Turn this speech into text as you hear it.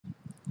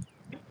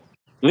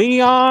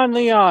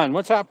Leon,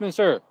 what's happening,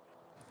 sir?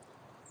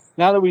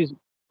 Now that we've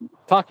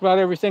talked about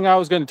everything I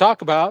was going to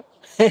talk about.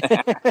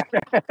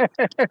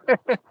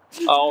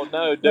 Oh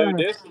no, dude,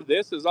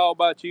 this is all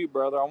about you,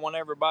 brother. I want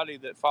everybody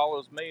that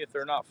follows me, if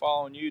they're not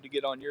following you, to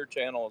get on your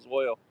channel as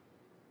well.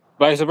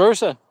 Vice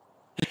versa.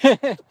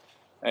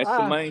 That's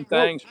the main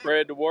Well, thing.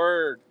 Spread the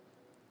word.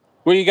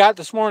 what do you got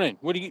this morning?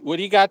 What do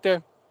you got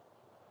there?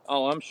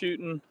 Oh, I'm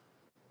shooting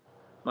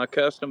my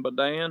custom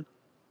Badan.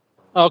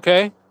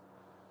 Okay.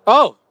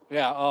 Oh,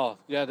 yeah. Oh,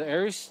 yeah. The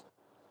Aries.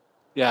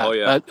 Oh Yeah,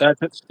 yeah,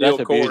 that's steel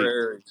a core beauty.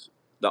 Aries,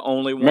 the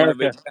only one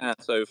of America, its kind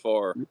so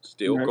far.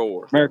 Steel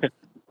core. America.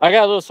 I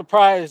got a little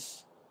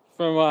surprise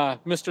from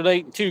Mr.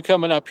 Layton too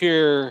coming up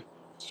here.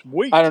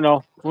 I Sweet. don't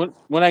know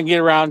when I can get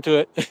around to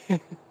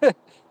it.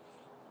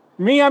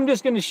 Me, I'm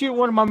just going to shoot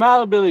one of my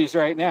Malabilities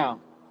right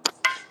now.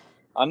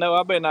 I know.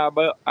 I've been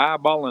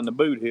eyeballing the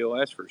boot hill.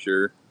 That's for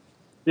sure.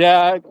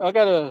 Yeah, I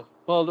got a.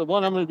 Well, the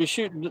one I'm going to be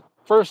shooting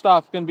first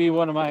off is going to be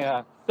one of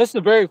my. This is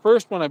the very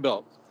first one I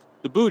built,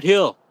 the Boot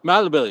Hill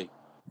Malability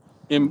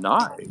in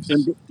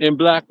Nice.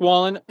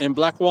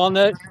 black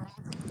walnut,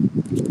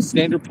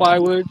 standard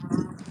plywood.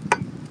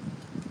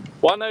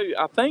 Well, I know.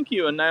 I think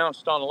you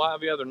announced on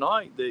live the other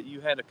night that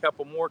you had a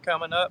couple more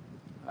coming up.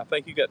 I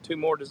think you got two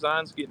more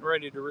designs getting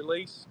ready to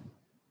release.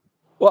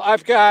 Well,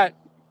 I've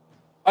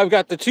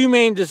got the two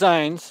main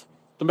designs,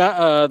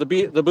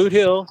 the Boot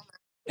Hill,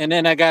 and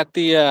then I got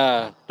the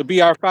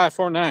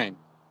BR549X,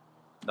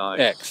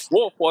 Nice.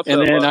 Wolf, what's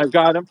and up, then bud?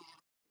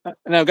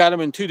 I've got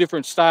them in two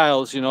different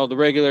styles. The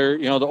regular,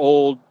 the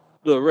old,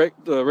 the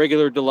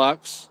regular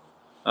deluxe,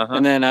 Uh huh.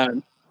 and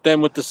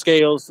then with the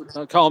scales,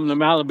 I call them the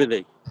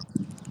Malibili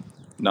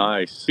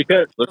Nice.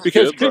 because Looks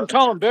because you good, couldn't brother.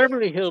 call them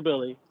Beverly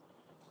Hillbilly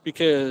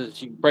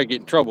because you could probably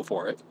get in trouble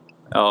for it.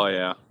 Oh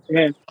yeah.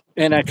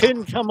 And I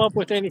couldn't come up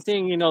with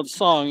anything. The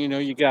song.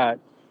 You got,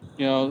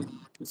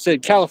 it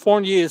said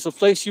California is a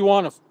place you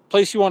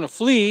want to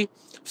flee.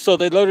 So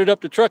they loaded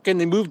up the truck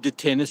and they moved to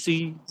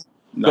Tennessee.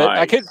 But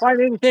I couldn't Nice.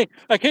 find anything.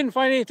 I couldn't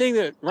find anything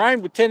that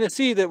rhymed with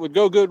Tennessee that would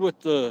go good with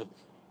the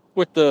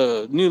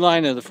new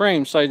line of the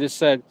frame. So I just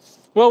said,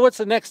 well, what's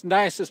the next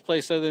nicest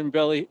place other than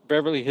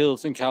Beverly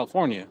Hills in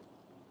California?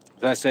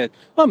 I said,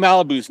 well,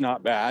 Malibu's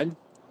not bad,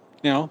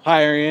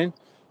 higher end.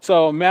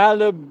 So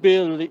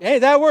Malibu, hey,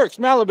 that works,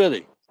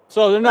 Malibu.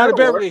 So they're not a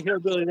That'll work. Beverly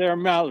Hillbilly, they're a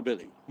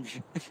Malibu.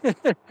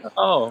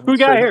 Oh, Who let's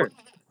got see. here?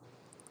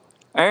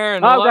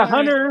 Aaron Oh, got Lane.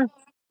 Hunter,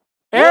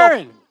 Wolf.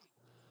 Aaron,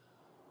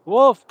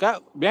 Wolf.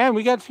 Man,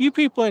 we got a few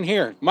people in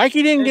here.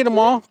 Mikey didn't Heck get them yeah.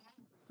 all.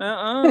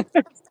 Uh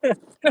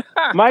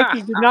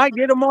Mikey did not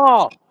get them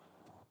all.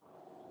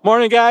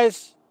 Morning,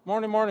 guys.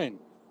 Morning, morning.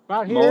 I'm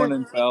out here.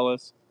 Morning,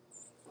 fellas.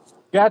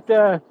 Got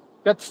the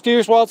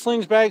steers, wall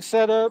slings bag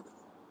set up.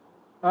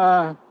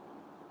 Uh,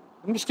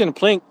 I'm just gonna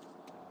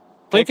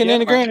Heck plinking yeah, in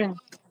the man. granite.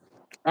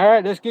 All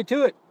right, let's get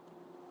to it.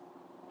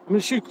 I'm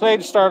gonna shoot clay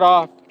to start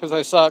off because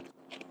I suck.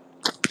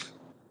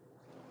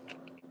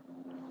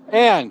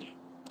 And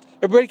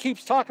everybody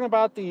keeps talking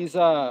about these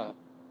the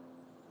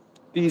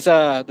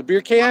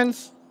beer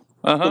cans,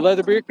 Uh the huh.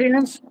 leather beer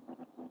cans.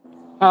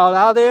 How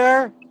now they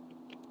are.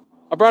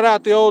 I brought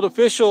out the old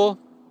official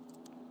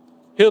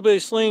Hillbilly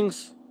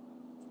Slings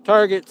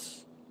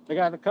targets. I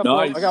got a couple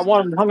of. I got Nice.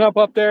 one of them hung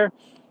up there,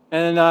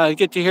 and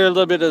get to hear a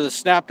little bit of the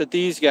snap that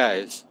these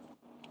guys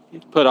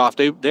put off.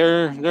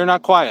 They're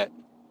not quiet.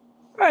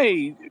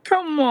 Hey,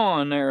 come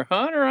on there,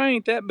 Hunter. I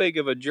ain't that big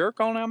of a jerk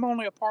on. I'm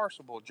only a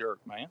partial jerk,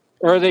 man.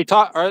 Or are they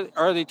talk?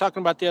 Are they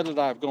talking about the other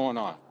dive going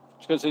on?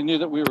 Because they knew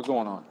that we were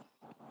going on.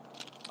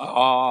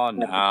 Oh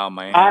no,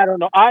 man. I don't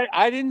know.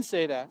 I didn't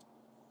say that.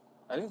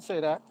 I didn't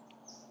say that.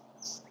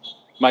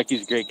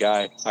 Mikey's a great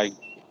guy.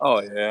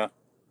 Oh yeah.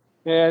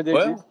 Yeah,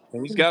 Well,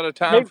 he's got a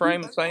time maybe,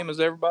 frame the same as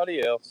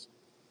everybody else.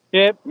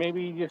 yeah,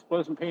 maybe he just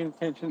wasn't paying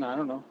attention. I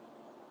don't know.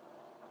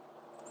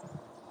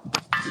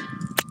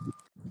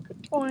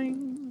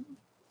 Toing.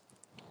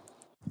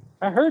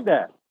 I heard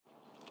that.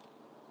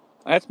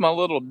 That's my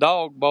little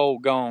dog bowl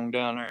gong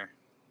down there.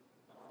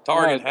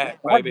 Yeah, Target hack,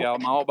 baby.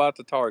 I'm all about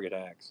the target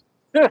hacks.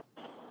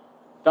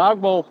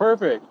 dog bowl,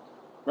 perfect.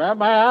 Right up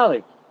my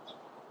alley.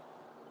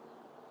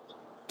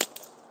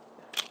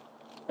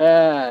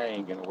 That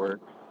ain't gonna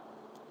work.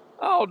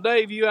 Oh,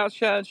 Dave, you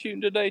outside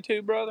shooting today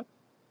too, brother?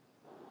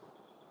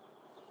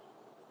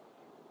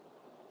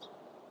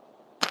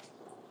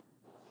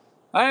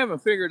 I haven't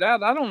figured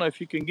out. I don't know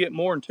if you can get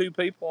more than two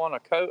people on a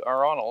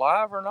or on a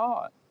live or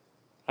not.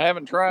 I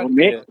haven't tried We it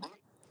may, yet.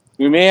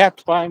 we may have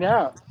to find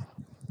out.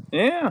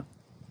 Yeah,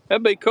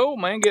 that'd be cool,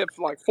 man. Get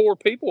like four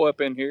people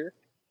up in here.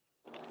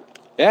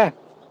 Yeah,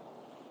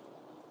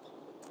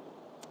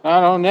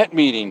 not on net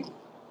meeting.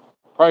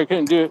 Probably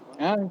couldn't do it.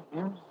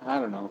 I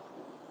don't know.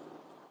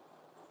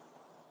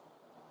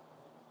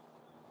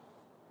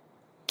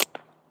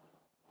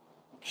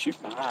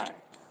 Shoot my eye.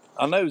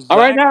 I know All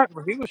right Zach, now.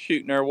 he was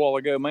shooting there a while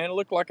ago, man. It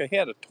looked like he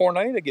had a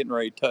tornado getting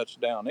ready to touch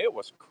down. It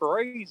was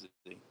crazy.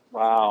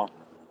 Wow.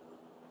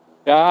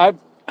 Yeah,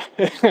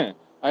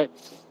 I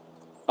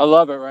I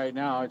love it right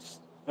now.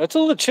 It's a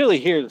little chilly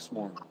here this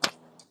morning.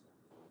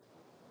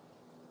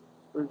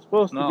 It's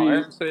supposed to No, be.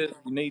 Aaron says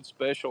you need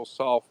special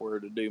software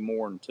to do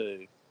more than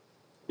two.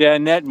 Yeah,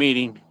 net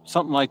meeting,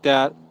 something like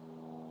that.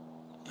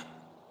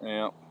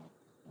 Yeah.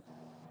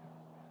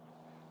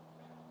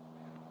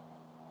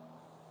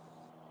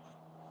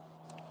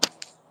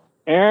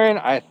 Aaron,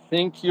 I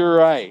think you're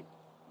right.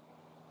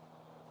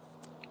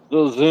 A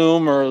little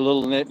Zoom or a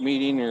little net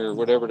meeting or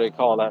whatever they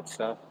call that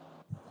stuff.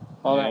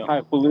 All that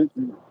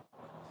Yeah.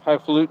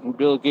 highfalutin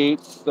Bill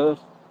Gates stuff.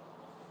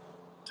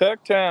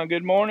 Tucktown,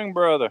 good morning,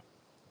 brother.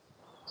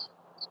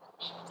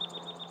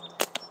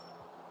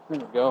 There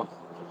we go.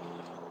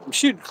 I'm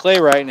shooting clay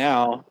right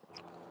now.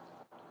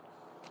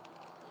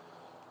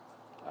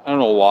 I don't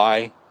know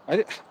why.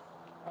 I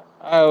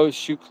always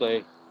shoot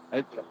clay.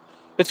 I,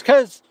 it's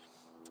because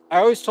I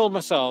always told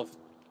myself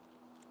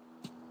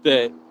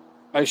that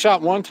I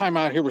shot one time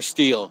out here with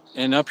steel,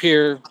 and up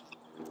here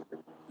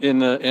in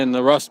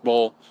the Rust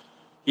Bowl,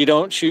 you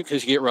don't shoot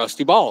because you get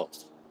rusty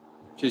balls.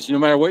 Because no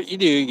matter what you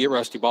do, you get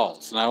rusty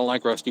balls, and I don't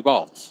like rusty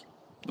balls.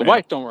 The Yeah.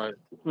 wife don't,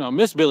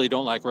 Miss Billy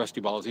don't like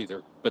rusty balls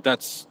either. But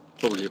that's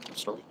a totally different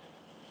story.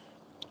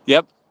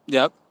 Yep,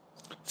 yep.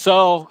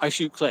 So I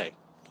shoot clay,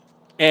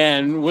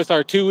 and with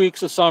our 2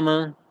 weeks of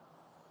summer,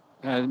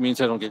 it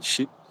means I don't get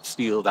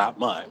steel that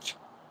much.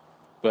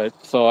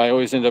 But so I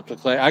always end up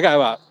with clay. I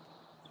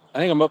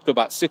think I'm up to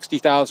about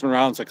 60,000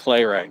 rounds of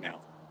clay right now.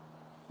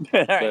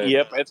 But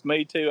Yep, that's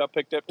me too. I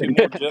picked up 2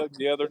 more jugs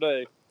the other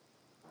day.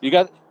 you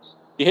got,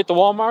 you hit the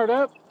Walmart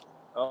up?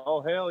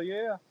 Oh, hell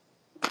yeah.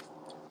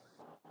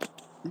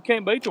 You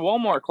can't beat the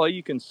Walmart clay.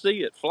 You can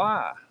see it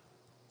fly.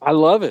 I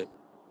love it.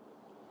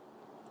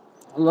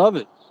 I love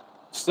it.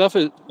 Stuff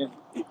is, Yeah.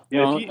 If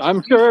you I'm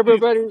if you sure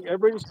shoot,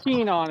 everybody's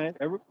keen on it.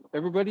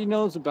 Everybody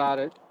knows about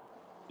it.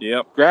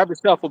 yep, Grab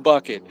yourself a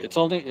bucket. It's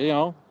only,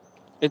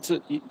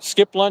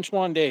 skip lunch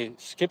one day.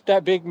 Skip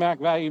that Big Mac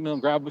value meal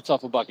and grab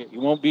yourself a bucket. You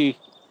won't be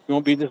yeah.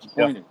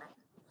 disappointed.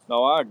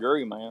 No, I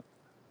agree, man.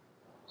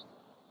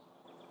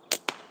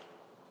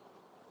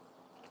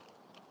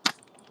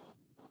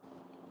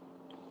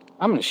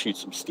 I'm gonna shoot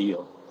some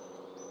steel.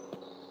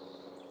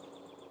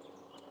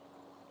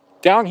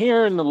 Down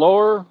here in the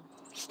lower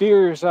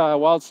Steers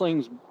Wild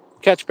Slings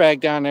catch bag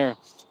down there,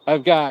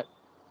 I've got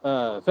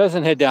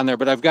pheasant head down there,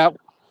 but I've got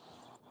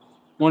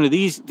one of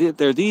these.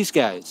 They're these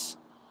guys.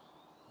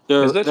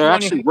 Is this They're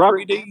one you actually had rubber.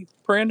 3D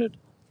printed?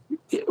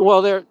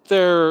 Well,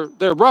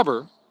 they're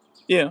rubber,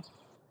 Yeah.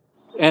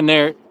 and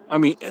they're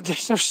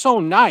so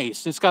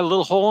nice. It's got a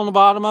little hole in the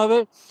bottom of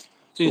it,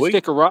 so you Sweet.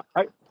 stick a rod.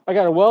 I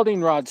got a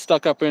welding rod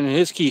stuck up in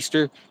his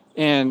keister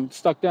and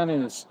stuck down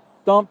in his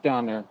stump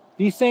down there.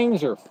 These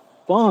things are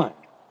fun.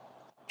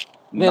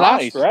 And they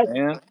last Nice, forever.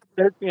 man.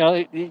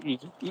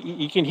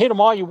 You can hit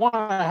them all you want.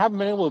 I haven't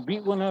been able to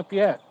beat one up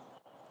yet.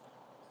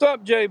 What's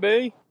up,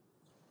 JB?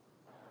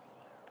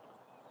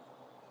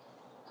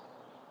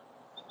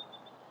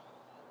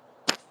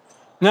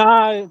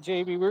 Nah,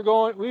 JB, we were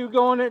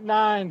going at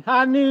 9,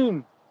 high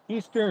noon,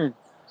 Eastern.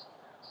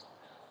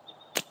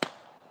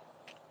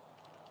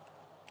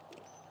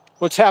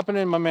 What's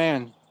happening, my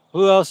man?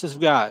 Who else has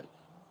got?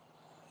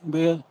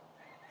 Bill?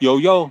 Yo,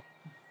 yo.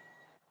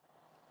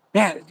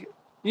 Man,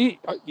 you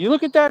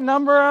look at that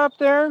number up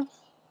there,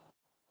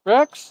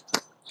 Rex?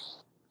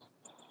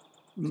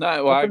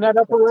 No, Up in that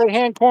upper right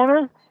hand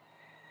corner?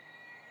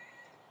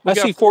 we I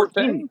got see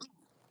 14. 14.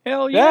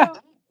 Hell Yeah.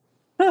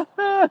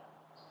 yeah.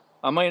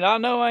 I mean, I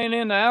know I ain't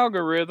in the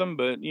algorithm,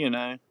 but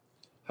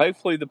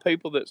hopefully the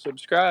people that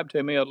subscribe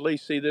to me will at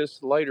least see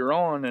this later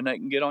on, and they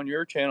can get on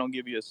your channel and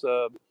give you a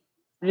sub.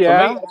 For me,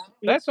 Yeah.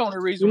 that's the only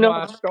You reason know,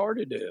 why I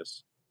started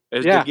this,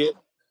 is to yeah. get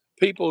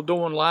people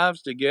doing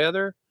lives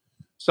together.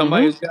 Mm-hmm.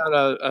 Somebody's got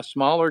a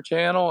smaller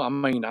channel. I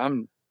mean,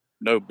 I'm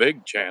no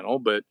big channel,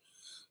 but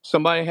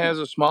somebody has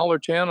a smaller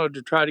channel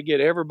to try to get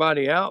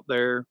everybody out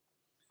there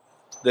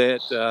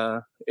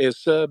that is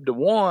sub to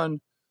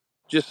one.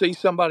 Just see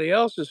somebody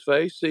else's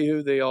face, see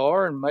who they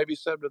are, and maybe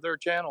sub to their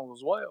channel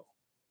as well.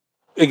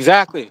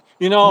 Exactly.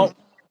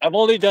 I've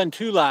only done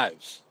 2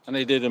 lives, and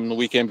I did them the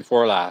weekend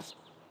before last.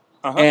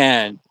 Uh huh.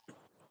 And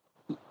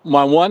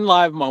my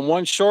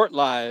one short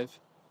live,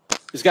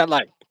 has got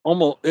like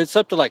it's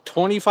up to like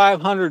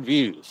 2,500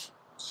 views.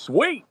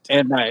 Sweet.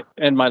 And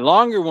my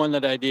longer one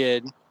that I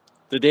did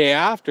the day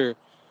after,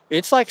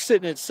 it's like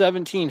sitting at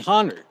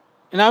 1,700.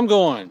 And I'm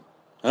going,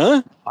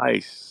 huh?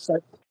 Nice. It's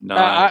like,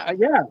 Nice.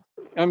 yeah.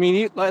 I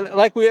mean,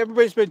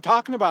 everybody's been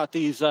talking about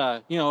these,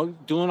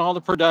 doing all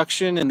the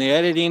production and the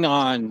editing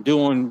on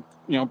doing,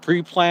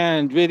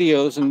 pre-planned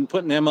videos and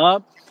putting them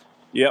up,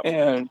 Yep.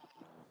 and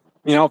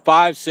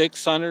 500,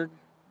 600,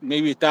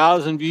 maybe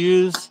 1,000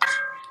 views.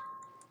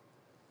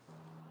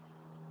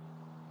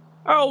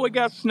 Oh, we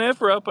got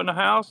Sniffer up in the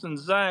house, and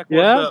Zach.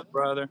 What's Yeah, up,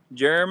 brother?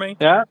 Jeremy.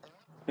 yeah,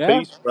 yeah,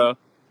 Peace, bro.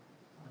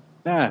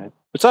 yeah.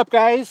 What's up,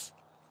 guys?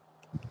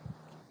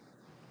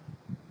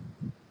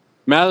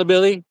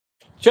 Malabilly,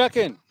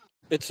 checking.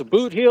 It's a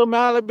boot heel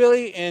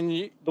Malabilly,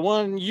 and the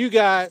one you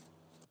got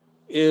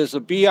is a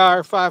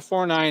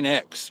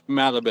BR549X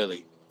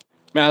Malabilly.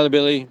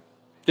 Malabilly,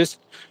 just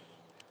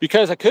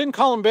because I couldn't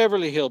call him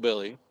Beverly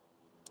Hillbilly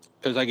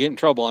because I get in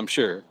trouble, I'm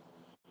sure.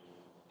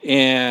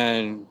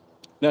 And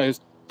I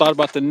thought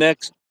about the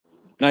next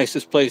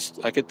nicest place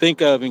I could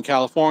think of in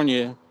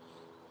California,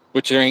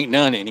 which there ain't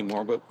none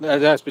anymore, but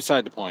that's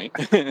beside the point.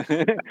 I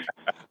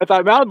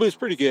thought Malibu's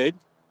pretty good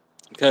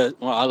because,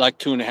 well, I like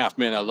 2.5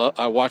 Men.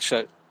 I watched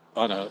that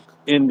on a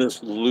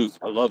endless loop.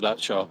 I love that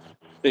show.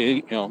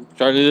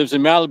 Charlie lives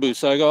in Malibu,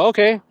 so I go,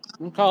 okay,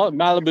 we'll call it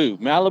Malibu,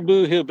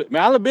 Malibu Hillbilly,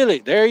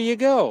 Malibilly. There you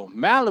go,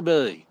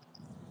 Malibilly.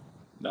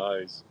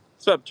 Nice.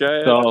 What's up,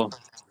 Chad? So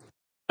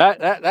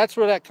that's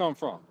where that come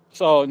from.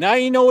 So now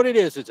you know what it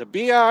is. It's a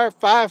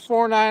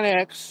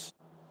BR549X,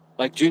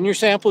 like Junior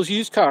Samples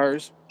used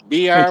cars.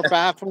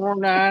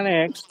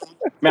 BR549X,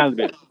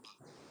 Malibu.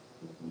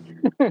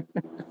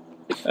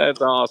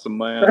 That's awesome,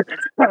 man.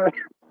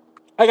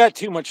 I got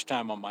too much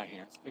time on my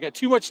hands. I got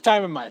too much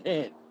time in my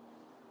head.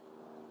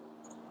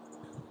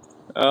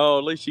 Oh,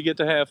 at least you get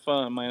to have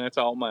fun, man. That's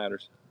all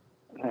matters.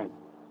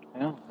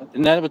 Yeah,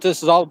 isn't that what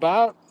this is all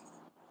about?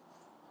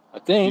 I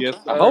think. Yes,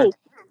 I sir. hope.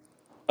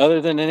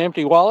 Other than an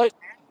empty wallet.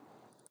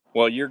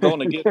 Well, you're going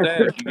to get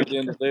that if you get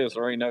into this.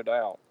 There ain't no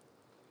doubt.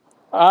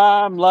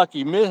 I'm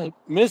lucky.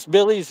 Miss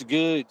Billy's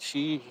good.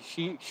 She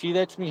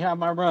lets me have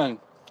my run.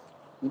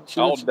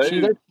 Oh, She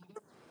dude.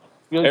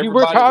 lets you work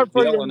Everybody was hard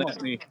for your yelling at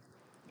money. me.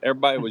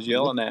 Everybody was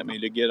yelling at me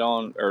to get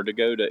on or to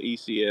go to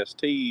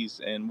ECSTs,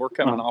 and we're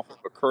coming Uh, off of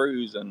a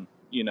cruise, and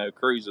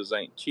cruises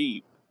ain't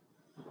cheap.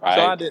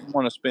 So I right. didn't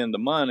want to spend the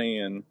money,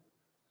 and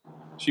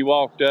she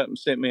walked up and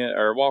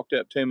walked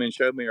up to me and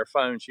showed me her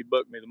phone. She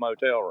booked me the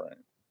motel room.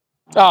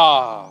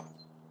 Ah,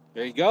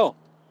 there you go.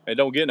 It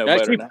don't get no Gotta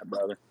better keep than that,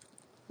 brother.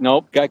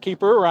 Nope, gotta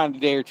keep her around a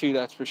day or two,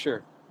 that's for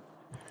sure.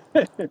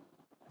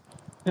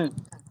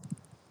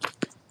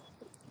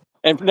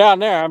 And down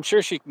there, I'm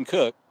sure she can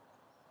cook.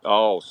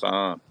 Oh,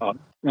 son, Oh.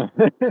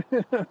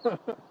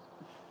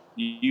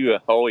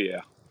 oh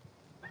yeah.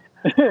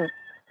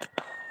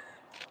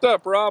 What's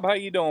up, Rob? How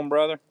you doing,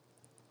 brother?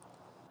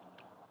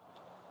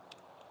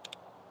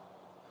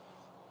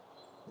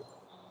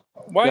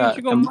 Why ain't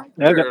you gonna make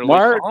I her got at least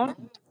Mark. on?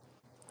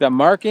 Got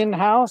Mark in the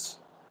house.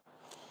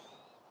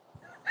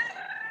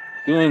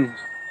 Doing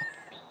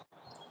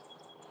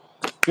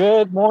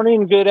good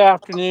morning, good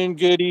afternoon,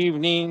 good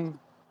evening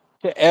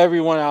to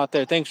everyone out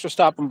there. Thanks for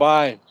stopping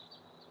by.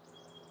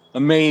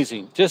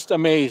 Amazing. Just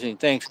amazing.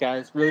 Thanks,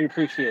 guys. Really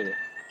appreciate it.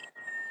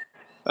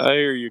 I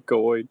hear you,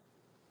 Coy.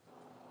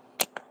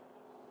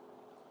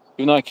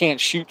 Even though I can't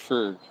shoot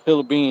for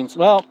Philippines.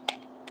 Well,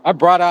 I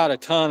brought out a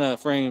ton of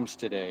frames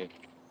today.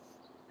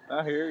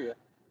 I hear you.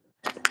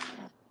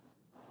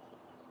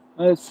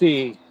 Let's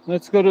see.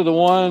 Let's go to the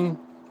one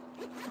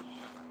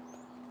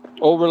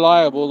over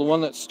reliable, the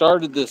one that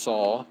started this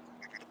all.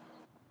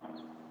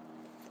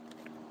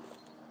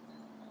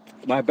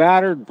 My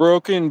battered,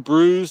 broken,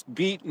 bruised,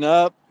 beaten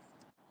up,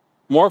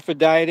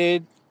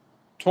 morphidited,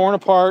 torn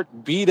apart,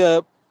 beat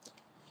up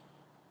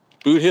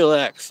Boot Hill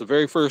X, the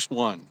very first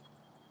one.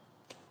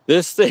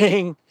 This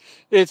thing,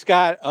 it's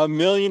got a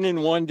million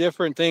and one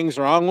different things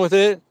wrong with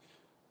it,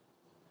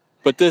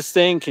 but this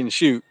thing can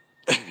shoot.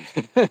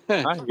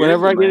 I hear Whenever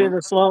you, I get man. in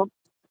a slump,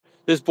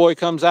 this boy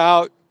comes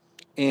out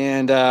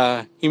and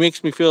he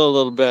makes me feel a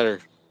little better.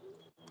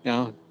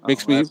 Oh,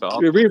 It that's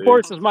awesome, dude.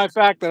 reinforces my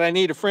fact that I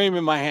need a frame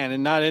in my hand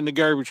and not in the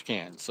garbage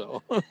can.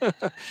 So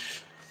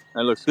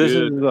That looks this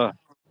is good.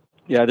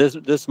 yeah, this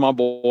is my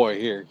boy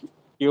here.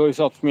 He always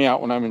helps me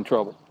out when I'm in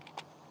trouble.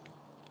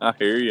 I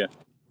hear you.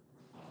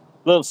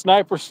 Little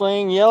sniper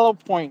sling, yellow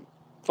point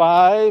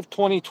 5,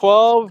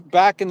 2012.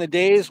 Back in the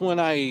days when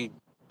I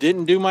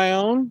didn't do my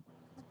own,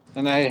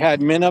 and I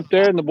had men up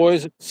there, and the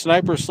boys at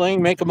sniper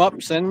sling make them up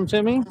and send them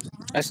to me.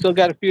 I still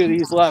got a few of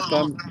these left.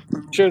 I'm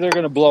sure they're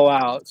going to blow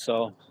out,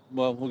 so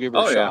well, we'll give her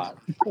a Oh yeah. shot.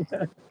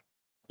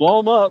 Blow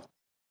them up.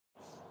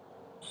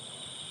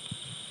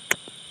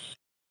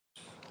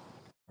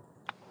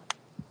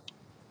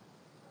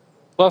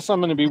 Plus,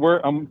 I'm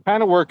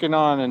kind of working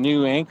on a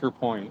new anchor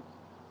point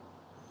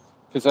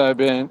because I've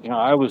been,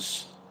 I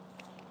was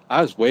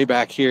way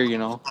back here,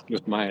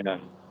 with my,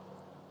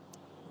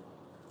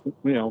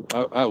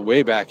 I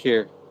way back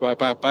here,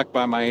 back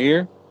by my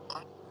ear,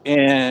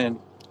 and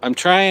I'm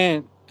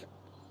trying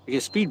to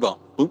get speed bump,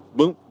 boom,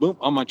 boom, boom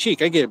on my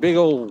cheek. I get a big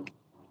old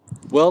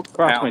welt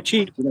across my Ouch.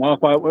 cheek,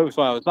 if I was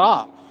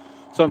off.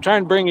 So I'm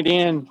trying to bring it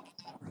in,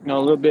 a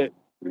little bit,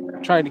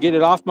 trying to get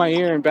it off my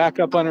ear and back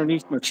up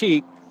underneath my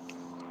cheek.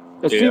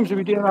 It Yeah. seems to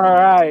be doing all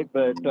right,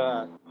 but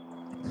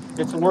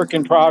it's a work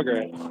in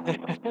progress.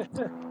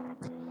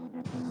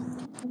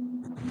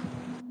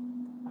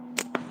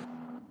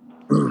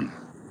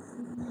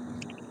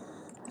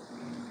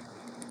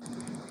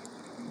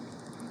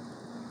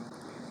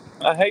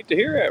 I hate to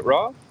hear that,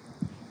 Rob.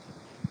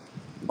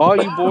 All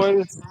you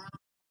boys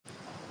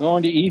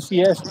going to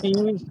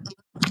ECST?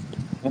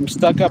 I'm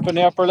stuck up in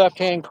the upper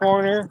left-hand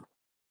corner,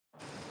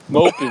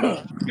 moping.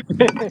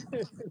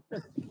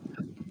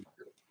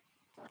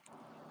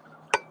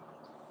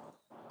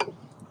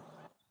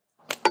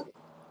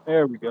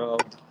 There we go.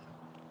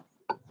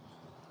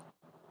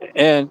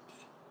 And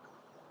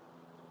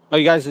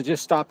you guys have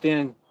just stopped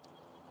in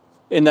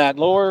that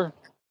lower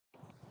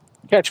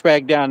catch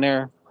bag down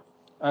there.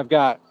 I've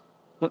got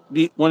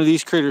one of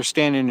these critters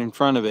standing in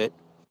front of it.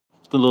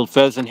 The little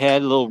pheasant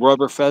head, little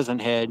rubber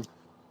pheasant head,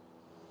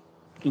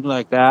 something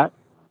like that.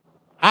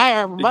 Hi, Did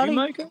you everybody.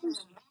 make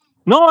those?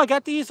 No, I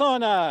got these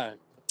on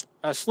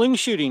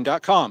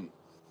slingshooting.com.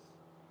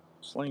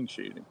 Sling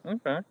shooting.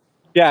 Okay.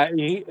 Yeah,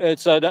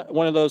 it's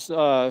one of those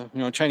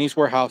Chinese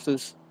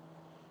warehouses.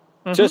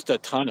 Mm-hmm. Just a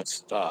ton of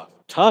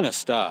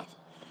stuff,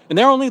 and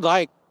they're only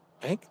like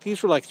I think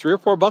these were like $3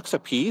 or $4 a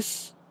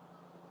piece.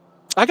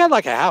 I got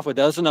like a half a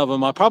dozen of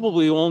them.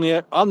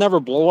 I'll never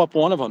blow up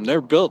one of them.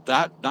 They're built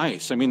that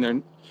nice. I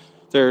mean,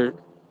 they're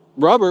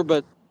rubber,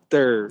 but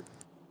they're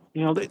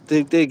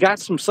they got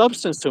some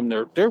substance to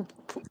them. They're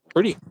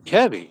pretty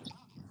heavy.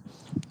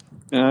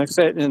 And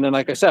then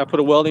like I said, I put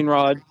a welding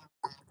rod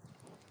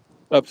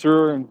up through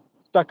her and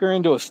stuck her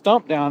into a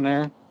stump down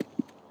there.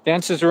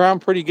 Dances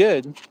around pretty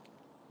good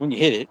when you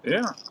hit it.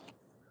 Yeah.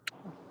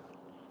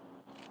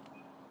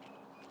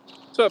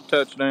 What's up,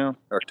 Touchdown?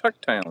 Or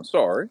Tucktown,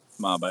 sorry.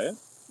 My bad.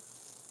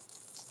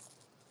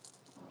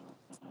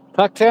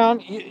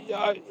 Pucktown,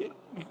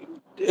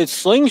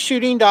 it's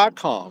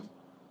slingshooting.com,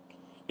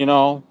 you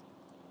know,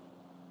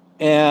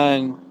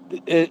 and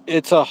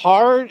it's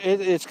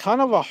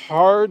kind of a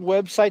hard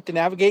website to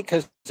navigate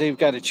because they've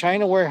got a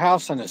China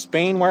warehouse and a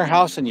Spain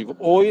warehouse, and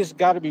you've always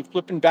got to be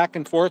flipping back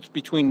and forth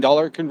between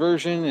dollar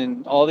conversion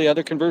and all the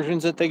other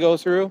conversions that they go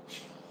through.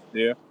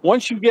 Yeah.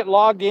 Once you get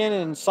logged in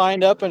and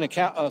sign up an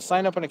account,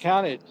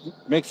 it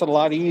makes it a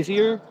lot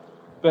easier.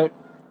 But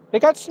they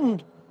got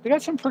some they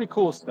got some pretty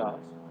cool stuff.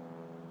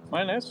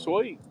 Man, that's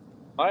sweet.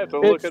 I have to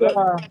look It's it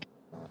up.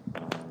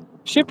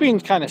 shipping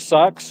kind of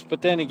sucks,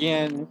 but then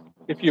again,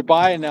 if you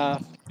buy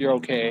enough, you're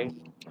okay.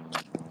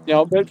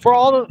 But for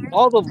all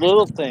the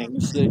little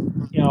things that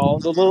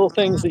the little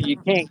things that you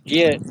can't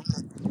get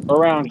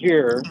around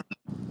here,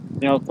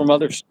 from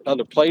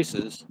other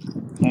places.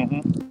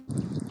 Mm-hmm.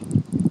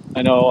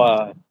 I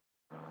know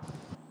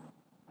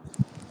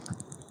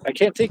I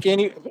can't think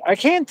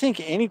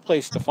any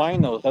place to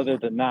find those other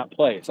than that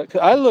place. Like,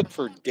 I looked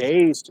for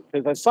days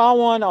because I saw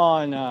one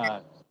on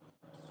a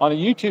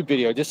YouTube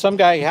video. Just some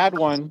guy had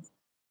one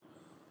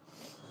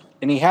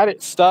and he had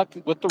it stuck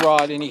with the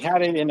rod and he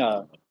had it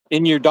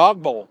in your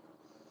dog bowl.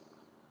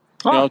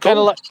 Oh,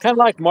 cool. Kind of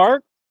like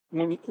Mark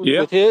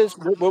Yeah. with his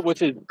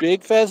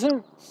big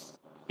pheasant.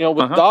 With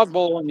Uh-huh. dog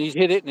bowl, and he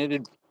hit it,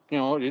 and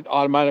it'd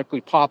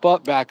automatically pop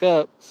up back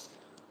up.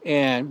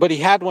 But he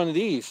had one of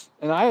these,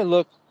 and I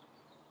looked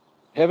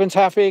heavens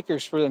half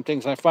acres for them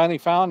things. And I finally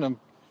found them,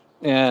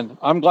 and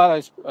I'm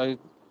glad I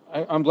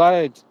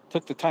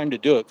took the time to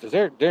do it because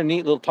they're a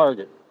neat little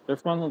target. They're a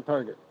fun little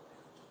target.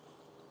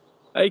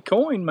 Hey,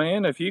 Coin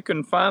Man, if you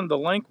can find the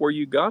link where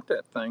you got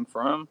that thing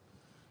from,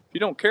 if you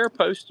don't care,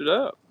 post it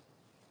up.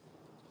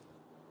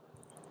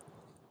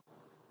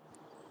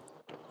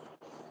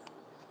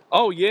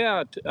 Oh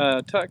yeah,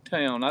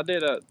 Tucktown.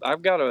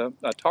 I've got a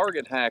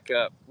target hack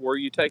up where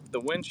you take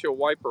the windshield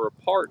wiper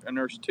apart, and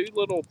there's two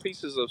little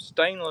pieces of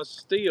stainless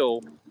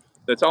steel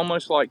that's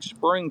almost like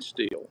spring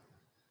steel.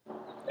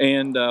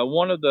 And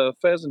one of the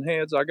pheasant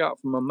heads I got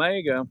from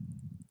Omega,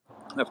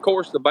 of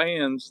course, the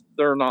bands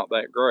they're not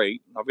that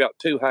great. I've got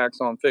two hacks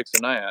on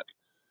fixing that,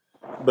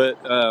 but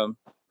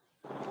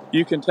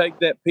you can take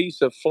that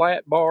piece of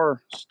flat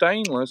bar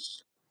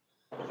stainless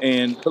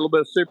and put a little bit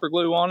of super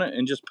glue on it,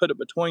 and just put it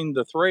between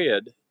the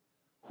thread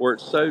where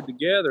it's sewed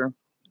together,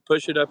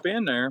 push it up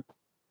in there,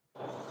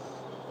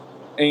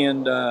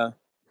 and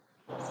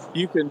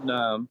you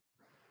can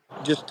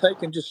just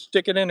take and just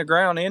stick it in the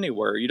ground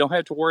anywhere. You don't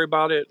have to worry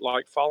about it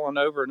like falling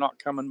over and not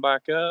coming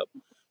back up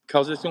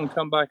because it's going to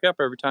come back up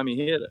every time you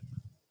hit it.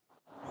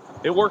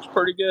 It works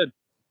pretty good.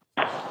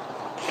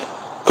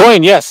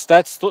 Coin, yes,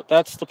 that's the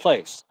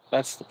place.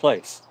 That's the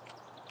place.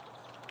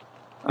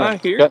 Yeah, I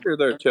hear got, you're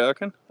there,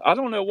 Chuckin. I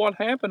don't know what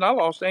happened. I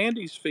lost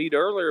Andy's feed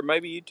earlier.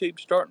 Maybe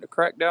YouTube's starting to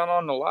crack down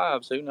on the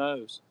lives. Who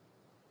knows?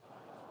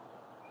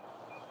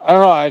 I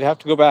don't know. I'd have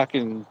to go back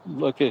and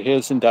look at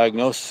his and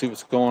diagnose, see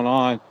what's going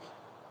on.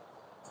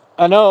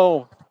 I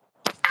know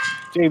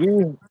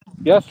JB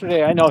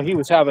yesterday. I know he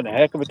was having a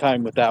heck of a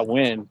time with that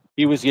wind.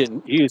 He was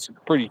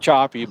pretty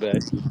choppy, but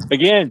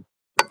again,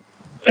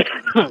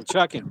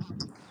 chucking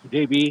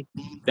JB.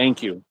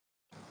 Thank you.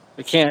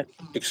 I can't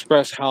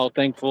express how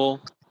thankful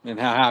and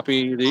how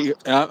happy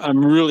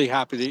I'm really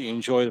happy that you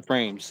enjoy the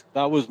frames.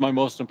 That was my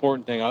most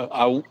important thing.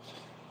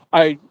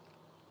 I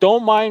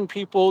don't mind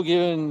people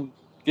giving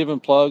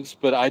plugs,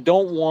 but I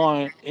don't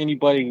want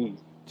anybody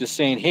just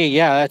saying, "Hey,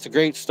 yeah, that's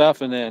great stuff,"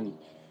 and then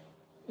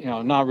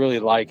not really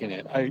liking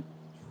it.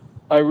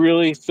 I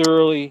really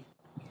thoroughly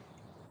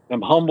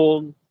am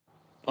humbled,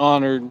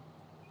 honored.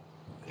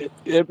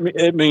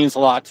 It means a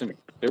lot to me.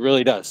 It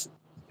really does.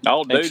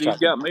 Oh, Thanks, dude, he's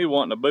Chuck. got me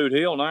wanting to boot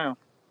Hill now.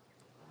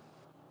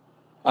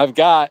 I've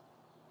got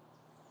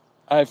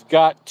I've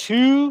got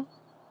two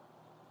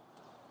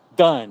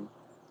done.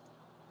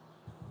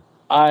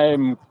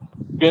 I'm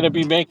gonna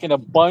be making a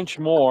bunch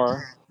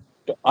more.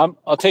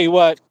 I'll tell you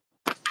what,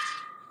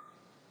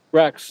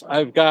 Rex.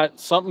 I've got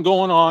something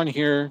going on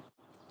here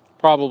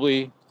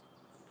probably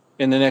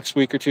in the next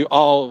week or two.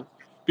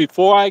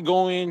 before I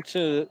go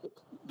into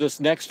this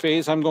next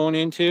phase I'm going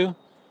into,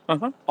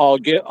 Uh-huh. I'll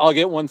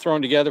get one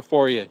thrown together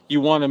for you.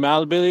 You want a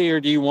Malibili or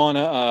do you want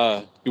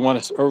a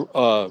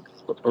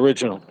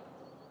original?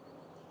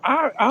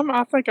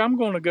 I think I'm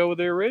going to go with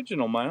the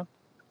original, man.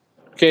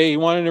 Okay, you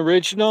want an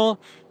original?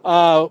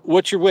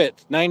 What's your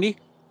width? 90?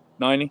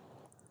 90.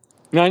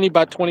 90,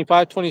 about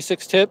 25,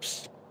 26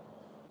 tips.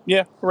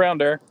 Yeah, around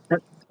there. All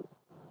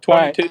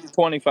right. 22 to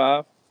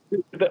 25.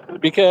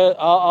 Because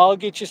I'll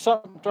get you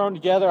something thrown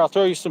together. I'll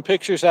throw you some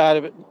pictures out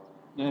of it,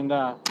 and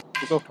we'll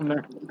go from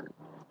there.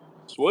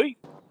 Sweet.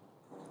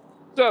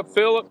 What's up,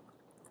 Philip?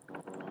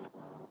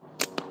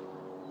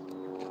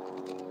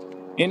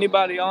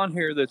 Anybody on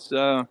here that's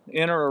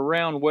in or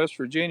around West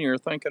Virginia or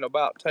thinking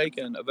about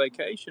taking a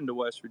vacation to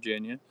West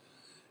Virginia,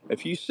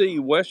 if you see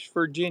West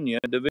Virginia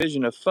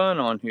Division of Fun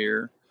on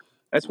here,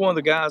 that's one of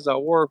the guys I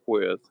work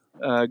with.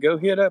 Go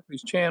hit up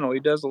his channel.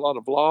 He does a lot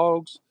of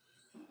vlogs.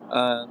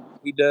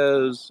 He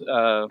does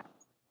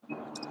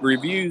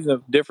reviews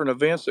of different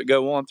events that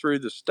go on through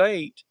the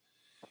state.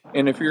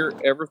 And if you're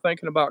ever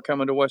thinking about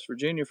coming to West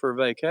Virginia for a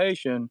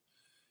vacation,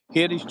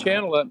 hit his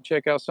channel up and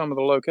check out some of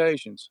the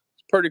locations.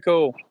 It's pretty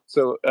cool.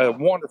 So a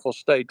wonderful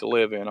state to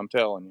live in, I'm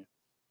telling you.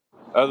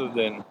 Other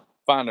than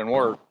finding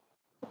work.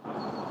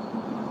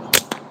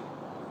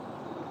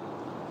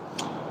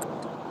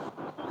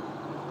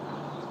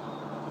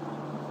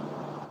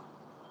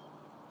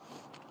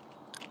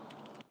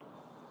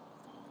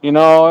 You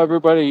know,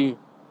 everybody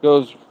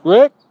goes,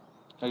 Rick?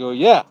 I go,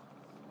 yeah.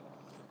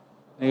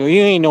 They go,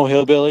 you ain't no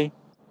hillbilly.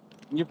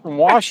 You're from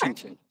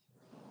Washington.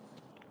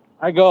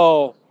 I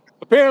go,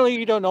 apparently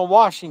you don't know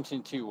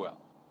Washington too well.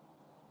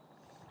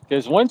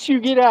 Because once you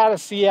get out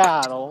of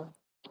Seattle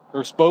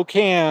or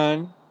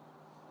Spokane,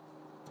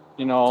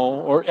 you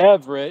know, or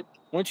Everett,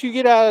 once you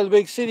get out of the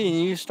big city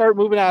and you start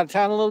moving out of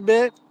town a little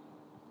bit,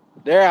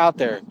 they're out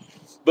there.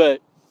 But,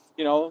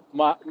 you know,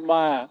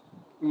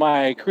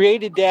 my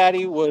created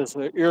daddy was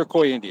an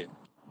Iroquois Indian.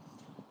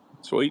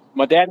 Sweet.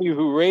 My daddy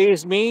who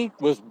raised me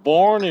was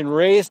born and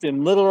raised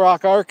in Little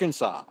Rock,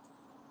 Arkansas.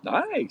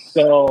 Nice.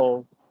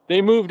 So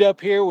they moved up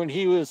here when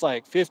he was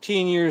like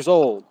 15 years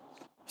old.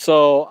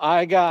 So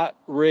I got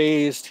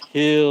raised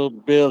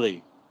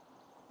hillbilly,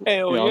 you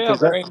Hell know, yeah, because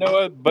there ain't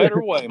no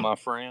better way, my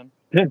friend.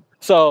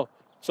 so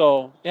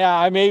yeah,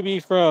 I may be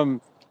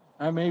from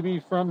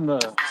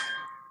the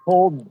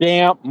cold,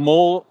 damp,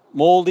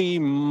 moldy,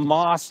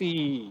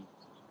 mossy,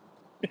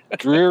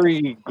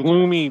 dreary,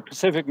 gloomy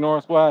Pacific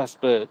Northwest,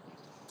 but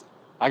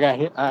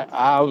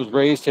I was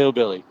raised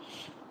hillbilly.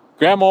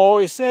 Grandma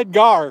always said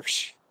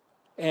 "garsh,"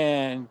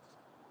 and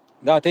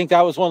I think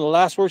that was one of the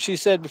last words she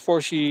said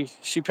before she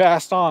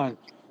passed on.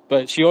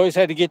 But she always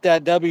had to get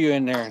that W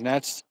in there, and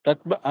that. I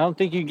don't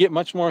think you can get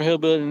much more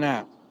hillbilly than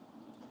that.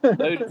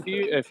 Dude,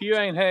 if you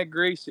ain't had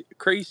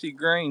creasy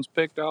greens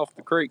picked off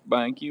the creek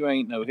bank, you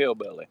ain't no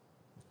hillbilly.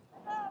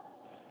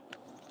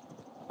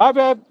 Hi,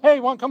 babe.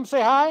 Hey, want to come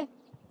say hi?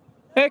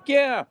 Heck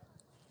yeah.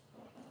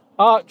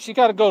 She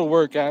got to go to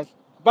work, guys.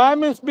 Bye,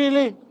 Miss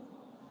Billy.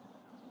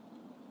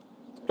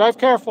 Drive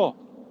careful.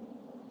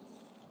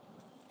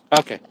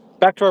 Okay,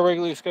 back to our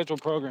regularly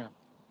scheduled program.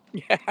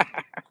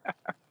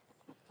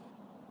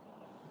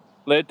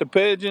 Let the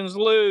pigeons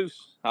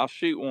loose. I'll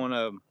shoot one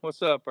of them.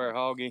 What's up there,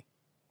 Hoggy?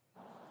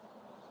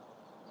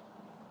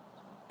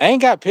 I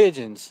ain't got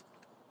pigeons.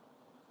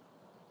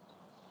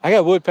 I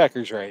got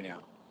woodpeckers right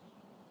now.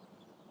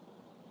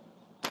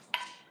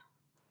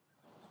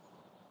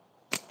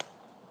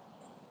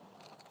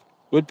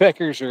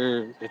 Woodpeckers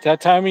are at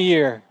that time of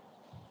year.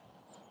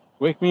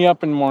 Wake me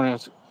up in the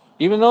mornings.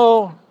 Even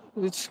though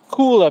it's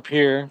cool up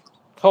here,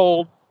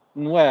 cold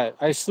and wet,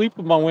 I sleep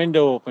with my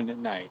window open at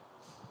night.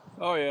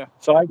 Oh yeah.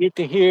 So I get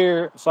to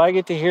hear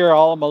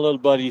all of my little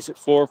buddies at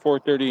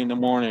 4:30 in the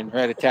morning,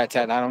 right at tat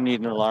tat, and I don't need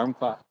an alarm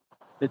clock.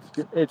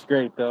 It's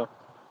great though.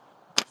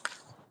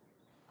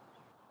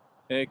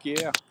 Heck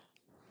yeah.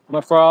 My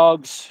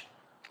frogs,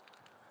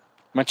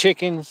 my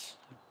chickens,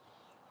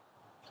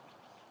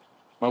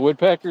 my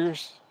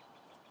woodpeckers.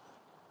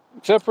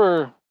 Except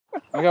for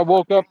I got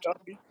woke up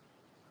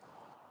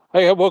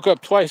I got woke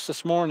up twice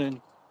this morning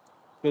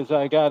because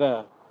I got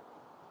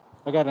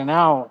an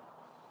owl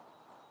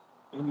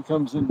and he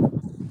comes and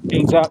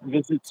hangs out and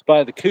visits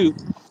by the coop.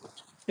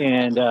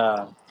 And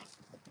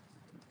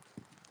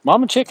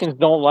mama chickens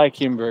don't like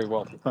him very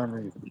well for some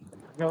reason.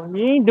 You know,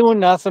 he ain't doing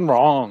nothing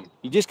wrong.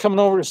 He just coming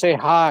over to say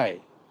hi.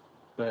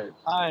 But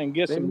I and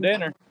get they, some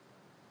dinner.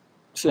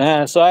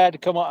 so I had to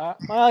come on.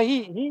 Well,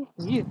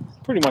 he's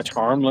pretty much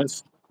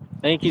harmless.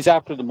 I think he's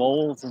after the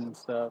moles and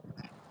stuff.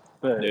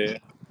 But Yeah.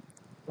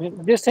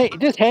 just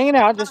hanging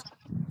out,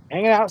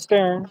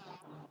 staring.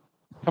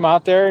 Come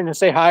out there and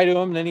say hi to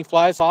him. And then he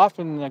flies off,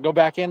 and I go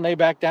back in, lay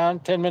back down.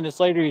 10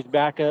 minutes later, he's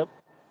back up.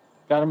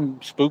 Got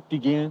him spooked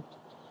again.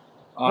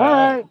 All All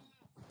right. right,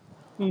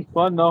 he's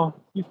fun though.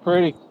 He's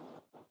pretty.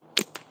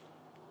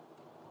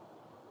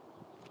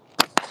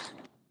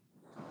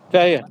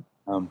 Tell you.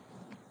 Um.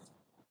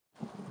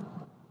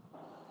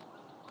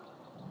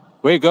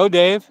 Way to go,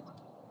 Dave.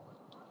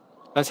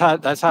 That's how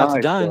it's Nice,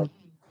 bro. done.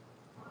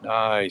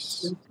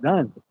 Nice. It's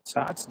done.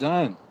 Shot's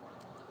done.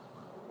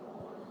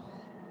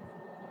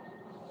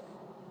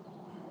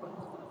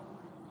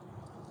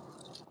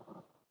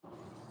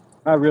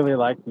 I really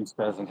like these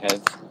pheasant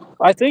heads.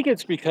 I think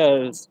it's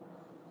because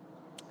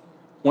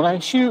when I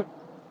shoot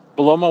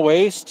below my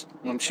waist,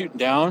 when I'm shooting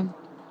down,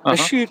 I Uh-huh.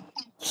 shoot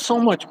so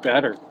much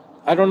better.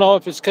 I don't know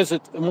if it's because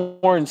it's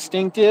more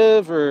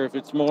instinctive or if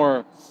it's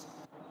more.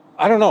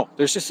 I don't know.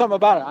 There's just something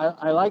about it.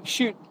 I like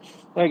shoot.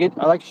 I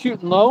like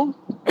shooting low,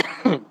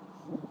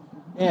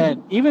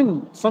 and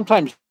even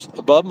sometimes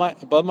above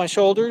my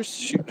shoulders,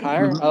 shooting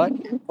higher. Mhm. I like.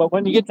 But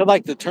when you get to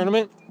like the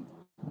tournament,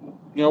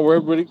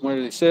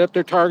 where they set up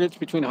their targets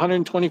between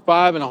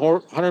 125 and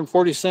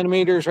 140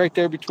 centimeters, right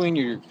there between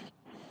your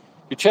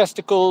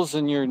testicles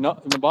and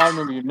and the bottom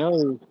of your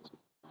nose.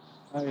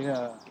 I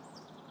uh,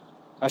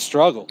 I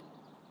struggle.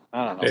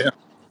 I don't know.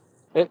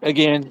 Yeah.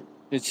 Again,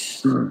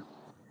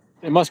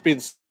 it must be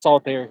the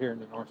salt air here in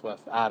the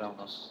Northwest. I don't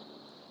know.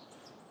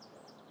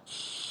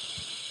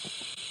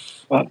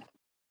 But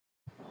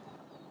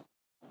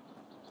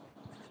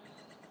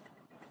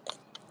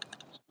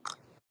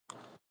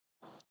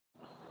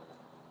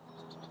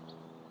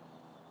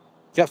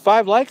got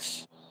 5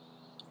 likes.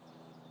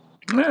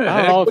 Yeah, I don't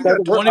heck, know if we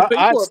got 20 I'd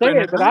people up say in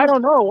here it, but I now.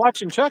 don't know.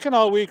 Watching Chucking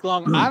all week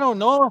long, I don't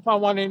know if I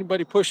want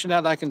anybody pushing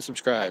that like and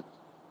subscribe.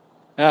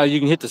 Now you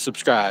can hit the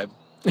subscribe.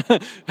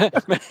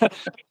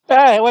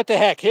 Hey, what the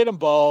heck? Hit them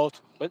both.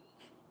 But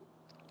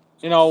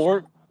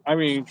I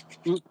mean,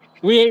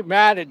 we ain't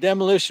mad at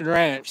Demolition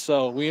Ranch,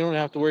 so we don't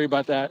have to worry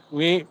about that.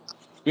 We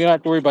don't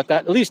have to worry about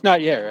that. At least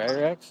not yet,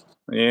 right, Rex?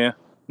 Yeah,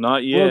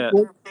 not We'll, yet.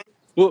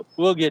 we'll,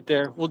 we'll get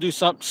there. We'll do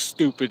something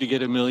stupid to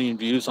get 1 million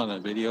views on a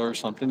video or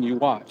something you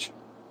watch.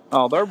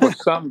 Oh, there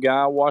was some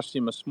guy, I watched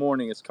him this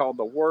morning. It's called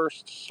the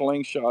worst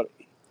slingshot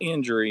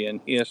injury in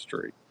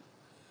history.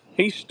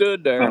 He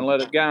stood there and Oh.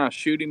 let a guy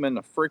shoot him in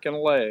the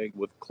freaking leg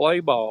with clay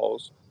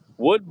balls,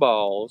 wood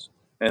balls,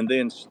 and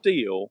then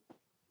steel.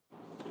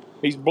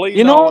 He's You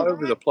bleeding all know,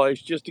 over the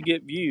place just to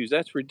get views.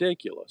 That's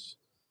ridiculous.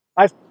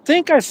 I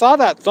think I saw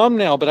that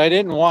thumbnail, but I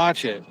didn't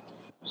watch it.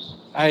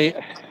 I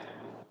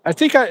I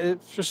think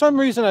for some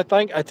reason I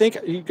think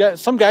you got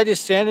some guy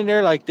just standing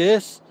there like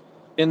this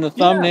in the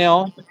Yeah,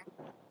 thumbnail,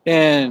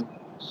 and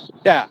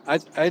yeah, I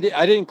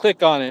didn't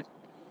click on it.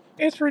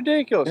 it's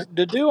ridiculous.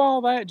 To do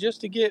all that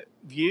just to get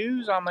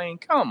views, I mean,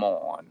 come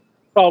on.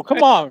 Oh, come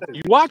That's on.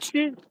 You stupid. watched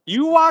it?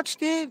 You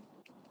watched it?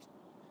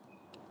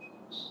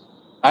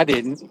 I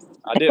didn't.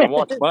 I didn't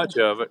watch much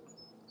of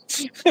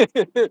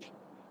it.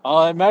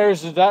 All that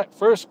matters is that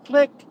first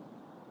click.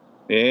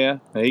 Yeah,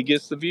 he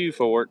gets the view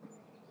for it.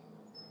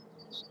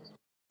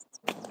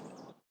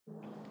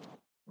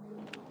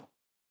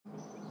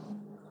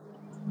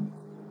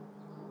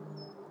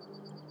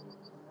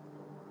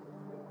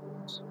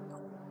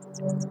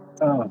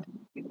 Uh,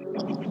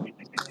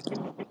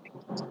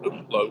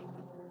 Low.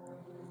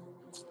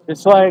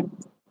 it's like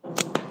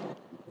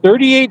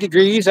 38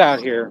 degrees out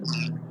here,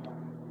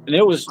 and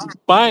it was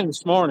fine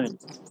this morning.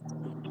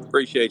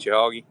 Appreciate you,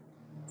 Augie.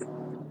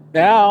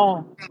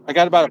 Now I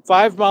got about a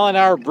 5 mile an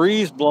hour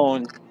breeze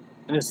blowing,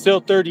 and it's still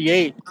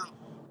 38.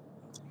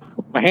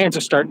 My hands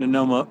are starting to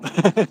numb up.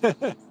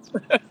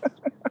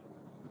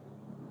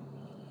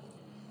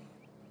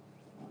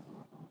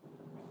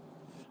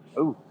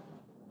 Ooh.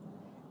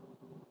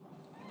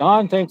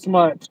 Don, thanks so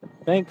much.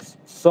 Thanks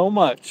so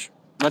much.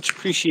 Much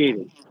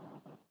appreciated.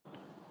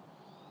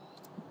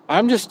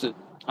 I'm just a,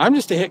 I'm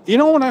just a hick. You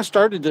know when I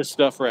started this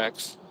stuff,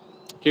 Rex?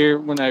 Here,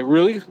 when I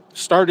really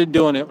started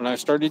doing it, when I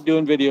started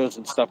doing videos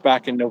and stuff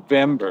back in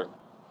November,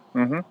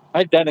 Mm-hmm.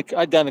 I'd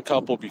done a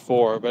couple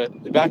before,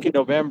 but back in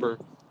November,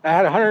 I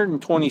had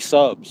 120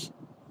 subs.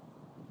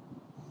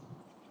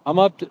 I'm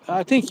up to,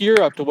 I think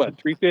you're up to what,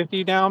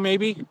 350 now,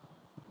 maybe?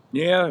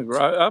 Yeah,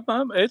 right.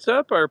 It's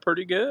up there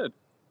pretty good.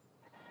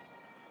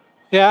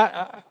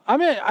 Yeah,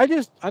 I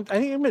think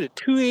I'm at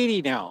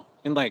 280 now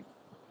in like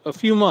a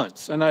few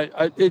months, and I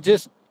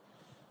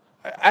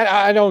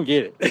don't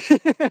get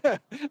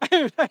it.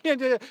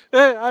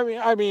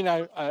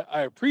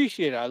 I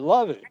appreciate it. I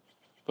love it,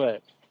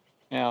 but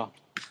yeah,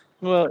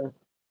 well,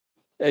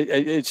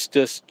 it's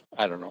just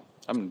I don't know.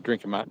 I'm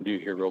drinking Mountain Dew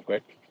here real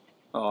quick.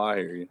 Oh, I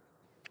hear you.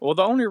 Well,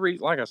 the only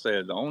reason, like I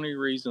said, the only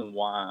reason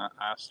why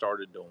I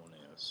started doing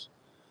this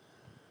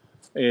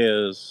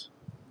is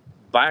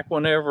back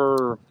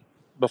whenever,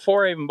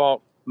 before I even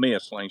bought me a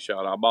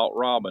slingshot, I bought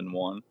Robin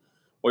one.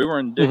 We were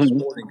in Dick's Hmm.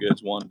 Sporting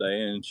Goods one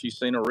day, and she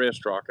seen a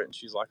wrist rocket, and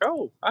she's like,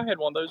 "Oh, I had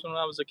one of those when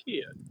I was a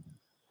kid."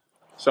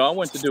 So I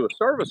went to do a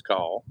service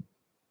call,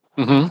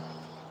 Hmm.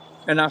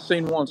 and I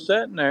seen one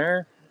sitting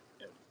there,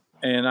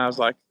 and I was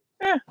like,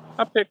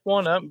 I picked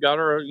one up, got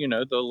her,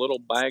 the little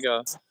bag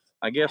of,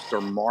 I guess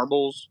they're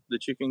marbles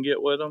that you can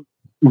get with them.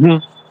 Hmm.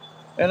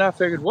 And I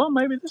figured, well,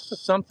 maybe this is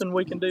something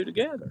we can do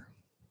together.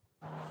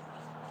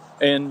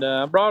 And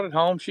I brought it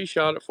home. She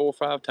shot it 4 or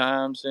 5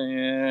 times,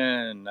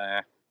 and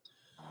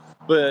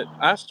but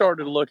I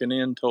started looking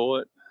into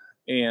it,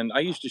 and I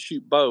used to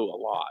shoot bow a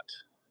lot,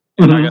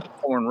 and I Hmm. got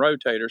a torn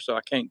rotator, so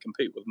I can't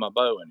compete with my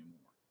bow anymore.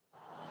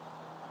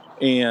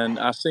 And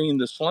I seen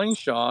the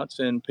slingshots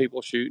and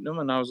people shooting them,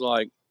 and I was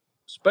like,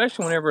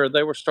 especially whenever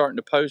they were starting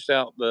to post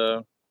out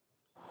the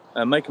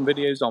making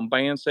videos on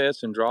band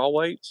sets and draw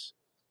weights,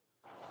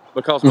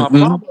 because my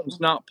Mm-hmm. problem's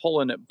not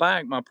pulling it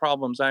back. My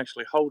problem's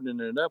actually holding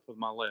it up with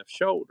my left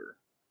shoulder.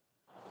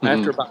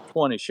 After Mm-hmm. about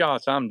 20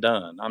 shots, I'm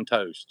done. I'm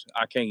toast.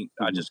 I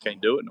just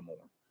can't do it no more.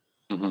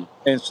 Mm-hmm.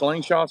 And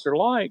slingshots are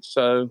light,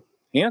 so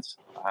hence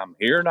I'm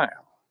here now.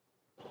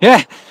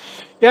 Yeah,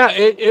 yeah.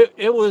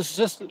 It was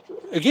just,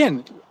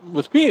 again,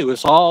 with me, it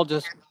was all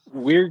just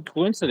weird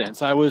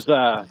coincidence. I was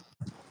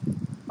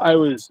I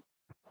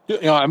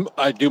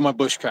do my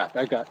bushcraft.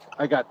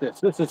 I got this.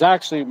 This is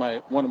actually my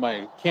one of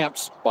my camp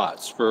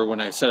spots for when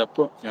I set up,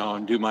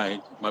 and do my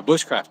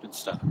bushcraft and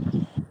stuff.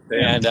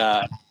 Yeah. And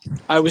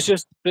I was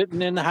just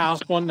sitting in the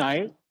house one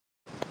night.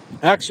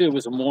 Actually, it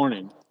was a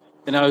morning,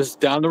 and I was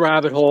down the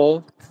rabbit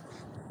hole,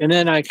 and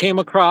then I came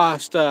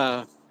across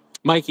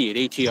Mikey at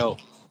ATO,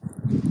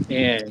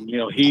 and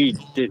he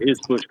did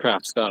his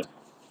bushcraft stuff.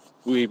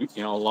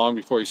 Long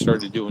before he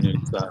started doing his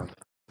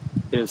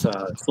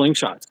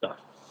slingshot stuff,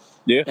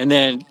 Yeah. and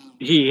then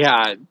he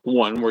had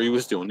one where he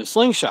was doing the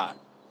slingshot,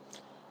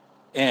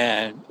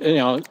 and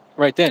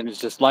right then it's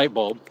just light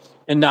bulb.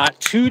 And not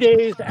 2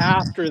 days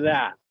after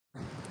that,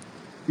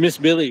 Miss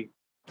Billy,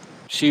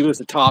 she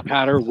was a top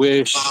hatter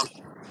wish,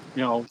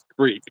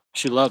 freak.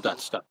 She loved that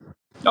stuff.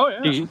 Oh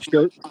yeah.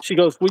 She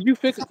goes, "Would you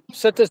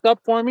set this up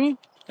for me?"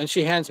 And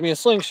she hands me a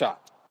slingshot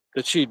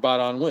that she'd bought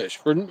on Wish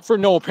for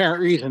no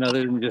apparent reason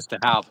other than just to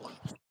have one.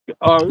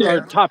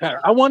 Yeah. Top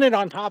Hatter. I want it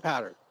on Top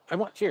Hatter. I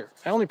want here.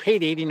 I only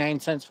paid 89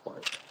 cents for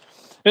it,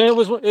 and it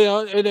was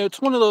and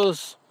it's one of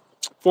those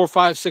 $4,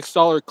 $5,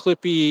 $6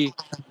 clippy,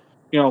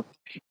 you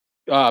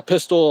know,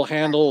 pistol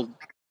handled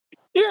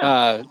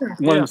Yeah.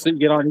 Yeah. ones that you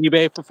get on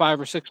eBay for $5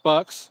 or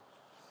 $6.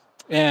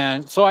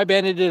 And so I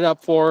banded it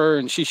up for her,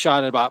 and she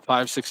shot it about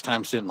 5, 6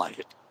 times. Didn't like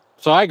it,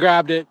 so I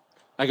grabbed it.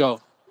 I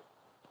go,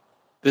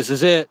 "This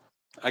is it.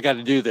 I got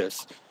to do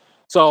this."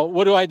 So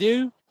what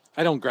do?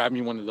 I don't grab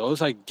me one of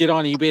those. I get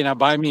on eBay and I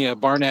buy me a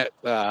Barnett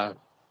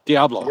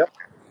Diablo, Yep.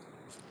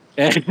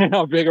 and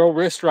a big old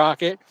wrist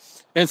rocket,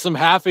 and some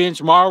 1/2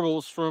 inch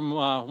marbles from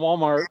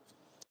Walmart,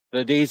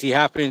 the Daisy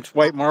 1/2 inch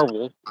white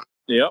marble.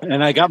 Yep.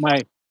 And I got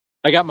my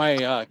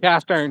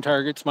cast iron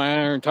targets, my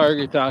iron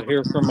targets out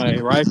here for my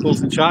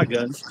rifles and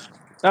shotguns.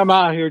 I'm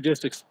out here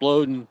just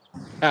exploding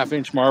 1/2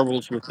 inch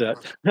marbles with that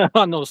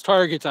on those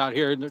targets out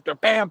here, and they're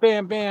bam,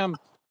 bam, bam,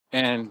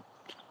 and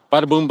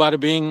bada boom, bada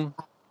bing.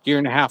 Year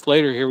and a half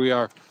later, here we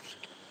are.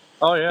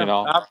 Oh You yeah.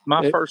 know,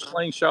 My it, first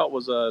slingshot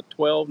was a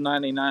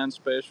 12.99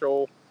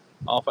 special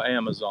off of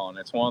Amazon.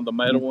 It's one of the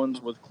metal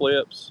ones with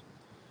clips,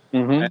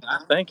 mm-hmm. and I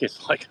think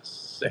it's like a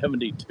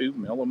 72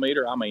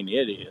 millimeter. I mean,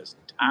 it is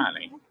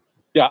tiny.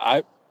 Yeah,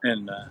 I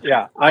And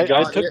yeah, I I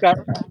got took it that.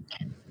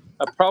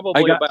 I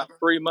probably got about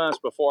 3 months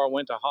before I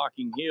went to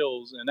Hocking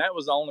Hills, and that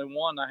was the only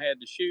one I had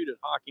to shoot at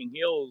Hocking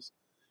Hills.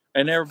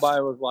 And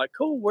everybody was like,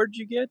 "Cool, where'd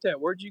you get that?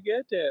 Where'd you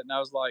get that?" And I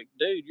was like,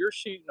 "Dude, you're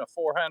shooting a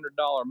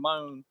 $400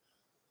 Moan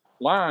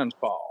Lions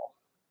Paw,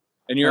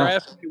 and you're uh,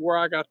 asking me where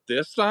I got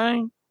this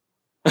thing?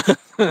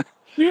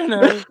 You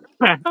know,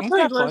 I ain't paid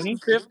that less than funny?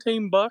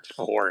 15 bucks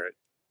for it."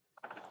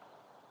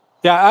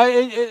 Yeah,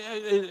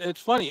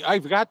 it's funny.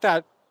 I've got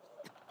that.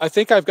 I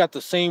think I've got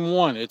the same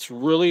one. It's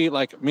really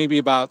like maybe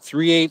about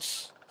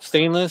 3/8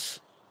 stainless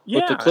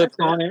with the Yeah, clips that's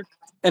it. on it,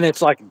 and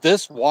it's like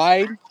this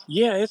wide.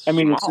 Yeah, it's I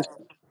mean, it's just,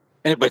 small.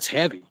 but it's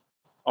heavy.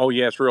 Oh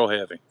yeah, it's real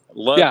heavy.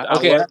 Yeah. I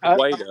Okay. love the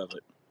weight of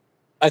it.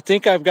 I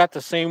think I've got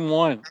the same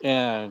one,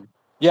 and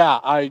yeah,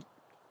 I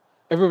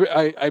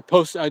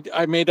post.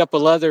 I made up a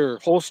leather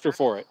holster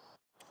for it,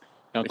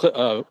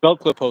 belt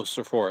clip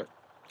holster for it,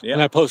 and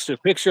Yeah, I posted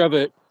a picture of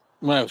it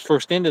when I was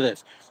first into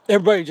this.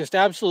 Everybody just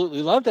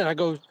absolutely loved it. I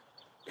go,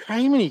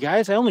 "Criminy,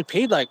 guys! I only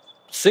paid like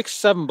 $6,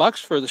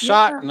 $7 for the yeah,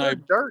 shot, and they're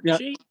dirt yeah,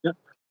 cheap. yeah,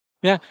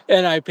 yeah,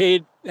 and I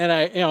paid,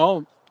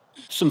 and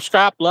some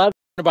scrap leather,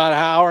 about an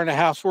hour and a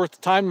half's worth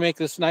of time to make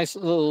this nice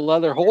little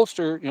leather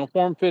holster,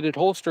 form fitted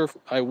holster.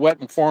 I wet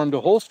and formed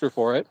a holster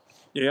for it,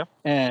 Yeah.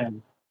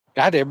 and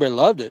God, everybody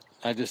loved it.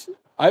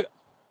 I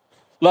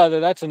leather.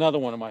 That's another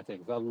one of my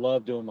things. I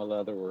love doing my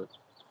leather work.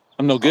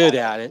 I'm no good Oh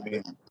at it, but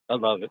man, I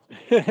love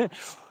it.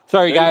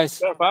 Sorry, dude, the guys.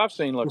 stuff I've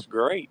seen looks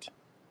great.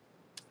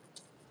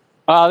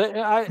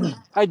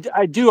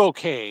 I do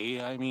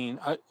okay. I mean,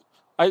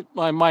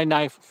 my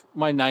knife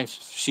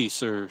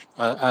sheaths are.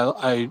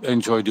 I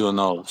enjoy doing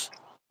those.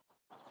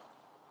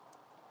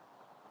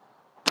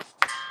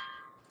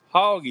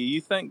 Hoggy,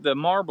 you think the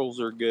marbles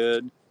are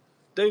good?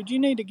 Dude, you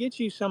need to get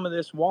you some of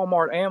this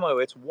Walmart ammo.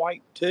 It's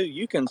white too.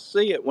 You can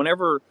see it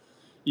whenever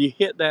you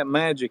hit that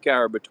magic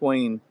hour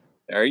between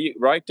there you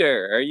right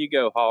there. There you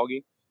go,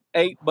 Hoggy.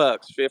 $8,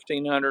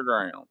 1,500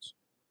 rounds.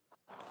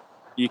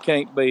 You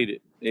can't beat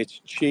it. It's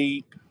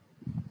cheap.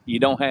 You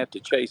don't have to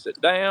chase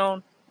it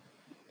down,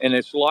 and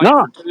it's light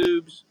No, for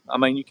tubes. I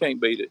mean, you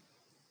can't beat it.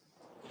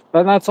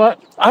 and that's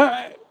what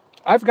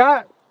I've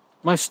got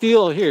my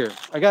steel here.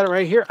 I got it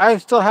right here. I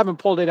still haven't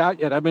pulled it out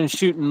yet. I've been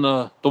shooting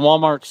the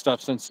Walmart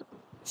stuff since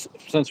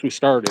we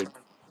started.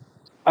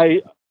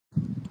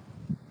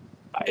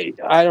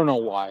 I don't know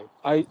why.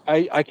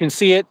 I can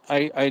see it.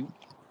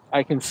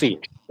 I can see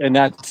it, and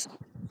that's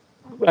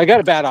I got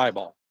a bad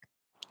eyeball.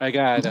 I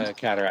got a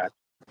cataract,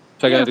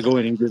 so I got Yeah, to go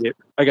in and get it.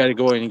 I got to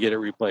go in and get it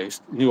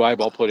replaced. New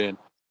eyeball put in,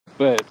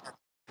 but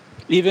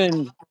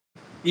even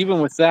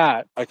even with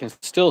that, I can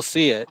still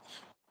see it,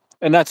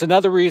 and that's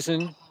another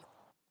reason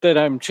that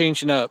I'm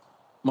changing up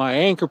my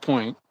anchor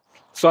point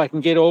so I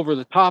can get over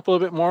the top a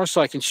little bit more,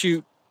 so I can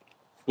shoot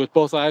with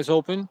both eyes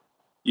open.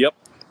 yep.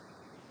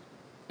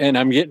 And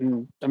I'm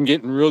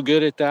getting real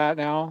good at that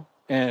now.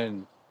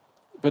 And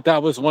but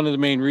that was one of the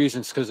main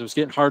reasons because it was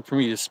getting hard for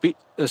me to speak,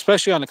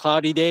 especially on a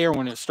cloudy day or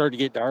when it started to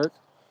get dark.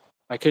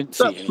 I couldn't What's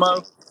see up, Smo?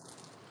 anything.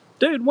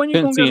 Dude, when you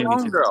Couldn't gonna go see long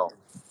anything. draw?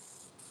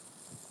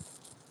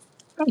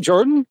 Hi,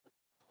 Jordan.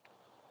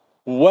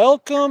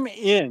 Welcome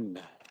in.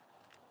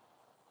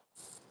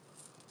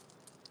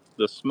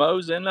 The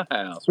Smo's in the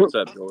house. What's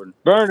up, Jordan?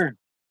 Burner.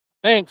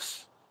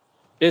 Thanks.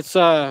 It's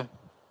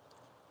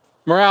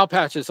morale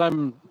patches.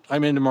 I'm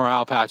into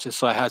morale patches,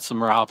 so I had some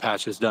morale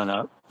patches done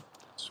up.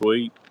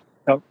 Sweet.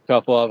 A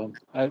couple of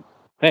them.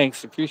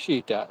 Thanks.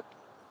 Appreciate that.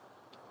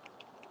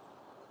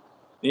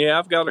 Yeah,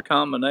 I've got a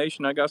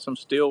combination. I got some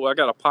steel. I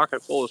got a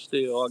pocket full of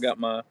steel. I got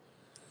my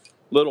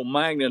little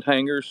magnet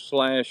hangers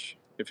slash.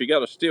 If you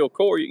got a steel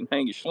core, you can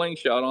hang your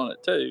slingshot on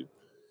it too.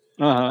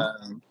 Uh-huh.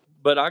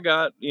 But I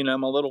got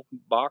my little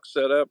box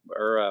set up,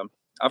 or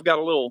I've got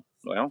a little.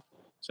 Well,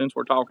 since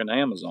we're talking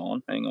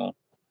Amazon, hang on.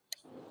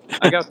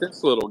 I got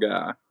this little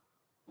guy.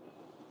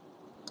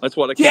 That's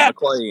what I keep Yeah. my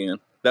clay in.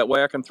 That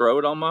way I can throw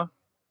it on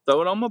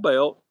my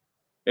belt.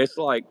 It's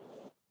like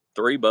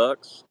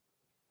 $3,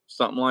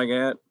 something like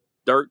that,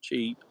 dirt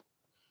cheap.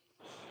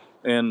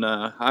 And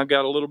I've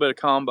got a little bit of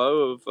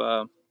combo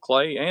of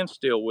clay and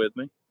steel with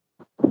me.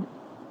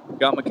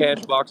 Got my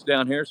cash box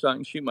down here so I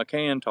can shoot my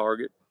can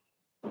target.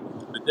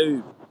 But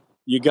dude,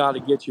 you got to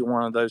get you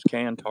one of those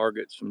can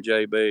targets from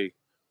JB.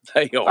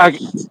 They are I,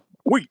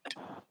 sweet.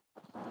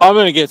 I'm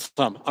gonna get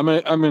some. I'm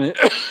gonna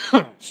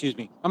excuse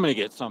me. I'm gonna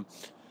get some.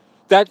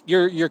 That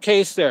your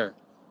case there.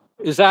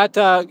 Is that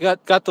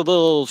got the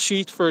little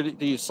sheath for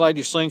you slide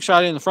your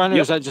slingshot in the front, or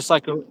Yep. is that just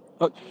like a?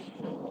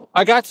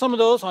 I got some of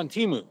those on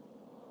Timu,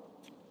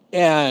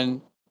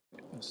 and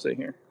Let's see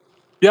here.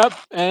 yep,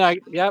 and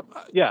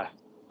yeah,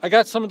 I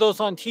got some of those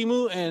on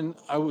Timu, and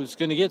I was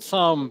gonna get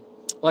some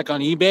like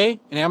on eBay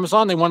and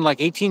Amazon. They wanted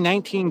like 18,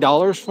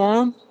 $19 for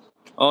them.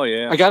 Oh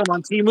yeah. I got them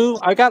on Timu.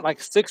 I got like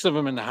six of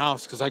them in the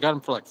house because I got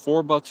them for like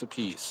 $4 a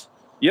piece,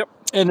 Yep.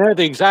 and they're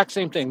the exact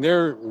same thing.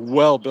 They're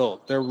well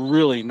built. They're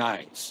really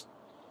nice.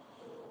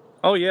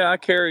 Oh yeah. I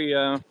carry.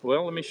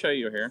 Well, let me show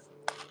you here.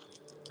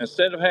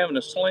 Instead of having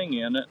a sling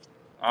in it,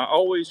 I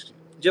always,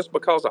 just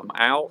because I'm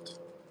out,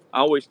 I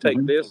always take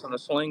Hmm. this in a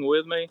sling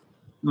with me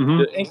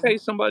Hmm. in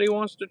case somebody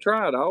wants to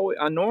try it.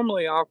 I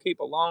normally I'll keep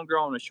a long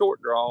draw and a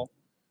short draw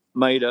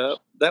made up.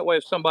 That way,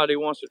 if somebody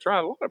wants to try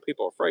it, a lot of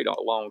people are afraid of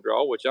a long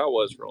draw, which I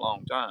was for a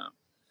long time.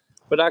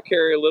 But I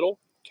carry a little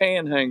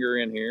can hanger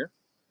in here,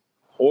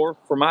 or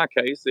for my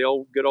case, the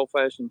old good old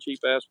fashioned cheap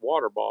ass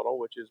water bottle,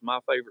 which is my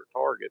favorite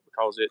target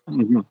because it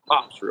Hmm.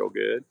 pops real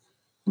good.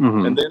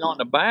 Hmm. And then on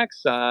the back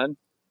side,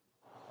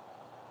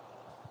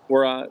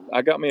 where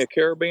I got me a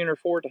carabiner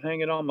for it to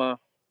hang it on my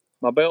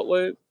belt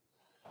loop,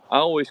 I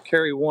always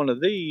carry one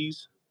of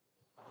these,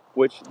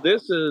 which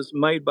this is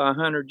made by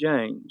Hunter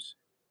James.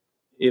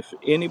 If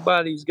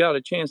anybody's got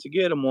a chance to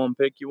get him one,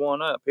 pick you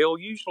one up. He'll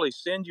usually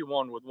send you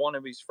one with one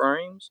of his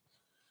frames.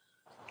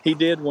 He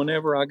did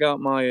whenever I got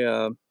my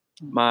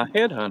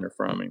headhunter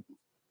from him,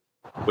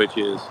 which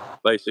is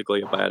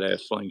basically a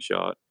badass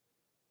slingshot.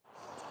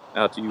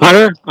 Out to you, Hunter,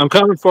 Hunter. I'm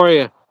coming for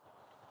you.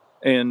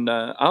 And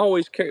I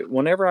always carry,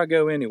 whenever I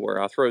go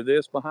anywhere, I throw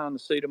this behind the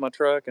seat of my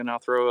truck, and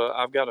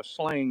I've got a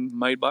sling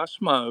made by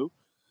Smo,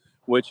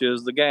 which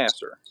is the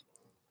gasser.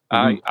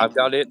 Hmm. I've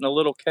got it in a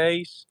little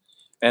case,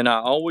 and I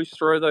always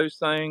throw those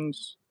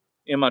things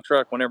in my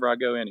truck whenever I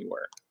go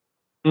anywhere.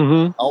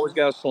 Hmm. Always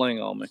got a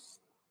sling on me.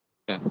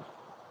 Yeah.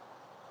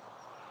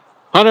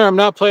 Hunter, I'm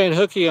not playing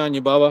hooky on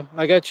you, Bubba.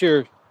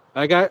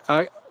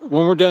 I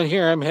when we're done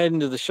here, I'm heading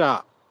to the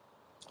shop.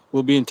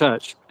 We'll be in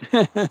touch.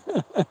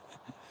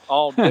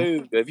 Oh,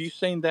 dude, have you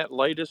seen that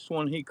latest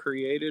one he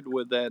created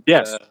with that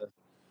Yes.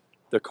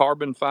 the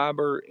carbon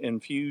fiber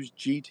infused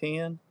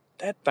G10?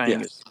 That thing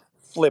Yes. is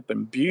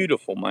flipping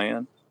beautiful,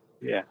 man.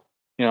 Yeah.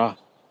 You know,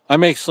 I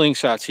make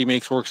slingshots. He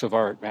makes works of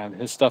art, man.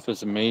 His stuff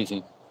is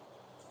amazing.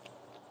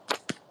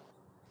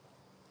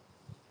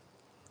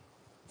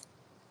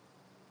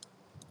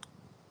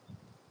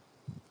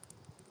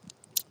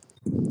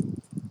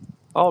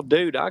 Oh,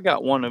 dude, I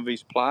got one of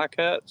his ply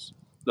cuts,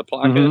 the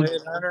ply cut Hmm.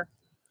 headhunter.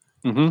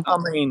 Hmm. I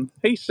mean,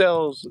 he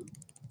sells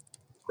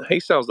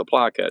the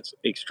ply cuts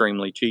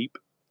extremely cheap.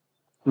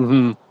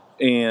 Hmm.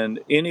 And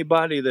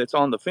anybody that's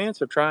on the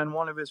fence of trying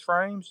one of his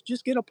frames,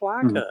 just get a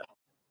ply Hmm. cut.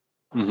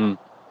 Hmm.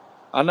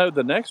 I know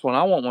the next one,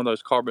 I want one of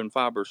those carbon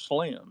fiber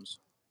slims.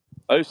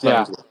 Those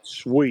Yeah. things look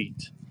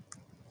sweet.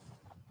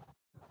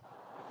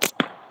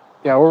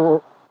 Yeah.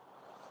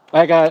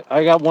 I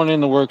got one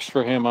in the works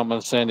for him. I'm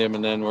gonna send him,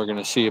 and then we're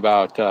gonna see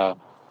about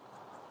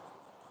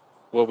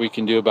what we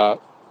can do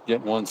about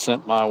getting one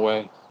sent my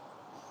way.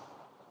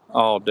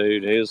 Oh,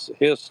 dude, his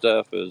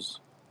stuff is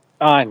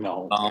I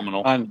know.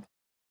 phenomenal.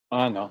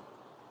 I know.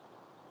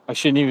 I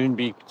shouldn't even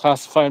be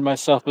classifying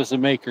myself as a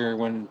maker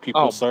when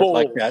people Oh, start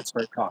like that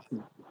start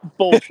talking.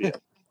 bullshit.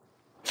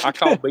 I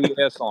call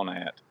BS on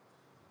that.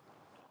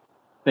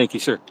 Thank you,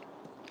 sir.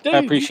 I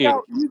Dude, appreciate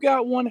it. you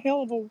got one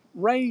hell of a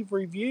rave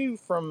review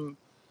from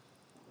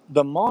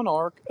the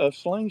monarch of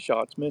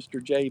slingshots,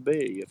 Mr.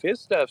 JB. If his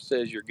stuff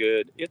says you're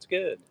good, it's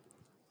good.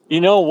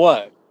 You know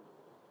what?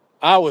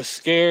 I was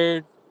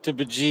scared to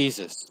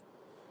bejesus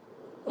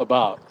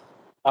about.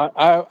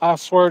 I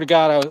swear to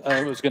God,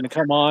 I was going to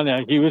come on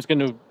and he was going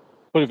to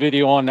put a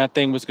video on. That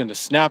thing was going to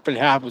snap in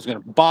half. It was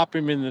going to bop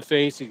him in the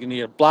face. He's going to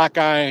get a black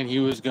eye and he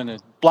was going to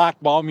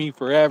blackball me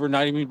forever,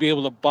 not even be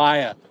able to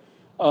buy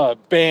a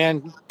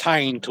band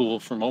tying tool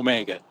from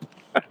Omega.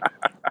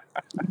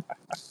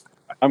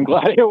 I'm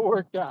glad it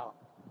worked out.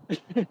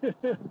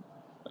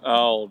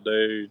 Oh,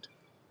 dude.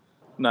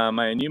 Nah,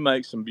 man, you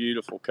make some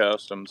beautiful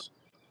customs.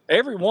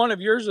 Every one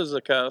of yours is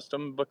a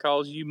custom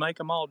because you make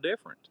them all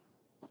different.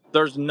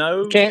 There's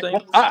no Can't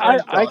single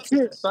slingshot that's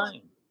can't the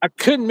same. I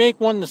couldn't make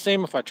one the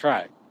same if I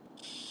tried.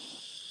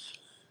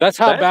 That's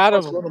how That's bad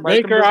of what's a going to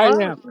make them maker I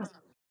am. design.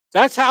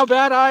 That's how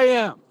bad I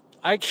am.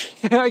 I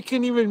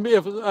can't even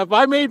if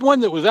I made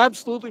one that was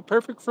absolutely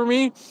perfect for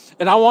me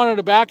and I wanted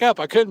a backup,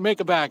 I couldn't make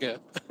a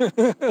backup.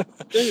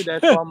 Dude,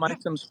 that's what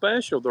makes them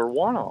special. They're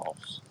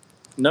one-offs.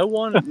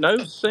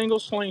 No single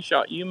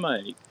slingshot you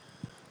make,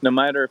 no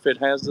matter if it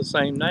has the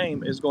same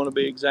name, is going to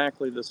be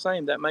exactly the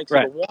same. That makes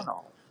it a Right.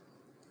 one-off.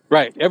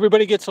 Right.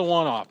 Everybody gets a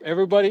one off.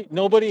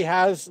 Nobody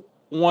has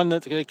one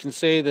that they can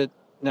say that.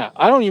 No,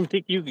 I don't even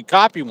think you could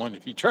copy one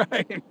if you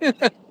try.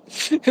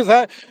 Because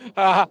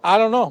I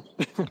don't know.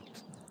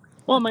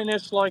 Well, I mean,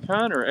 it's like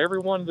Hunter.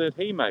 Everyone that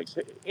he makes,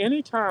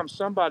 anytime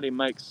somebody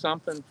makes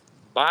something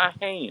by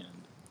hand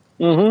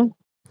Mm-hmm.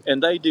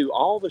 and they do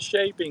all the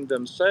shaping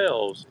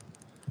themselves,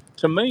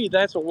 to me,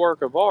 that's a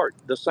work of art,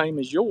 the same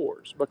as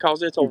yours,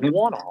 because it's a Mm-hmm.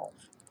 one-off.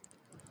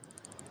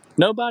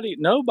 Nobody,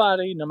 no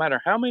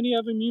matter how many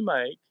of them you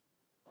make,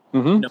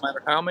 Mm-hmm. no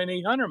matter how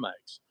many Hunter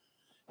makes,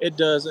 it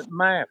doesn't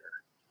matter.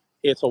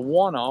 It's a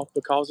one-off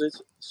because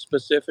it's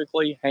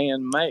specifically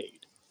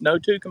handmade. No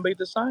two can be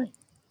the same.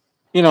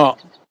 You know,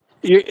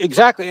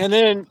 exactly. And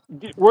then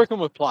working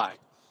with ply,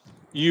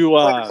 you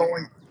Later, uh,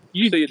 Coin.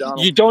 you See you, Donald.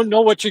 you don't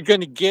know what you're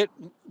going to get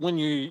when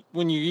you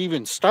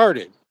even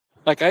started.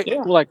 Like I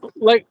Yeah,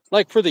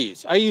 like for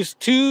these, I use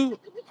two.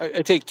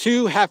 I take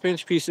 2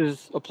 half-inch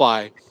pieces of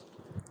ply,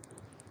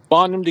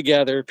 bond them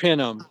together, pin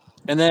them,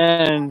 and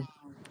then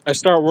I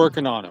start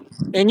working on them.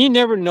 And you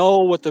never know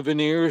what the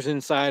veneers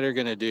inside are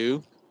going to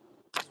do.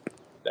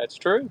 that's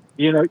true.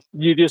 You know,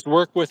 you just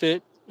work with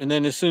it, and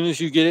then as soon as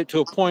you get it to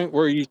a point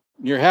where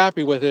you're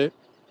happy with it,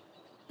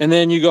 and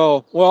then you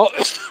go, well,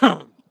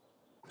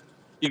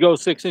 you go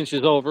 6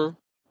 inches over,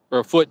 or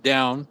a foot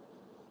down,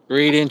 or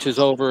 8 inches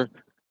over,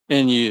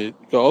 and you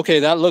go, okay,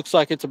 that looks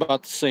like it's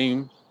about the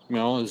same,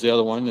 as the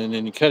other one, and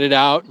then you cut it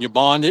out, you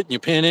bond it, and you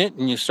pin it,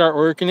 and you start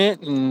working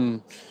it,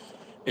 and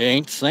it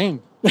ain't the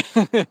same.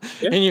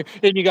 Yeah.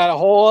 And you got a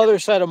whole other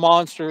set of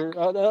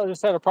other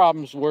set of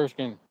problems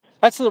working.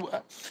 That's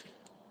the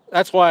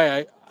that's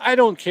why I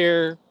don't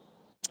care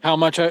how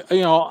much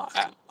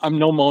I'm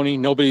no Moni.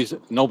 Nobody is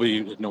no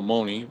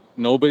Moni.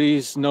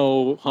 Nobody's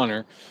no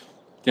Hunter.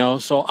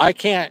 So I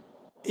can't,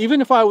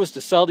 even if I was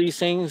to sell these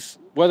things,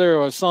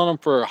 whether I was selling them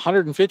for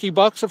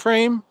 $150 a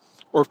frame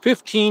or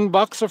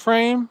 $15 a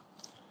frame,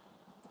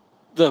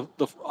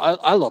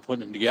 I love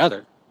putting them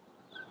together.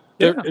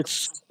 Yeah.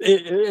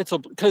 It's a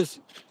because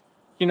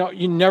you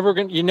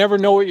never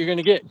know what you're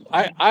gonna get.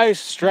 I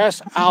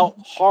stress out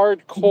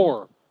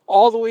hardcore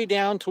all the way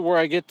down to where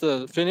I get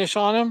the finish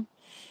on them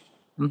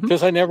Hmm.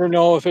 because I never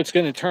know if it's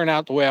gonna turn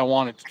out the way I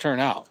want it to turn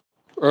out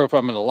or if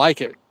I'm gonna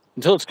like it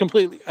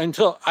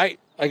until I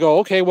go,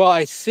 okay, well,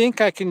 I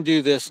think I can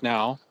do this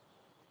now.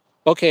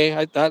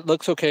 Okay, that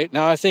looks okay.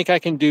 Now I think I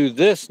can do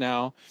this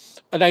now.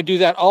 And I do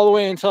that all the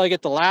way until I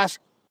get the last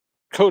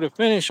coat of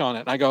finish on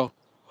it. And I go,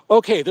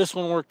 okay, this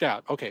one worked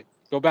out. Okay,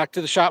 go back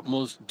to the shop and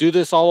we'll do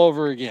this all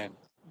over again.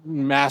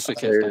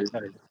 Masochist, I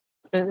tell you.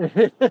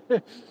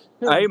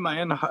 Hey,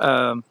 man.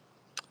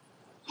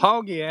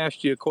 Hoggy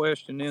asked you a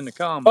question in the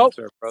Oh, comments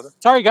there, brother.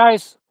 sorry,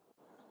 guys.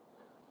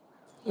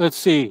 Let's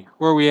see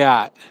where we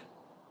at.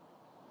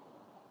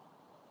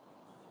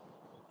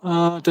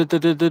 How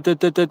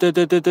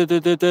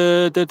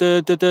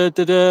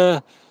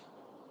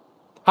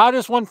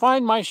does one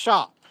find my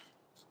shop?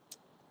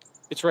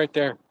 It's right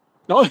there.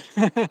 No,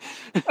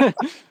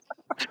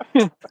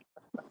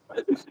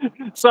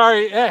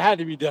 sorry, it had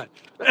to be done.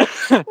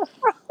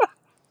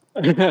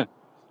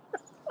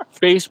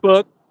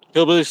 Facebook,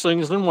 Hillbilly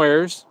Slings and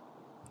Wares.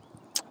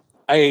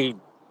 I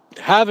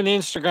have an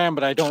Instagram,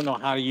 but I don't know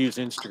how to use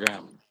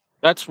Instagram.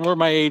 That's where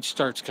my age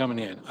starts coming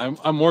in.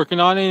 I'm working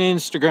on an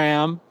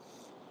Instagram.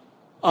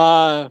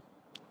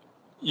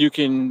 You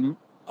can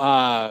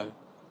uh,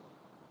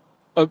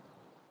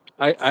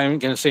 I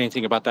ain't gonna say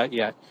anything about that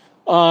yet.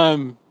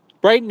 Um,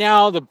 right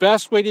now, the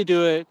best way to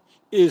do it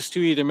is to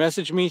either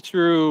message me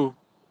through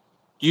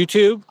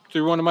YouTube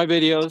through one of my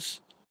videos,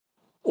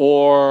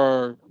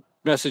 or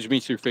message me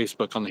through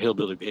Facebook on the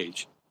Hillbilly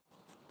page.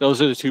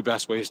 Those are the two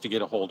best ways to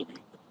get a hold of me.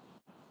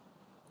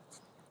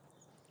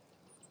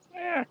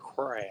 Ah,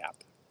 crap.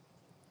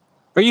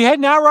 Are you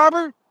heading out,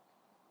 Robert?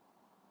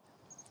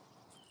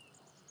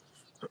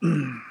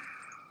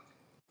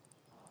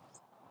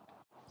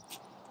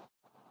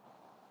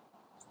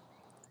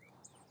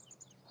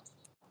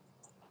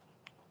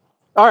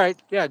 All right,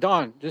 yeah,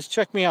 Don, just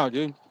check me out,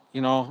 dude.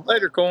 You know,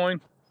 Later, coin.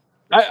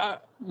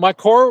 my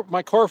core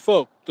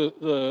folk,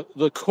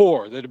 the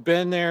core that have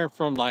been there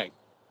from like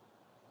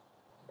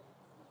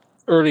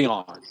early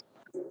on.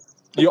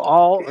 You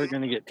all are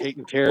going to get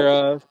taken care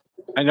of.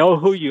 I know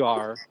who you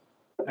are,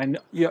 and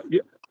you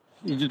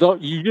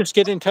don't. You just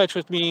get in touch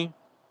with me,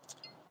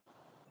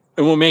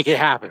 and we'll make it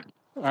happen.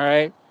 All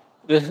right.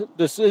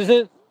 This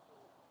isn't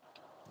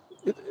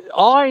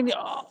all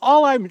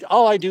I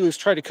all I do is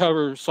try to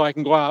cover so I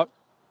can go out,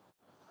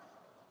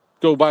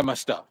 go buy my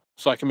stuff,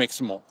 so I can make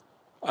some more.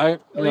 I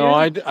Oh you know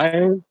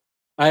yeah.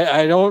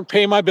 I don't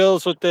pay my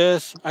bills with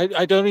this.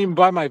 I don't even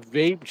buy my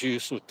vape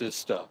juice with this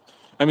stuff.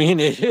 I mean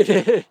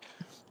it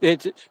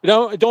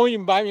don't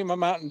even buy me my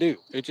Mountain Dew.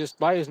 It just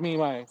buys me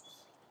my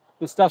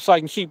the stuff so I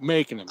can keep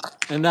making them,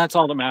 and that's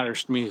all that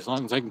matters to me as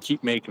long as I can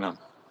keep making them.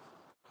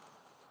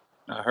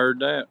 I heard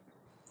that.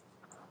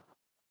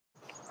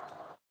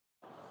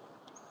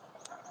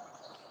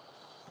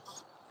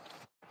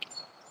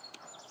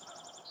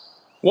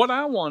 What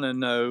I want to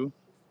know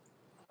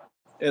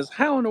is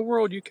how in the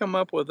world you come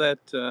up with that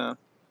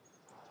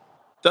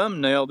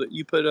thumbnail that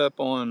you put up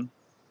on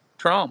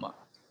trauma.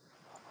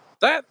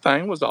 That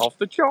thing was off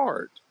the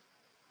chart.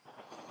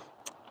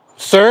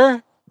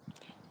 Sir,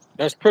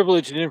 that's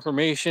privileged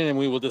information, and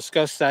we will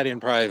discuss that in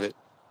private.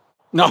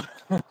 No,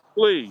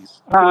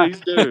 Please, uh,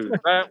 please do.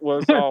 That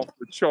was off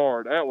the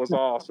chart. That was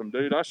awesome,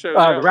 dude. I showed the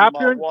that with my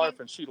raptor, wife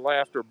and she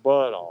laughed her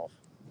butt off.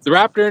 the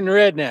raptor and the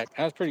redneck.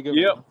 That's a pretty good one.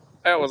 Yep,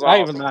 that was I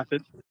even awesome. laughed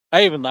at.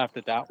 I even laughed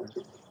at that one.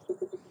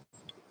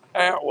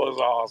 That was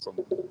awesome.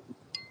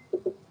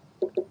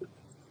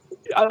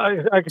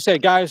 Like I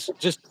said, guys,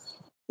 just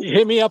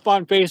hit me up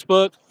on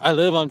Facebook. I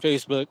live on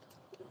Facebook.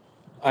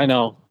 I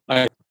know.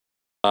 Uh,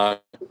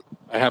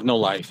 I have no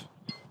life,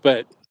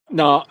 but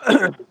no,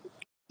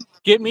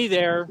 get me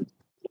there.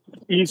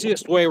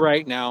 Easiest way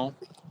right now.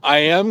 I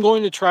am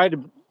going to try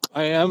to.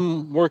 I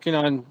am working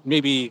on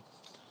maybe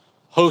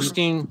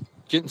hosting,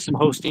 getting some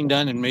hosting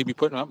done, and maybe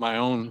putting up my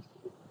own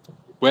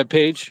web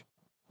page.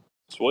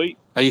 Sweet.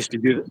 I used to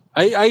do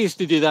that. I used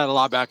to do that a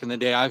lot back in the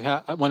day. I've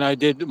had when I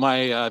did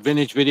my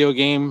vintage video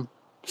game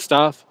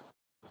stuff.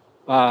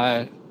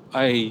 Uh,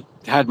 I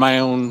had my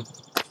own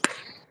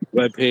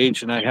web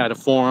page and I had a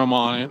forum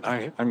on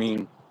it. I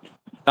mean,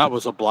 that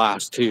was a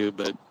blast too.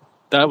 But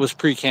that was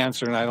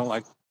pre-cancer, and I don't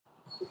like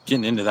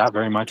getting into that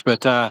very much.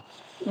 But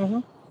Mm-hmm.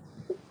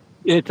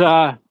 it.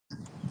 I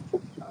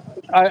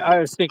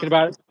was thinking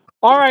about it.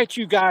 All right,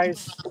 you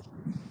guys.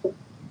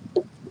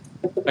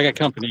 I got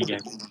company again.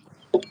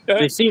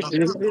 They see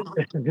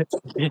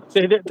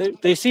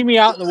they see me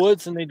out in the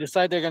woods, and they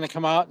decide they're going to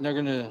come out, and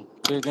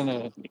they're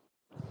gonna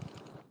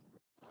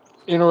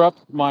interrupt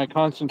my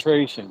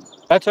concentration.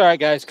 That's all right,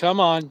 guys. Come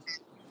on.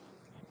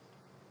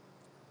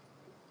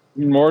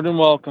 You're more than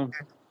welcome.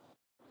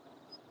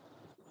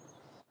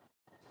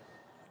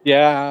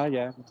 Yeah,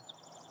 yeah.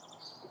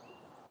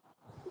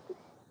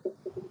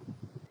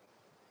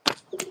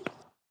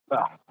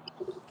 Ah.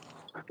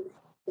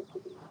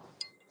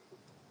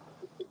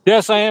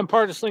 Yes, I am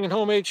part of Slinging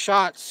Homemade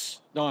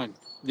Shots. Done.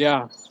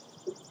 Yeah.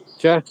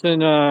 Jess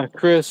and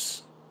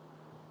Chris,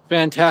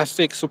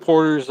 fantastic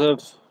supporters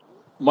of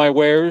my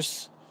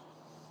wares.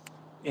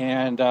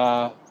 And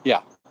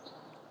yeah,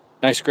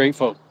 nice, great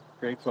folk.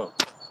 Great folk.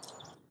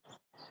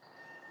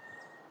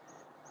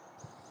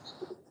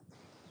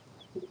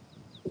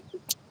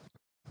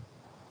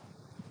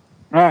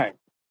 All right.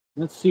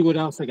 Let's see what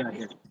else I got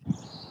here.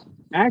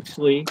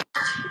 Actually,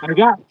 I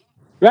got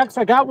Rex,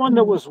 I got one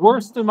that was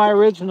worse than my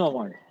original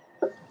one.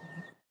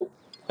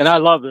 And I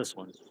love this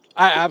one.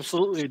 I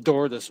absolutely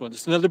adore this one.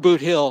 It's another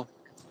Boot Hill,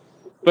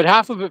 but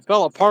half of it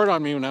fell apart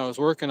on me when I was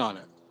working on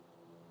it.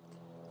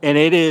 And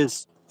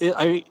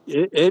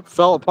it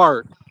fell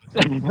apart.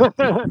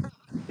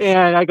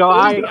 And I go,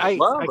 Dude, I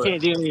love I it.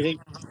 can't do anything.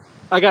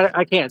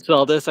 I can't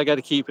sell this. I got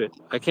to keep it.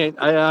 I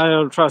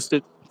don't trust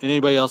it in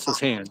anybody else's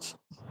hands.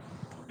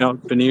 You know,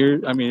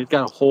 veneer. I mean, it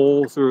got a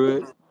hole through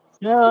it.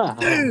 Yeah.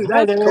 Dude,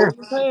 Hi that's there.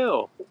 cool as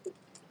hell.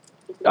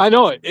 I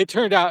know it. It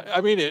turned out.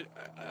 I mean, it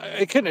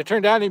couldn't have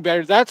turned out any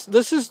better.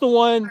 This is the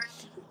one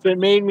that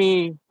made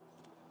me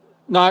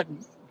not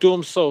do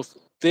them so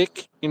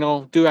thick. You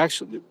know, do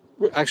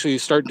actually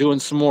start doing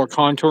some more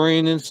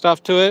contouring and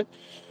stuff to it.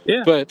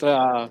 Yeah. But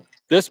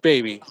this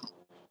baby,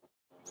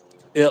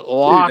 it Dude,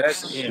 locks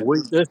that's in.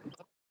 sweet.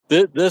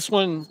 This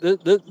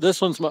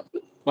one's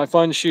my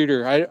fun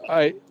shooter.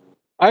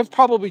 I've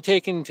probably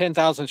taken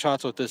 10,000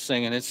 shots with this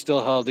thing, and it's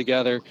still held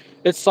together.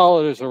 It's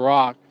solid as a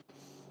rock.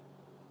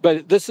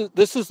 But this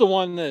is the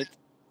one that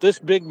this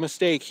big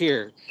mistake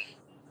here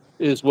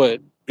is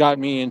what got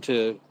me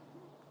into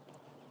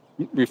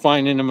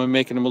refining them and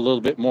making them a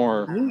little bit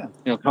more,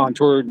 Yeah.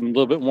 contoured and a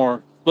little bit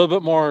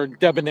more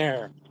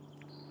debonair.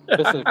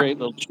 This is a great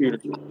little shooter.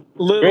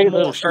 Little Great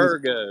little more shooter.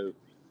 ergo.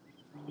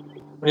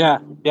 Yeah,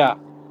 yeah.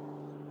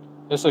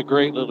 It's a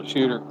great little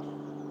shooter.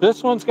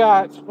 This one's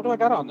got, what do I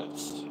got on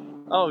this?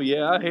 Oh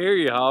yeah, I hear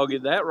you,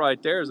 Hoggy. That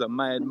right there is a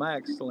Mad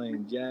Max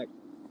sling, Jack.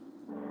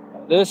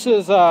 This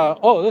is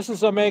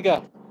Omega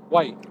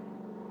White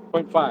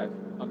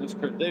 0.5 on this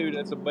critter. Dude,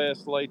 that's the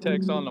best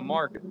latex on the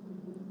market.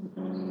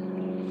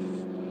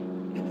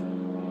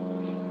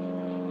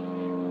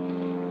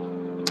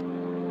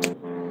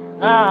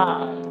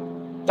 Ah,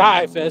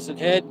 die, pheasant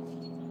head.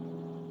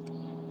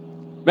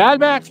 Mad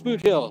Max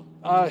Boot Hill.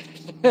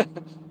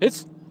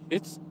 It's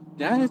it's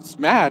it's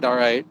mad. All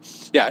right.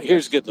 Yeah.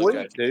 Here's That's a good look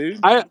at sweet, it.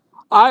 dude.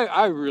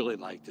 I really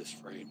like this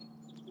frame.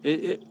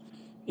 It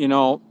you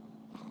know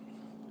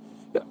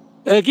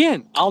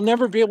again, I'll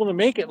never be able to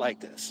make it like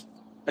this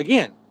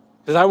again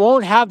because I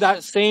won't have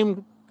that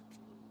same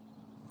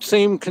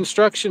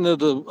construction of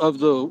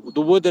the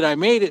wood that I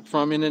made it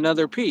from in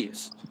another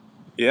piece.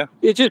 Yeah.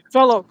 It just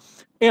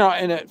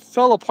and it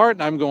fell apart,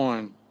 and I'm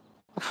going,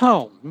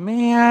 oh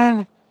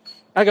man.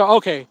 I go,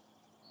 okay,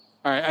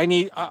 all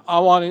right. I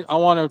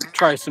want to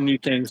try some new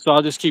things, so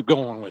I'll just keep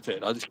going with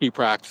it. I'll just keep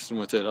practicing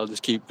with it. I'll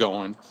just keep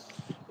going.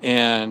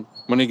 And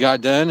when it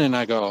got done, and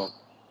I go,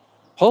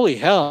 holy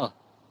hell,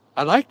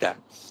 I like that.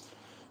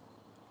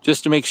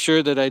 Just to make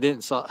sure that I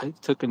didn't, so I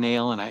took a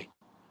nail and I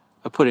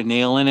put a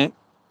nail in it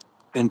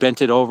and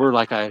bent it over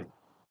like I.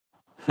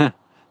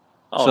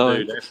 Oh, So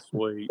dude, that's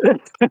sweet.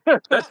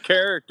 That's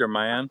character,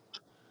 man.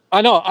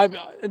 I know. And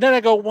then I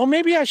go, well,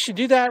 maybe I should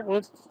do that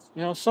with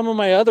some of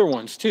my other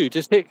ones too.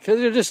 Just because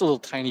they're just little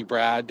tiny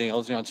brad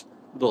nails, it's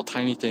little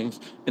tiny things,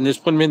 and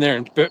just put them in there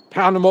and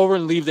pound them over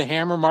and leave the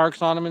hammer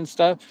marks on them and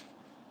stuff.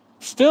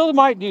 Still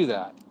might do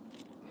that.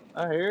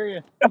 I hear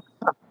you.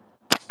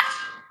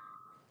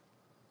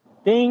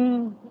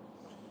 Ding.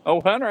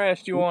 Oh, Hunter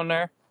asked you on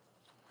there.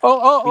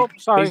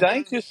 Sorry, He's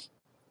anxious.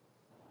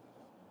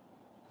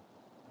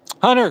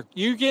 Hunter.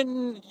 You're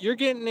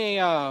getting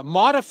a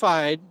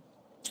modified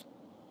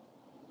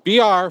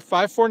BR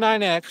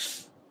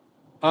 549X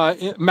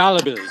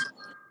Malibu,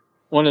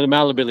 one of the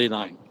Malibu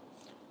line,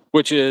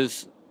 which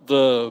is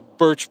the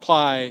birch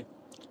ply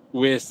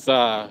with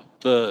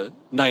the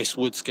nice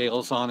wood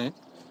scales on it.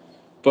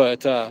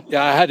 But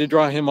yeah, I had to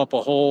draw him up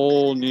a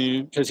whole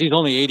new because he's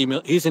only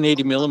 80 he's an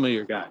 80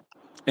 millimeter guy,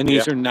 and Yeah.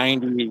 these are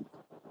 90,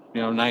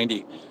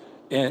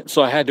 and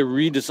so I had to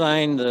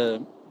redesign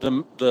the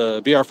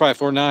BR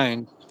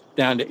 549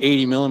 down to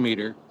 80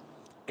 millimeter,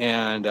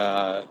 and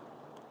I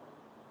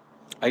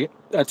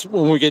that's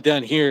when we get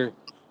down here.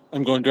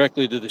 I'm going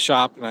directly to the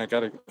shop,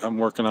 and I'm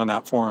working on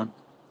that for him.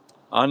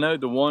 I know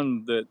the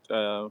one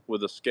that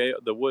with the scale,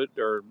 the wood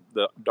or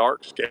the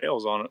dark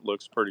scales on it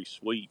looks pretty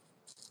sweet.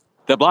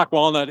 The black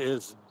walnut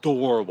is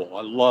adorable.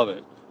 I love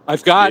it.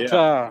 I've got Yeah.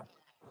 uh,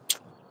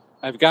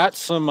 I've got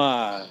some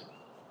what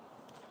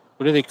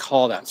do they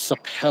call that?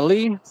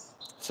 Sapelli.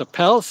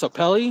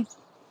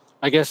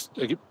 I guess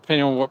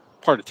depending on what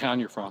part of town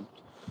you're from.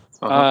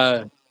 Uh huh.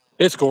 Uh,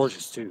 it's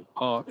gorgeous too.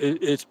 Oh,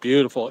 it's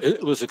beautiful.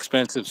 It was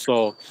expensive,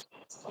 so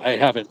I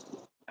haven't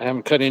I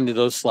haven't cut into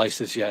those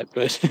slices yet.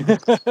 But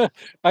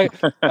I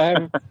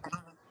I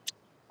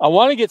I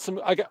want to get some.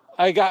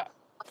 I got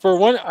for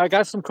one. I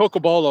got some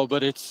cocobolo,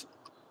 but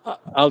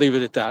I'll leave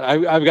it at that.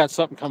 I've got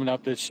something coming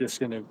up that's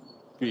just going to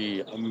be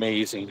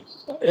amazing.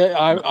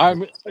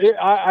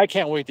 I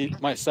can't wait to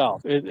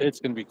myself. It's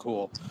going to be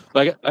cool.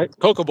 Like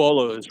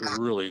cocobolo is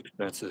really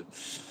expensive.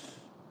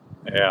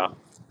 Yeah.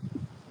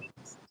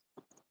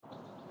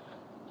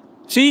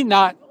 See,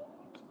 not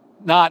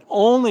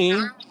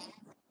only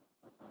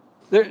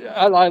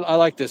I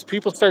like this.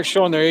 People start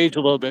showing their age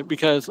a little bit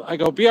because I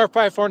go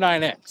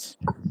BR549X.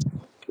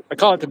 I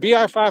call it the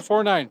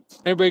BR549.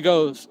 Everybody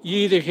goes. You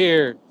either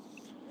hear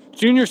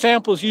Junior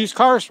Samples used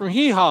cars from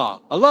Hee Haw.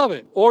 I love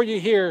it. Or you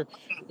hear,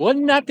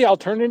 wasn't that the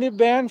alternative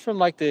band from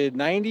like the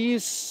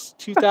 90s,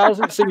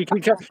 2000s? So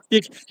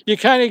you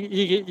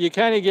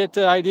kind of get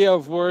the idea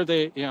of where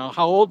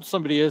how old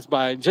somebody is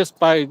by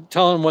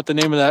telling them what the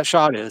name of that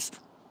shot is.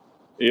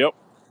 Yep.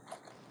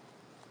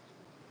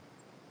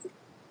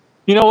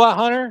 You know what,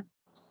 Hunter?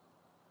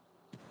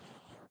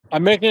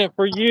 I'm making it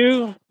for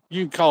you.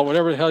 You can call it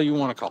whatever the hell you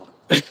want to call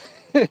it.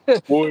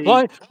 Sweet.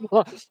 long,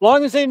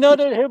 long as they know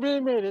that Hillbilly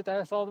made it,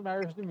 that's all that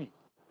matters to me.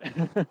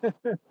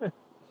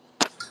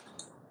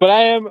 But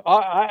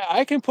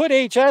I can put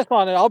HS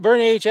on it. I'll burn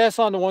HS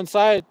on the one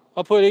side.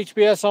 I'll put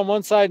HBS on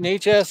one side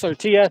and HS or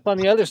TS on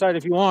the other side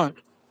if you want.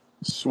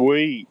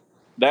 Sweet.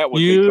 That would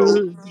be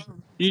cool. You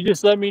you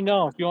just let me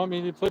know if you want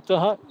me to put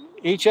the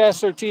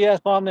HS or TS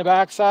on the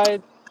back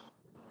side.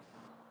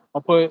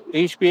 I'll put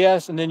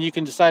HBS, and then you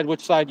can decide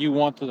which side you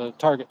want the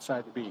target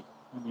side to be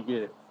when you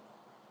get it.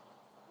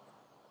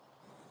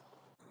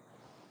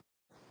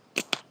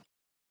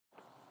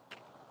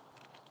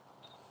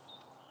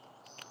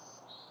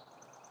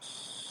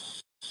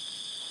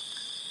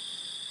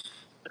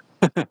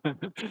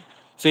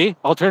 See,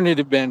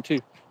 alternative band too.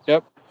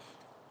 Yep.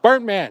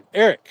 Bartman,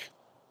 Eric.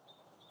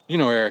 You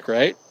know Eric,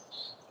 right?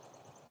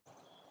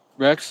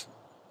 Rex.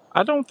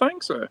 I don't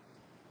think so.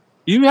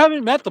 You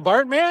haven't met the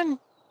Bartman,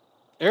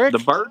 The Eric,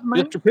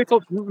 Birdman?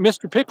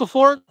 Mr.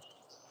 Picklefort.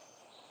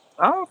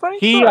 I don't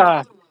think He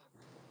so.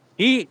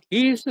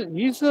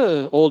 he's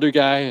a older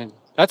guy, and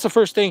that's the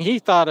first thing he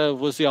thought of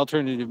was the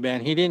alternative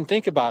band. He didn't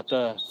think about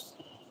the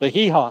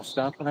hee haw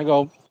stuff. And I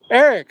go,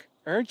 Eric,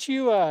 aren't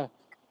you a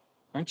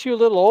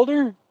little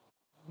older?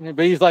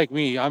 But he's like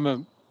me. I'm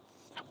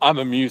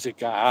a music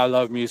guy. I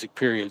love music.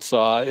 Period.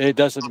 So it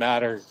doesn't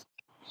matter.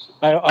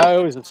 I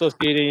always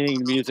associate anything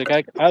to music.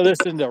 I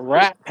listen to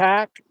Rat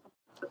Pack.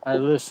 I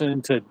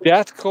listen to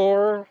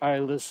deathcore. I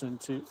listen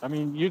to. I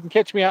mean, you can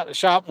catch me out in the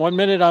shop. One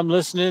minute I'm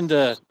listening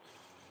to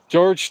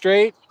George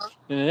Strait,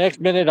 and the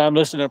next minute I'm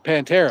listening to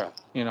Pantera.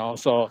 You know,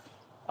 so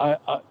I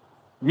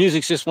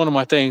music's just one of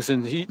my things,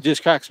 and he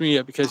just cracks me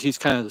up because he's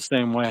kind of the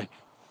same way.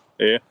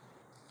 Yeah.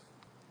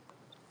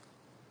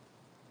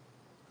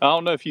 I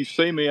don't know if you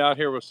see me out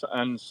here with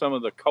on some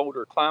of the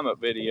colder climate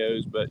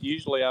videos, but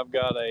usually I've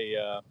got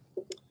a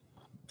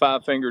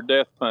Five Finger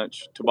Death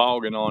Punch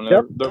toboggan on.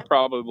 Yep. They're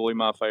probably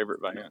my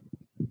favorite band.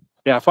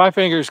 Yeah, Five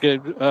Fingers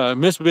good.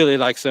 Miss Billy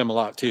likes them a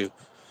lot too.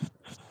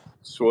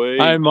 Sweet.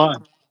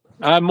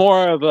 I'm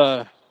more of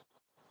a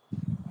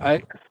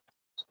I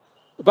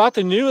about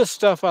the newest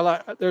stuff. I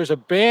like. There's a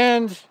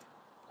band.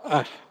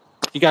 Uh,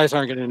 you guys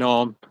aren't going to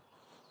know them.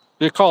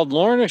 They're called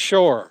Lorna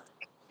Shore,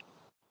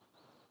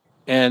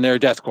 and they're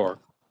deathcore,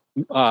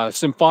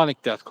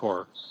 symphonic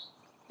deathcore,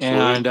 Sweet.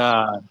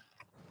 and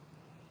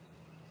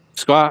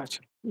Scotch,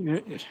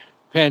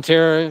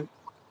 Pantera,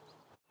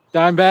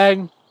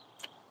 Dimebag,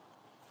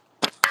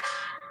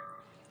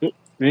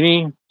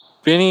 Vinny,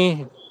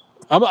 Vinny.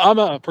 I'm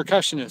a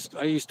percussionist.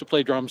 I used to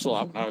play drums a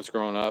lot when I was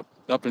growing up.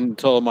 Up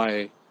until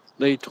my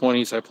late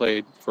 20s, I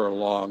played for a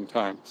long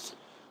time.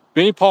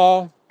 Vinnie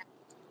Paul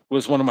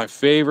was one of my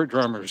favorite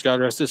drummers. God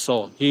rest his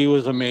soul. He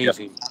was Yeah.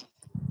 amazing.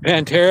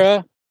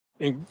 Pantera,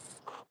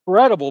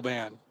 incredible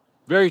band.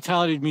 Very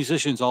talented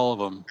musicians, all of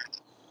them.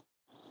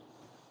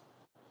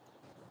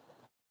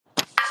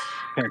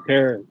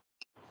 Pantera,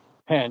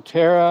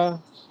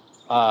 Pantera.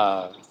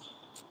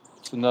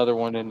 It's another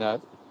one in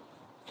that.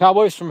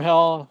 Cowboys from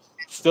Hell.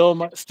 Still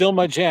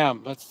my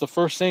jam. That's the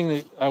first thing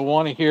that I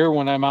want to hear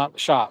when I'm out in the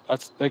shop.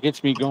 That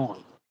gets me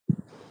going.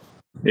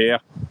 Yeah.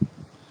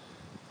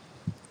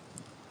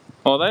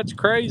 Well, that's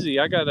crazy.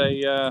 I got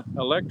a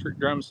electric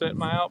drum set in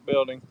my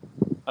outbuilding.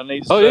 I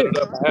need to Oh set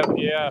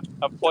yeah. it up.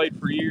 I've played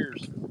for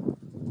years.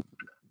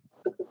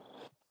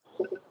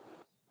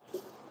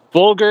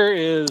 Vulgar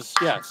is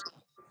yes.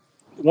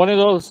 One of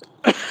those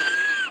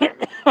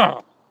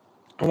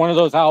one of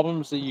those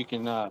albums that you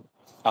can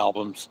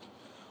albums.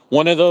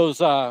 One of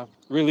those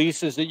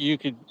releases that you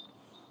could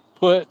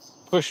put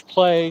push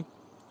play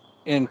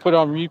and put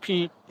on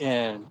repeat,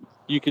 and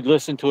you could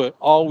listen to it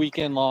all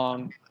weekend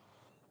long.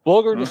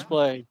 Vulgar Mhm.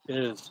 Display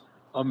is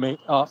amazing.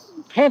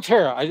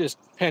 Pantera,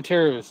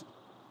 Pantera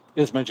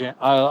is my jam.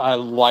 I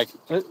like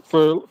it.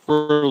 For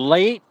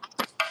late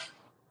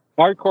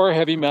hardcore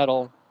heavy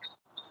metal.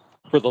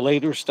 For the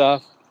later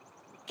stuff,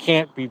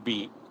 can't be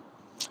beat.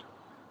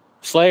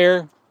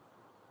 Slayer,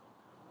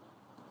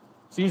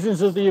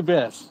 Seasons of the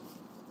Abyss,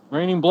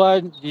 Raining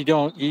Blood. You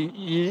don't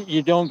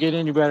get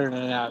any better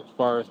than that as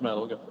far as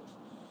metal goes.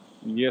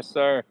 Yes,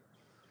 sir.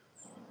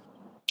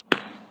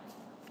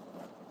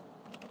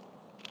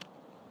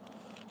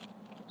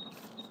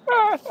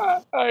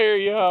 I hear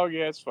you. Oh,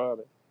 yeah, it's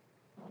funny.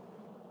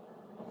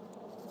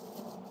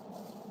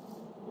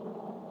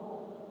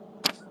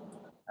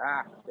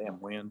 Ah, damn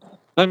wind.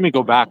 Let me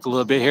go back a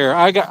little bit here.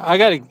 I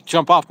got to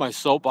jump off my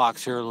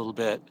soapbox here a little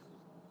bit.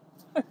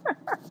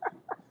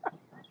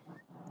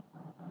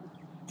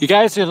 You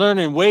guys are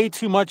learning way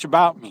too much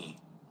about me.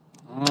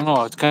 I don't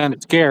know. It's kind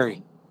of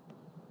scary.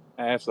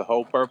 That's the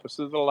whole purpose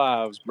of the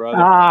lives, brother.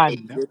 To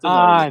get to know you.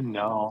 I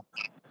know.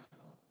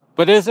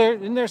 But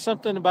isn't there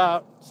something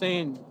about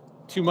saying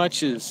too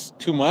much is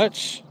too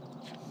much?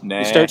 You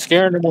Nah. start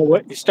scaring them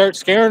away. You start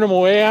scaring them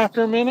away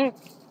after a minute.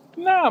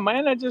 No,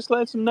 man, that just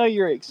lets them know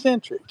you're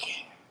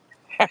eccentric.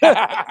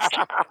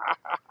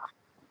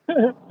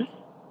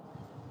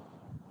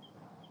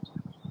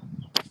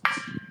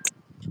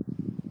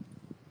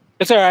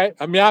 It's all right.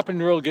 I'm yapping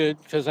real good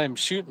because I'm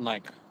shooting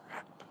like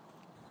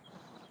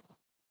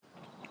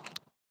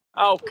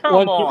Oh, come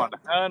one. on,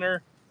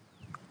 Hunter.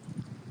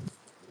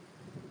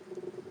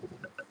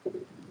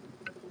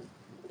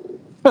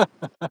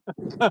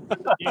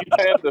 You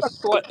have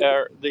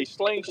the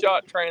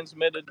slingshot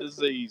transmitted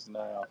disease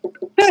now.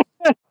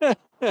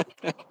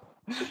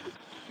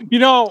 You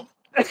know,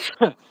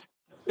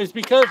 it's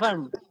because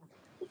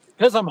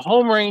I'm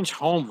home range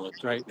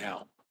homeless right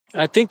now.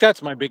 I think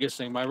that's my biggest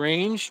thing. My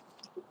range,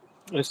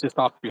 it's just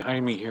off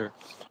behind me here,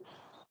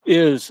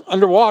 is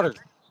underwater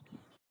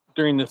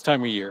during this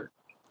time of year.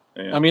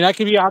 Yeah. I mean, I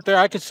could be out there.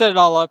 I could set it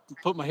all up,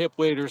 put my hip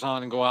waders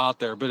on, and go out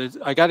there. But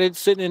I got it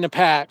sitting in a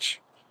patch,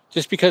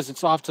 just because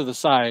it's off to the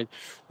side,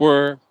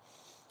 where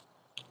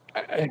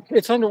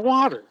it's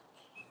underwater.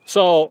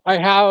 So I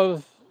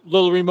have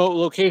little remote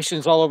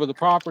locations all over the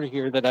property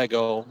here that I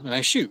go and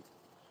I shoot.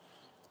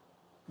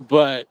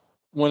 But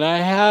when I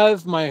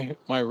have my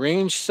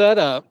range set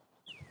up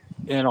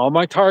and all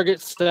my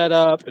targets set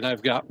up, and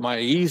I've got my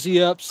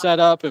easy up set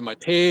up and my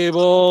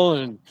table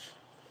and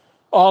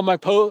all my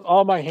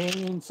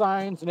hanging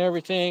signs and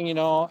everything,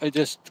 I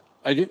just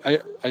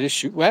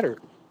shoot wetter.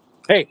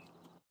 Hey,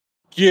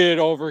 get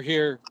over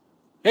here.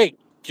 Hey,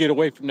 get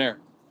away from there.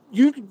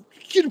 You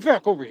get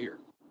back over here.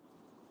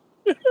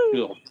 You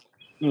little,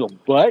 you little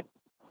butt.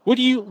 What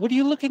are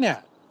you looking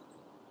at?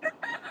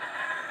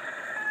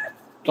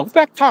 Don't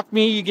back talk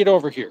me, you get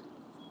over here.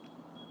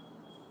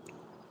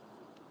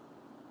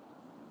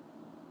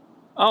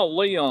 Oh,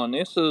 Leon,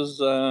 this is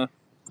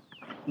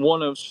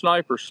one of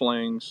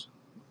Sniper-Slings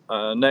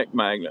neck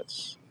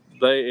magnets.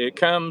 It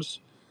comes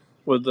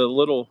with a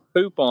little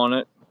hoop on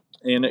it,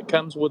 and it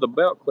comes with a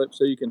belt clip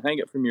so you can hang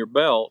it from your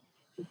belt.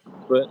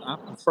 But I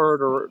prefer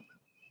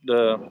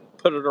to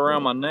put it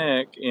around my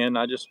neck, and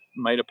I just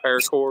made a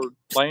paracord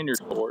lanyard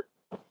for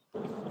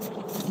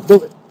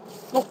Do it.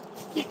 No.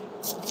 it.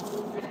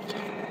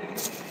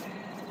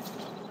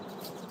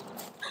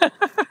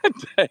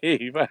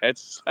 Dave,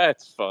 that's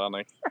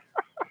funny.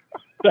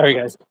 Sorry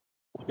guys.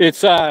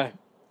 It's that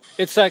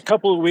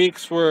couple of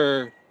weeks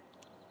where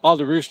all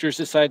the roosters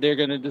they're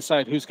gonna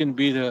decide who's gonna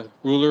be the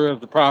ruler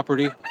of the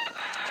property.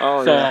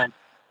 Oh So yeah.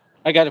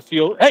 I got a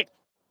few hey,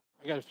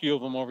 I got a few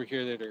of them over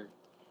here that are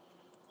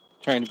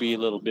trying to be a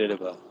little bit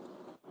of a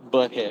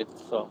butthead.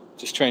 So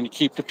just trying to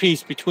keep the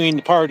peace between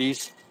the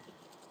parties.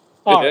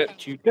 All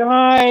right, you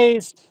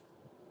guys.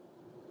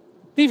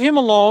 Leave him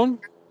alone.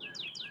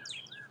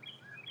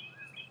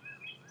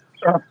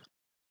 Why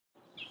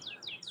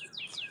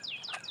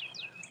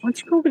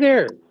don't you go over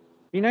there?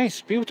 Be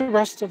nice. Be with the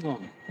rest of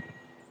them.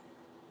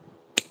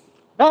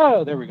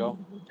 Oh, there we go.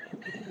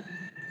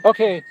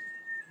 Okay.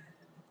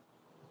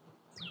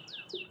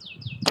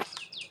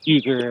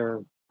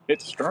 Eager.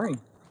 It's string.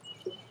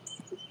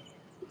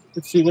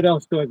 Let's see what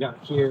else do I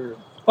got here.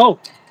 Oh,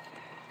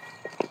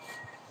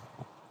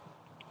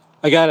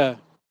 I got a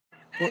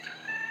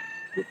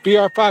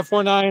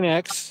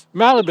BR549X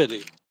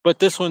Malibu, but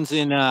this one's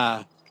in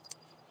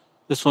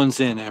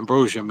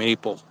ambrosia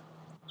maple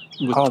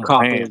with Oh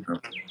copper man,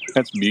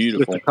 that's with the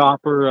beautiful.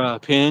 copper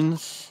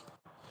pins.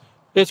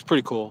 It's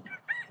pretty cool.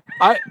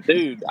 I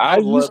Dude, I I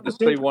would love used to to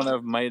see think one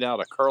of them made out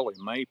of curly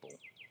maple.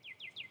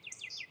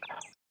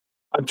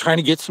 I'm trying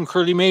to get some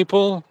curly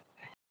maple.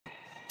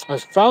 I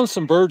found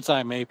some bird's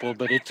eye maple,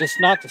 but it's just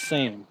not the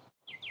same.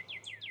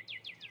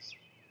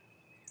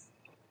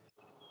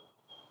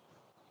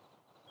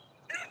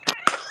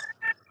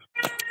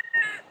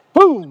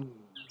 Boom,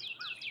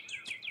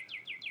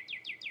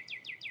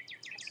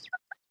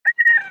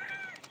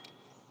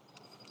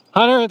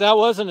 Hunter. That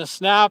wasn't a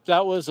snap.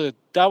 That was a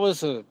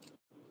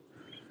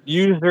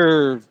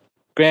user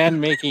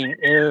band making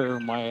error.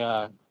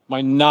 My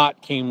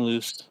knot came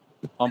loose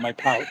on my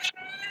pouch.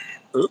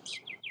 Oops.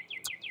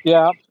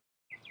 Yeah,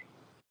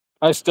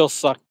 I still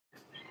suck.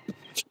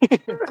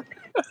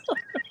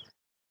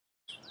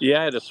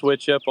 Yeah, I had to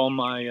switch up on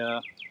my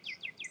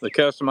the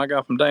custom I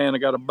got from Dan. I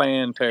got a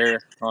band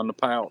tear on the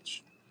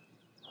pouch.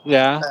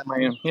 Yeah, I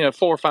mean,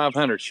 400 or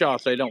 500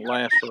 shots. They don't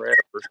last forever.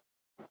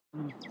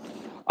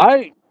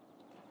 I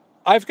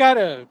I've got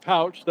a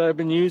pouch that I've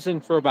been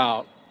using for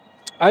about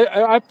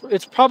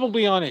it's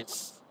probably on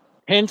its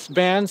 10th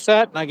band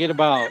set, and I get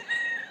about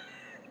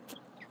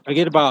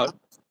 400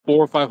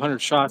 or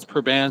 500 shots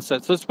per band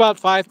set, so it's about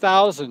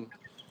 5,000.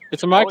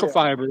 It's a Oh yeah,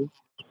 microfiber,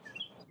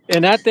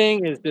 and that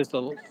thing is just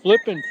a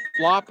flipping,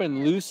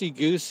 flopping, loosey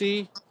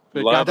goosey.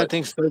 But God, love that it.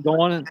 thing's still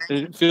going.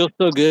 It feels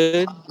so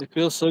good. It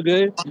feels so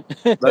good.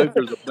 Those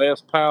are the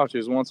best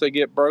pouches. Once they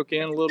get broke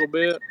in a little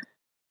bit,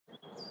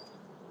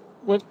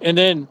 And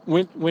then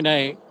when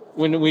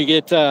we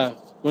get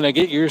when I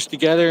get yours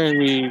together and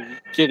we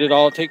get it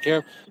all taken care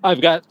of,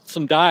 I've got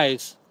some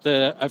dyes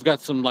that I've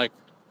got some like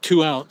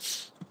 2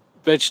 ounce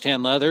veg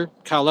tan leather,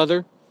 cow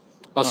leather.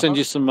 I'll uh send huh.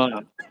 you some.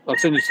 I'll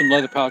send you some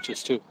leather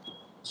pouches too.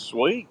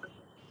 Sweet.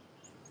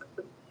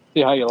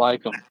 See how you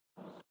like them.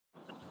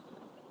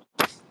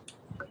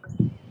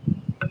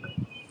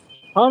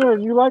 Hunter,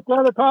 you like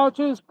leather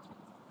pouches?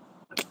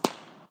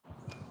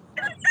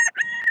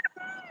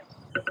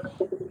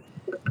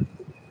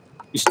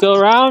 You still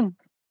around?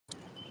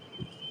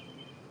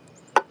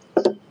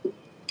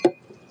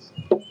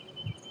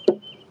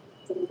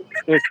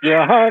 If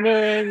you're Hunter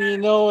and you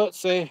know it,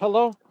 say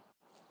hello.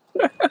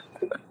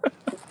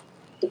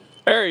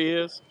 There he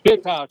is.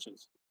 Big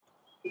pouches.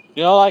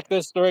 You don't like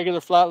this the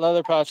regular flat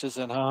leather pouches,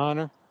 then, huh,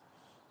 Hunter?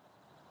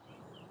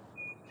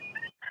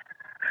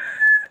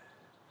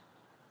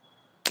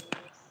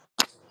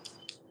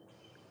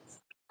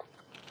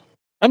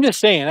 I'm just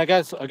saying. I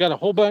got a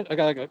whole bunch. I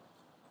got like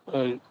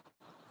a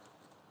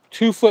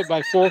 2 foot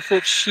by 4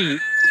 foot sheet.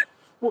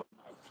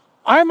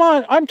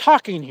 I'm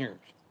talking here.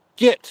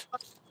 Get.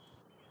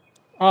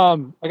 I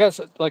got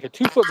like a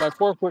 2 foot by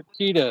 4 foot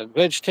sheet of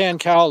veg tan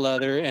cow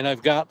leather, and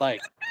I've got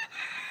like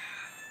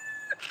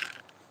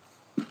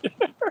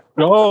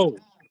Go.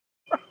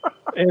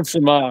 And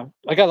some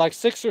I got like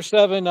 6 or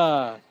 7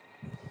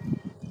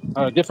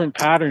 different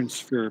patterns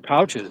for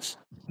pouches.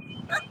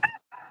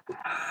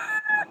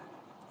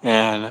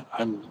 And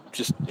I'm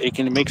just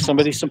aching to make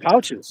somebody some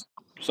pouches.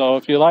 So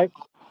if you like,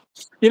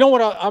 you know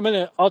what,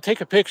 I'll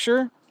take a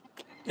picture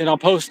and I'll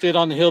post it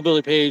on the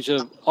Hillbilly page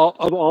of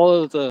all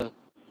of the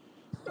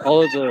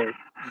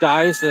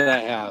dies that I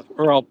have,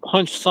 or I'll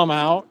punch some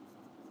out,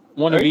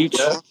 one There of you each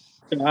go.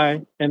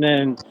 die, and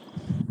then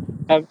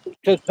have,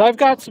 because I've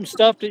got some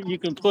stuff that you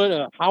can put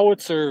a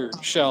howitzer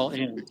shell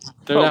in.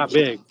 They're Oh, that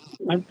big.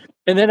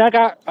 And then I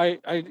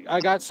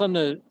got some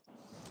that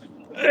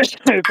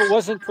if it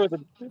wasn't for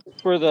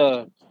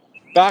the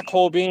back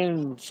hole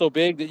being so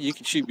big that you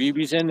can shoot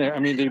BBs in there. I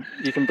mean,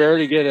 you can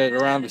barely get it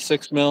around the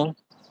 6 mil,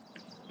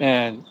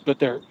 and but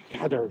they're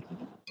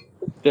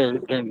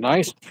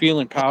nice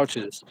feeling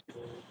pouches.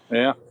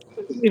 yeah.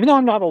 Even though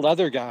I'm not a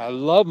leather guy, I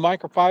love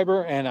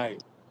microfiber, and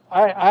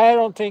I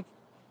don't think,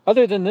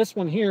 other than this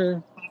one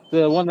here,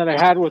 the one that I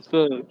had with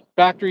the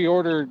factory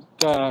ordered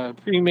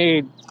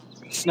pre-made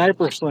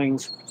sniper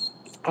slings,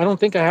 I don't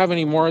think I have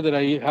any more that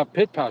I have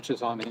pit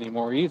pouches on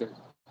anymore either.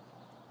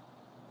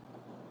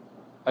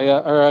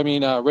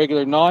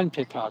 Regular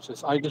non-pit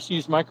pouches. I just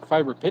use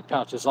microfiber pit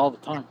pouches all the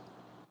time.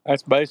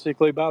 That's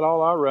basically about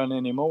all I run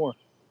anymore.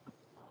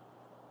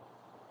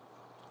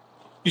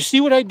 You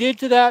see what I did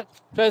to that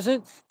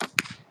pheasant?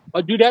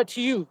 I'll do that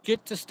to you.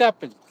 Get to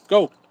stepping.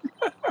 Go.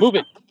 Move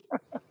it.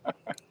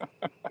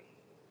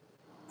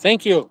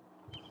 Thank you.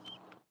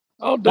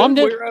 Oh, Mom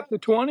dude, did. we're up to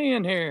 20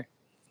 in here.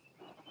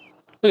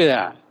 Look at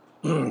that.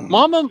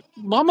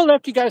 Mama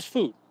left you guys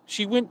food.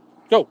 She went.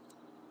 Go.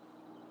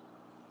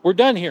 We're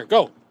done here.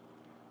 Go.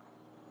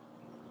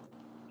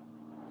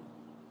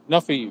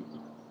 Enough of you.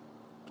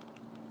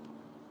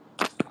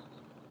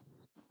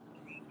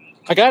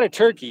 I got a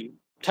turkey,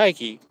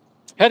 Tyke,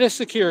 head of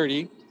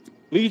security,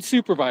 lead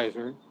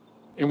supervisor,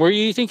 and where do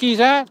you think he's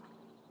at?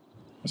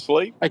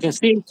 Asleep? I can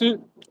see him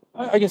through.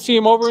 I can see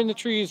him over in the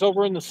trees,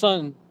 over in the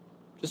sun,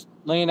 just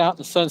laying out in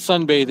the sun,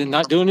 sunbathing,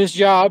 not doing his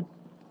job.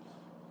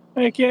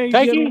 Heck yeah, you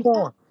get him Tyke,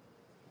 more.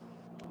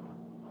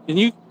 and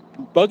you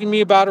bugging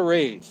me about a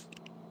raise.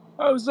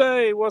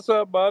 Jose, what's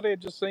up, buddy?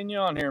 Just seen you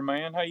on here,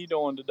 man. How you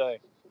doing today?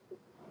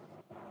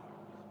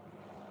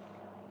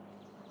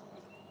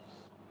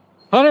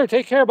 Hunter,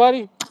 take care,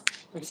 buddy.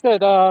 Like I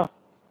said, I'll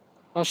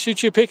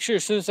shoot you a picture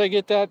as soon as I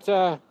get that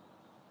to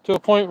a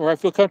point where I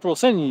feel comfortable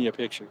sending you a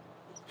picture.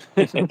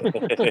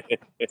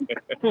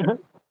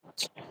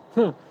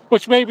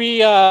 Which may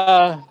be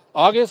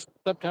August,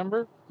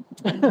 September.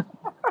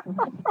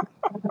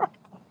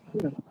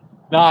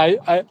 No,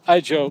 I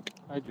joke.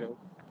 I joke.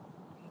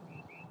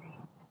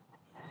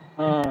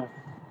 Uh,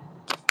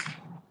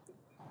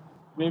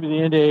 Maybe the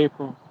end of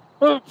April.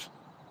 Oops.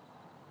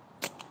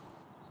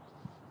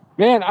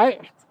 Man, I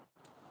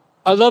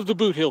love the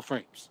boot heel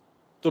frames.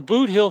 The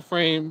boot heel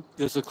frame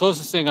is the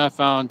closest thing I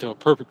found to a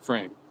perfect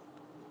frame.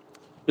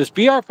 This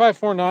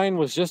BR549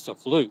 was just a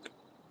fluke.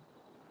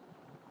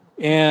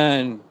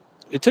 And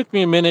it took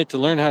me a minute to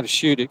learn how to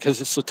shoot it because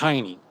it's so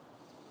tiny.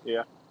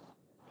 Yeah.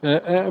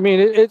 I mean,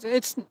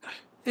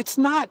 it's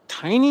not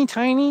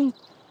tiny,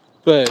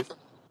 but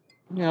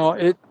you know,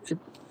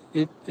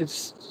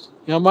 it's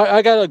you know,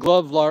 I got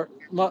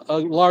a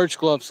large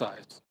glove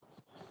size.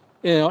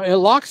 You know, it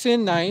locks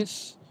in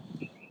nice,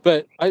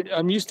 but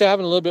I'm used to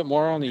having a little bit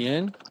more on the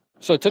end,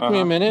 so it took me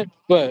a Uh-huh. minute.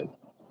 But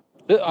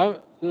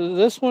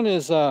this one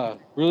is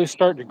really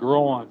starting to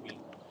grow on me.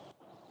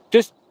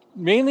 Just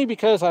mainly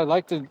because I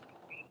like to,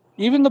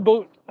 even the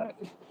boat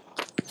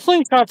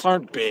slingshots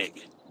aren't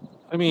big.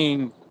 I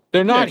mean,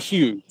 they're Yeah. not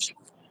huge.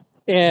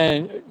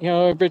 And you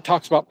know, everybody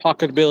talks about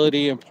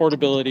pocketability and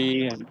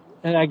portability, and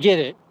I get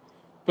it.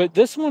 But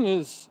this one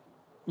is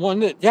one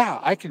that, yeah,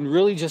 I can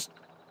really just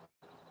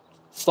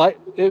slide.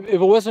 If it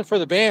wasn't for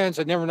the bands,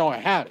 I'd never know I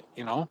had it.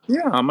 You know.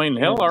 Yeah, I mean,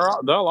 hell,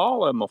 And, they'll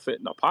all of them will fit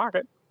in a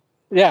pocket.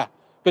 yeah,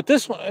 but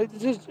this one,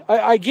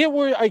 I get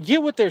I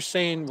get what they're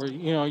saying. Where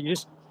you know, you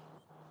just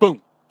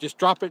boom, just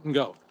drop it and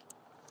go.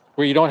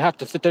 Where you don't have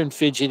to sit there and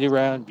fidget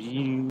around.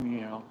 You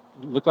know,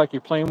 look like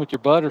you're playing with your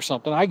butt or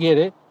something. I get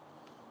it,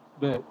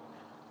 but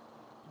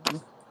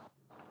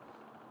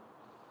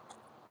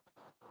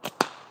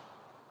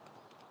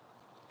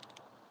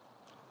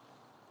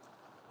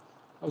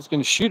I was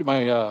going to shoot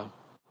my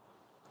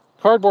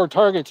cardboard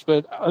targets,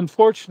 but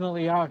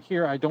unfortunately out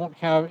here I don't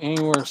have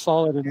anywhere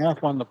solid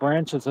enough on the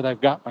branches that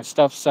I've got my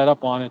stuff set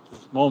up on at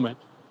this moment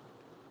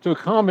to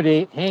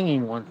accommodate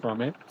hanging one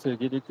from it to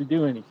get it to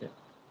do anything.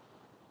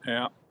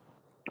 Yeah.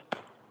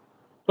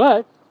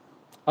 But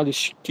I'll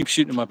just keep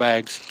shooting my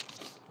bags.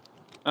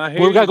 I What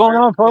hear we got you, going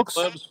bro. on, You folks?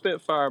 love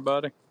Spitfire,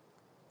 buddy.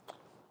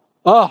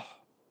 Oh,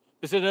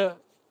 is it a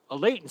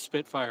Leighton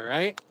Spitfire,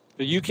 right?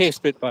 The UK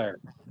Spitfire.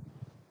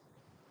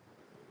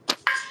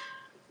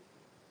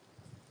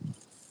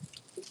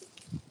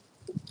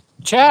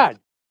 Chad,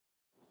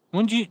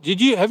 when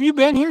did you have you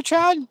been here,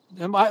 Chad?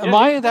 Yeah, Am he's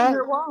I been that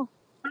here a while.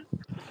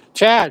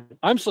 Chad?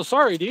 I'm so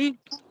sorry, dude.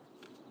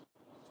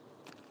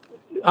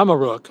 I'm a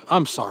rook.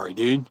 I'm sorry,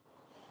 dude.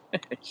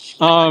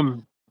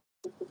 Um,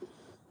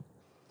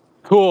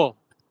 cool.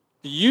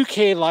 The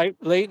UK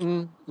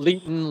Leighton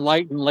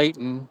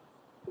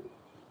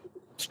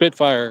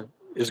Spitfire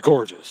is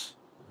gorgeous.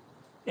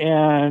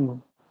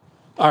 And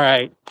all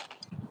right,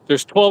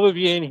 there's 12 of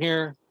you in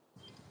here.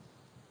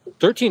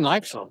 13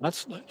 likes though.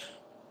 That's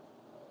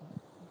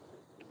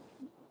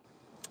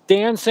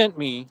Dan sent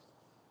me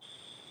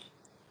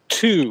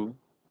two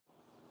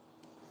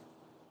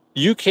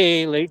UK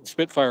Leighton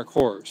Spitfire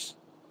cores.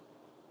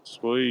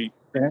 Sweet.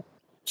 Okay.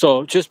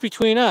 So just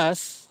between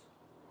us,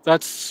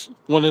 that's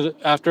one of the,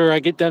 after I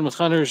get done with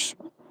Hunter's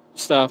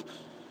stuff,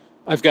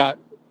 I've got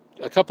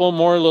a couple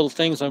more little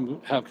things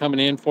have coming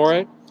in for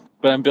it,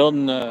 but I'm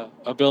building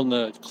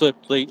the clip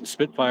Leighton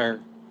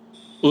Spitfire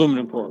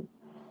aluminum core.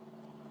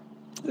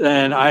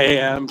 And I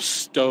am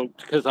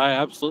stoked because I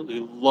absolutely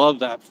love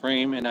that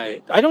frame, and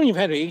I don't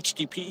even have an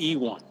HDPE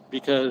one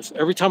because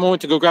every time I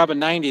went to go grab a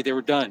 90, they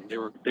were done. They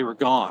were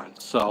gone.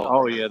 So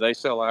Oh yeah, they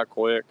sell out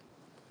quick.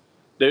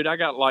 Dude, I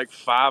got like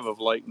 5 of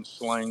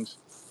Leighton-Slings.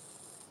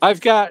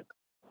 I've got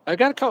I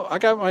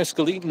got my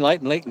Skeleton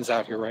Light and Laytons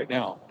out here right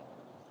now.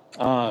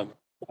 Um,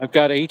 I've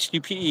got a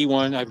HDPE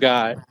one. I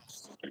got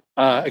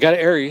an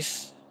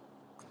Aries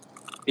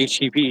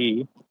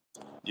HDPE,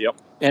 Yep.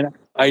 and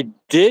I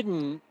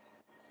didn't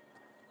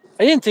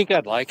think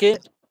I'd like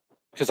it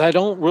because I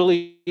don't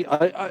really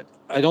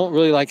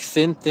like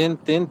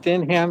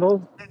thin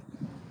handle.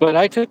 But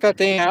I took that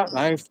thing out and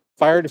I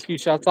fired a few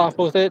shots off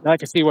with it, and I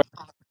can see why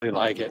they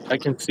like it. I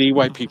can see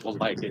why people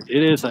like it.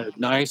 It is a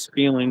nice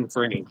feeling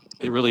frame.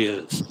 It really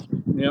is.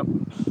 Yep.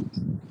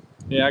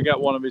 Yeah, I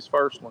got one of his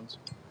first ones.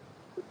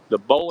 The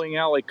bowling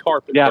alley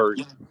carpet Yeah,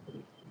 version.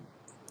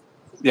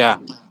 yeah.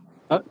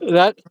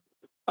 That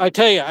I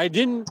tell you, I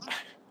didn't.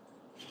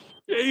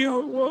 You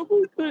know,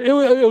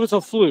 it was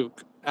a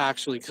fluke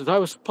actually because I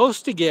was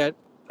supposed to get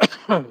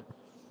a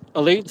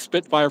latent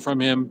Spitfire from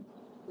him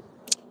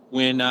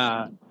when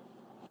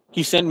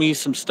he sent me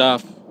some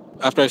stuff.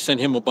 After I sent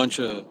him a bunch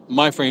of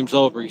my frames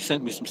over, he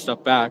sent me some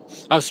stuff back.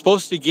 I was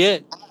supposed to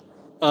get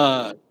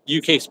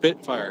UK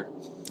Spitfire,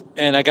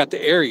 and I got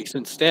the Aries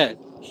instead.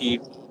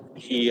 He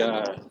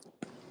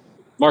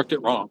marked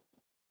it wrong,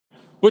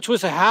 which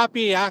was a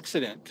happy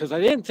accident because I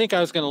didn't think I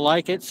was going to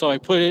like it. So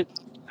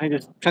I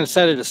just kind of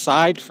set it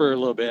aside for a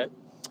little bit.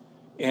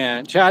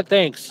 And Chad,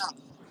 thanks,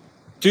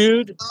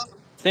 dude.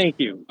 Thank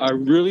you. I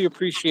really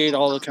appreciate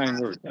all the kind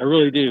words. I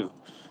really do.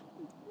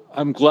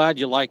 I'm glad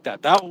you like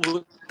that. That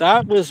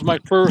was my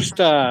first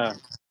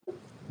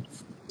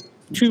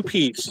two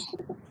piece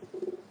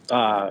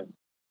uh,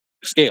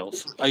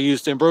 scales. I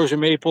used ambrosia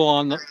maple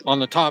on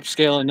the top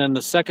scale, and then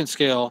the second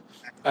scale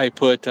I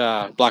put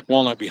black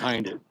walnut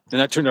behind it, and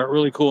that turned out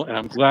really cool. And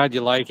I'm glad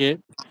you like it.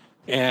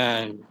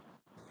 And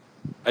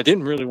I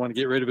didn't really want to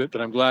get rid of it,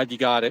 but I'm glad you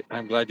got it.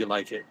 I'm glad you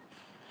like it.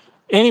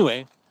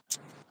 Anyway,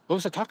 what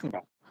was I talking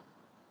about?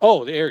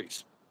 Oh, the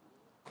Aries.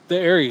 The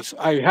Aries.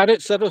 I had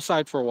it set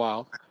aside for a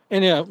while,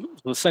 and it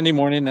was Sunday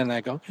morning, and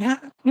I go, yeah,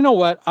 you know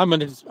what? I'm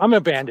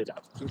gonna band it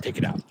up and take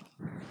it out.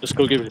 Let's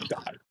go give it a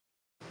shot.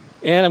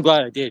 And I'm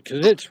glad I did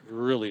because it's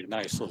really a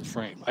nice little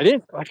frame. I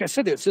didn't, like I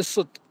said, it's just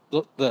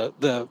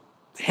the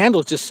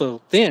handle's just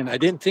so thin. I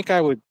didn't think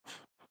I would.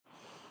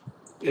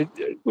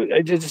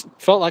 I just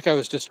felt like I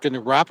was just going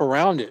to wrap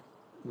around it.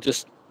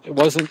 Just it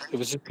wasn't. It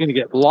was just going to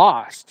get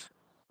lost.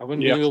 I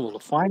wouldn't be Yeah. able to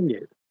find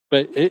it.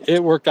 But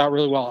it worked out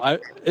really well.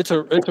 It's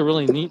a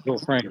really neat little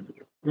frame.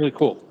 Really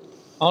cool.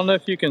 I don't know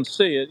if you can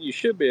see it. You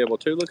should be able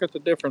to. Look at the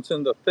difference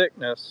in the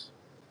thickness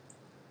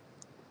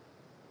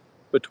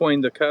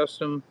between the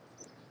custom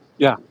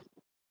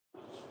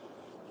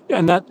Yeah,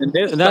 and and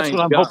this that's what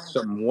thing's I'm got hoping.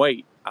 some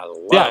weight. I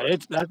Yeah, love it.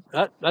 it's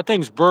that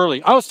thing's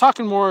burly. I was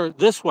talking more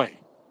this way.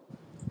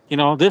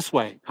 This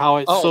way. How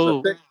it's Oh, the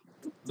so thick,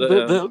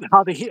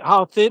 the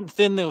how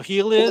thin the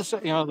heel is.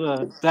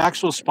 The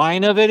actual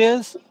spine of it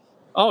is.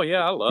 oh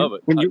yeah, I love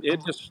it. When you,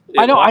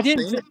 I It know locks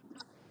in.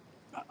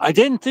 I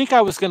didn't think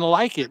I was going to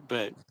like it,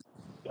 but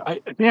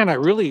man, I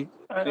really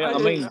Yeah, I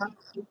mean,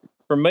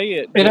 for me,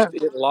 and I,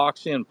 it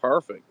locks in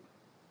perfect.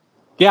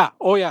 yeah,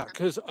 oh yeah,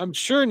 because I'm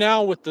sure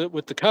now with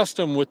the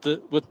custom with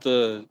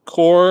the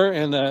core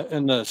and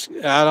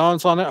the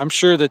add-ons on it, I'm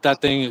sure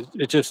that thing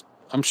is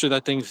I'm sure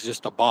that thing's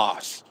just a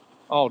boss.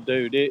 Oh,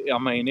 dude, I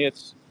mean,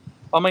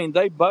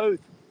 they both,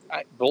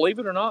 believe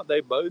it or not,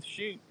 they both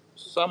shoot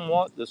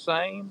somewhat the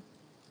same,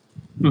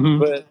 Hmm.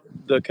 but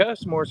the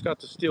customer's got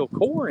the steel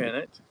core in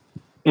it.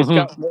 It's Hmm.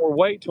 got more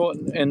weight to it,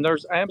 and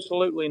there's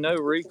absolutely no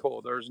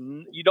recoil.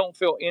 You don't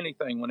feel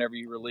anything whenever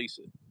you release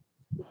it.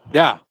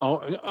 Yeah. Oh,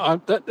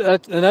 and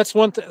that's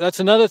that's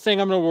another thing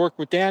I'm going to work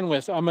with Dan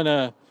with. I'm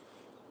gonna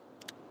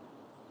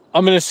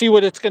see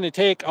what it's going to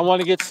take. I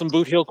want to get some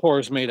boot heel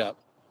cores made up,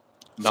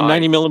 some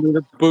 90 Nice.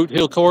 millimeter boot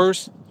heel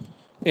cores,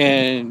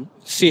 and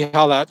see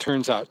how that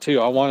turns out too.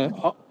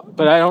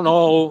 But I don't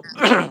know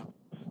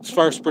as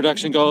far as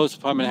production goes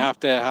if I'm going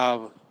to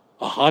have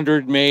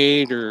 100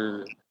 made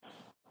or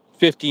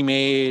 50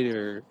 made,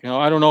 or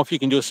I don't know if you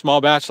can do a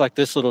small batch like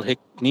this little hick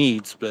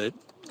needs, but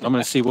I'm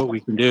going to see what we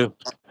can do.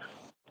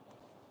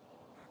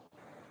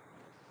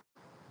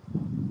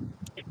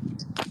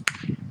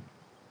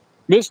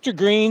 Mr.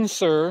 Green,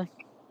 sir,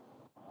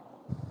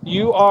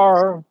 you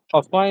are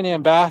a fine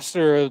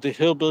ambassador of the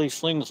Hillbilly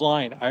Slings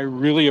line. I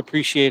really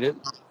appreciate it.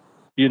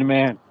 You're the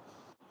man.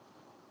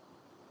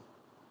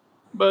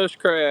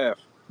 Bushcraft.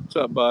 What's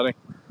up, buddy?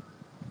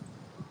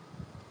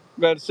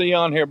 Glad to see you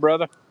on here,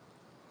 brother.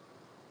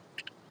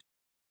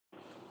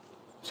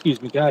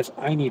 Excuse me, guys.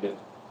 I need a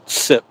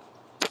sip.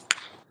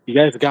 You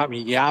guys got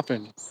me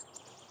yapping,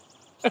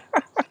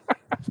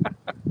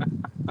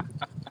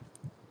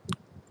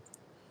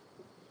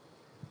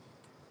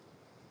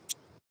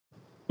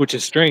 which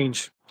is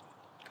strange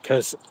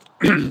because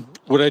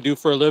what I do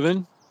for a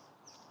living,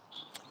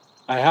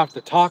 I have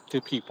to talk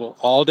to people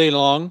all day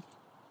long,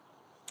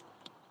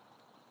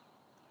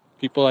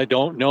 people I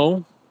don't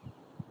know,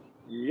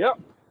 Yep.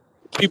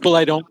 people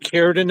I don't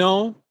care to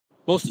know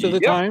most of the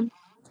Yep. time.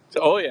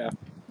 Oh yeah.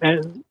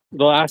 And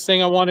the last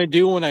thing I want to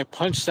do when I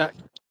punch that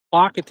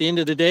clock at the end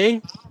of the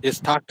day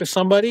is talk to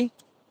somebody.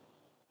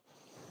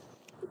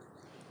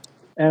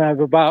 And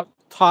I've about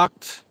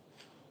talked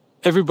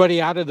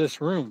everybody out of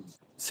this room,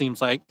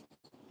 seems like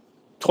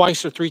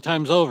twice or three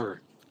times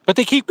over. But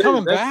they keep Dude,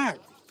 coming back.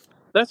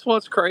 that's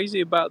what's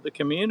crazy about the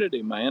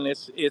community, man.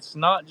 It's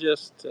not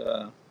just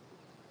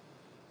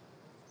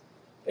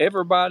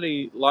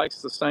everybody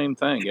likes the same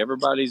thing.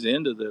 Everybody's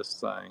into this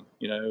thing.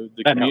 You know,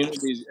 the That helps.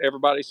 communities.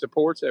 Everybody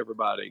supports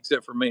everybody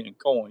except for me and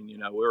Coin. You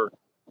know, we're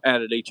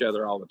at each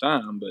other all the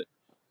time, but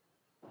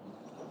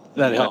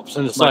That you know, helps.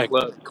 And it's much like,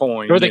 love to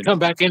Coin. or they You know. come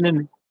back in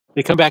and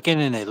they come back in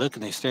and they look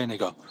and they stare and they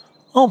go,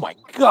 "Oh my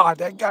God,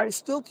 that guy's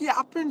still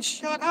yapping.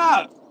 Shut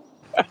up.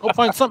 Go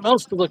find something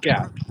else to look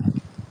at."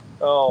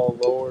 Oh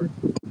Lord.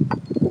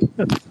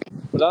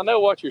 But I know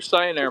what you're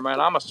saying there, man.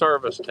 I'm a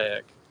service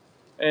tech.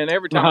 And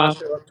every time I Uh-huh.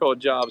 show up to a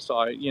job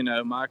site, you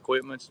know, my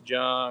equipment's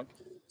junk.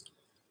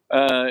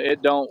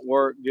 It don't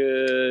work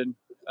good.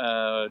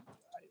 Uh,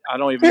 I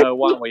don't even know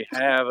why we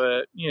have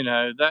it. You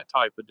know, that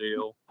type of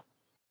deal.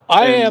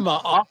 I And am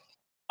a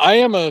I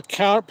am a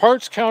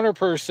parts counter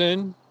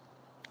person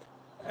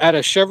at a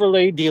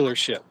Chevrolet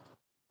dealership.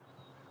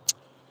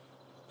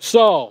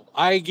 So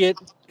I get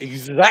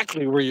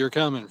exactly where you're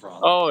coming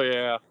from. oh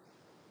yeah,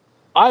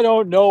 I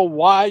don't know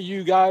why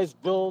you guys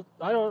built.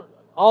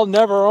 I'll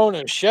never own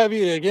a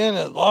Chevy again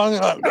as long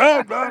as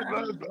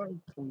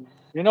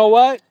you know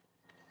what?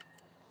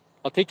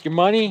 I'll take your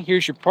money.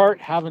 Here's your part.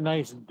 Have a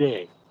nice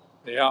day.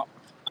 yeah.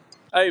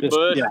 Hey, Just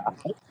Bush, yeah.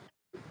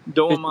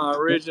 doing It, my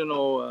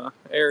original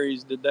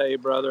Aries today,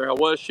 brother. I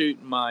was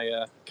shooting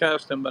my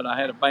custom, but I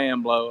had a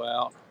band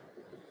blowout.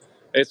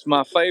 It's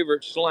my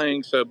favorite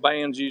sling, so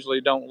bands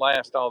usually don't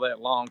last all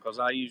that long because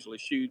I usually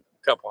shoot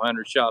a couple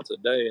hundred shots a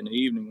day in the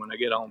evening when I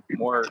get home from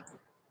work.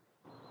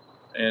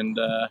 And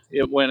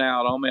it went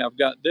out on me. I've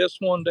got this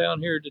one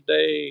down here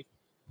today.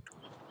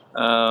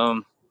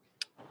 Um,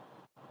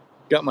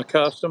 got my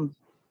custom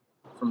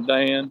from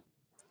Dan,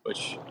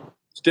 which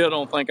still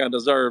don't think I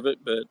deserve it,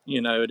 but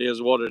you know, it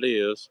is what it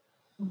is.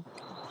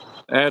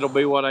 That'll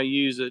be what I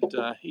use at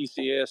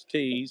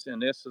ECSTs,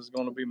 and this is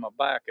going to be my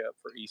backup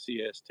for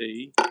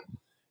ECST.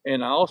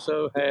 And I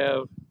also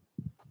have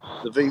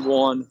the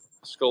V1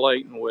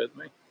 skeleton with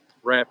me,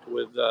 wrapped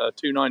with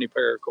 290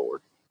 paracord.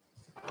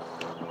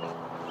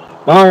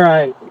 all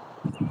right.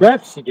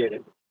 Rex, you get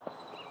it.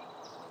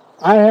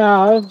 I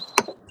have.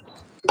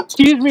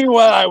 Excuse me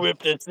while I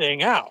whip this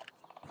thing out.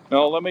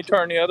 No, let me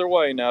turn the other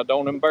way now.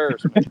 Don't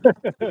embarrass me.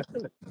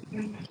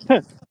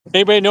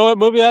 Anybody know what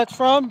movie that's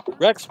from?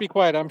 Rex, be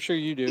quiet. I'm sure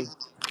you do.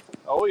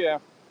 Oh yeah,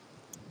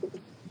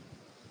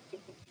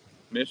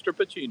 Mr.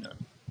 Pacino.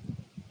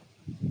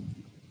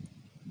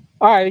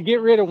 All right, I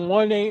get rid of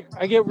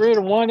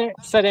one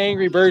set of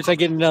Angry Birds. I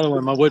get another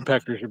one. My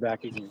woodpeckers are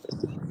back again.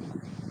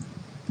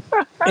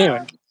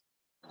 Anyway,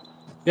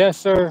 yes,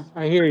 sir.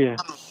 I hear you.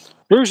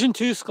 Version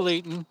 2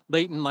 skeleton,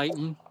 Leighton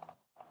Lighton,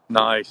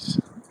 Nice.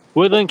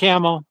 Woodland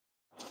Camel,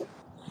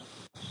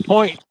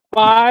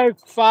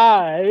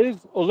 .55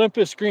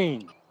 Olympus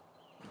Green,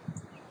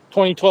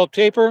 2012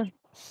 taper.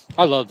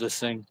 I love this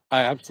thing.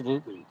 I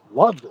absolutely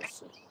love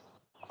this thing.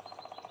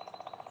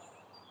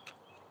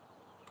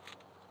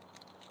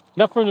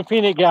 Enough from the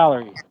peanut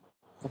gallery.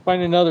 We'll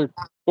find another.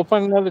 We'll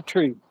find another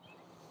tree.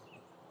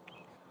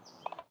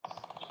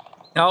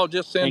 I'll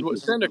just Thank you.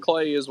 send a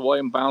clay his way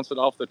and bounce it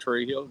off the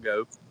tree. He'll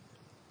go.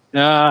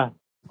 Nah.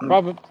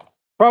 Problem.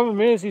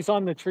 Problem is, he's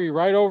on the tree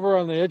right over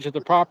on the edge of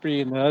the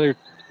property, and the other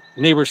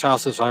neighbor's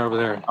house is right over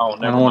there. Oh, I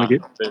never don't want to mind.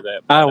 get. Don't do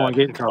that, I bud. don't want That's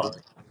to get in too trouble. far.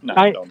 No,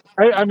 I, don't.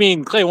 I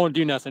mean, Clay won't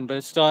do nothing,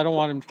 but still, I don't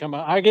want him to come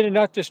out. I get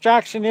enough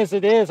distraction as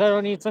it is. I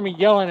don't need somebody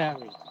yelling at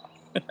me.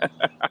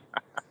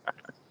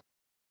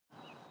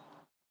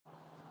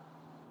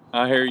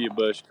 I hear you,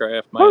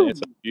 Bushcraft, man. Woo!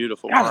 It's a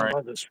beautiful God, I frame.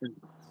 love this tree.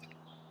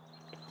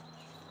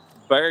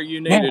 Bear,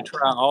 you need to Man.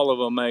 try all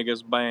of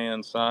Omega's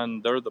bands,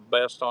 son. They're the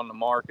best on the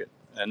market,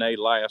 and they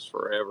last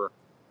forever.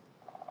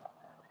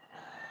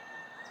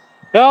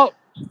 Well,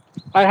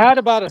 I had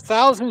about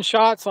 1,000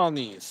 shots on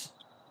these,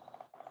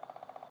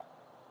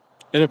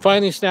 and it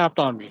finally snapped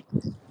on me.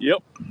 Yep.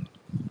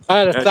 I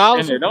had a And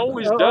thousand. it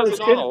always does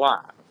it on a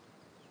lot.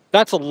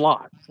 That's a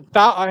lot.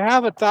 I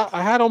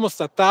had almost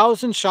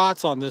 1,000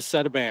 shots on this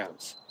set of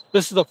bands.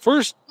 This is the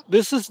first.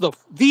 This is the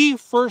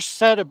first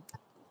set of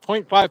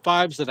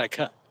 .55s that I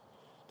cut.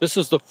 This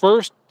is the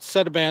first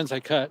set of bands I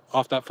cut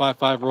off that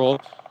 5.5 roll,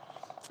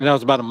 and that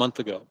was about a month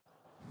ago.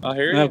 I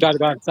hear And I've you. got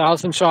about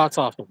 1,000 shots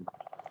off of them.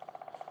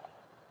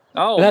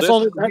 And Oh, that's this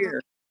only is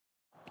here.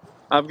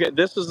 I've got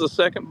this is the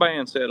second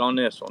band set on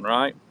this one,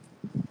 right?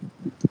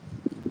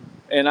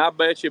 And I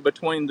bet you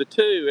between the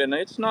two, and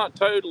it's not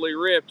totally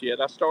ripped yet.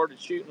 I started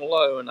shooting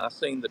low, and I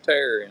seen the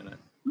tear in it.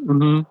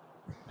 Mhm.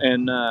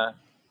 And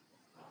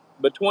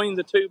between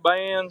the two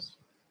bands,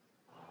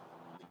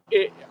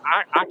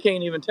 I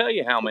can't even tell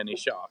you how many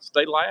shots.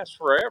 They last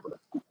forever.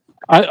 The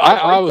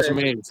I was latex,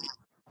 amazed.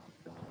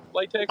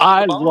 latex is the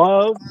I bomb.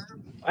 love,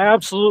 I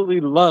absolutely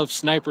love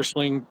Sniper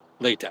Sling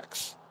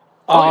latex.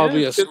 Oh I'll yeah,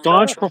 be it's a good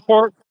staunch stuff.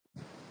 support.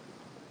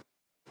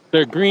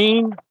 They're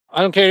green.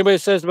 I don't care what anybody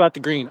says about the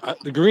green.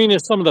 The green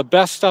is some of the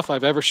best stuff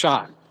I've ever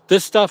shot.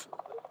 This stuff,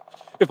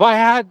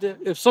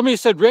 if somebody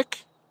said,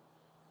 Rick,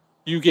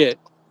 you get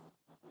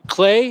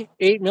clay,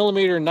 8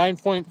 millimeter,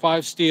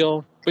 9.5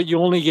 steel, but you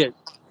only get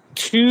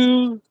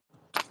two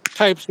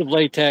types of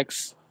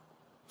latex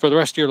for the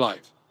rest of your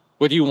life.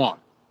 What do you want?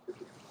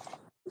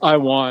 I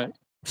want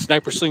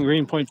Sniper Sling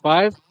Green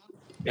 .5,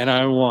 and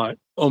I want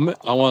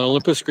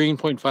Olympus Green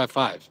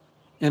 .55,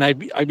 and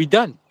I'd be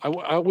done.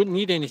 I wouldn't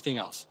need anything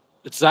else.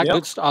 It's that Yep.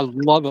 good. I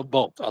love it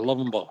both. I love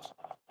them both.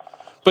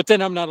 But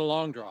then I'm not a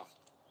long draw.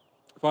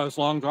 If I was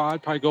long draw,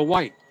 I'd probably go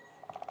white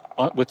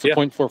with the Yeah.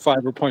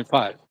 .45 or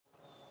 .5.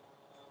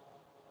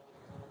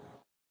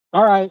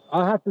 All right,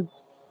 I'll have to.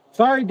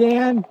 Sorry,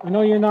 Dan. I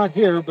know you're not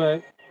here,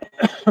 but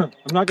I'm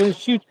not going to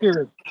shoot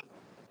your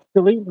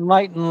Skeleton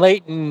Light and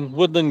Leighton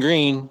Woodland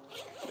Green,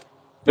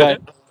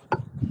 but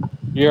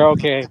you're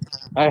okay.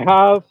 I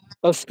have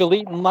a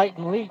Skeleton Light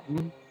and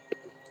Leighton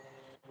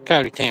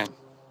Coyote Tan.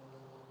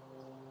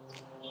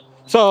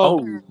 So,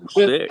 Oh,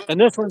 sick. and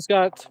this one's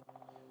got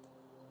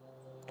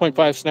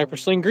 .5 Sniper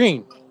Sling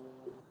Green.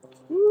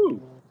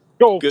 Woo.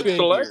 Go Good figure.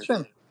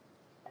 selection.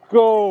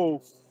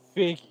 Go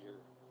figure.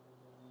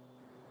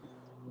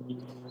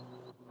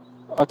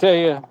 I'll tell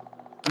you,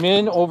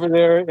 Min over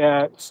there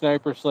at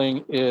Sniper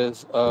Sling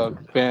is a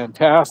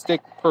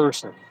fantastic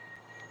person.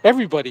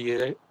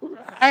 Everybody,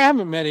 I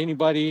haven't met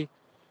anybody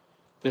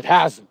that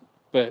hasn't,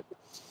 but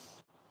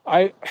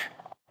let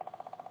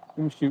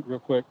me shoot real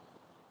quick.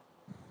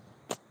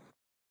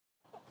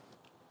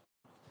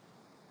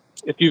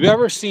 If you've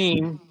ever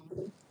seen,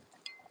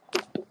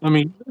 let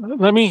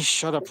me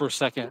shut up for a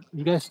second.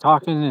 You guys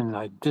talking, and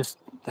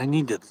I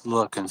need to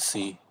look and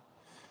see.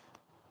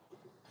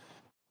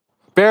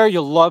 Bear,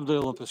 you'll love the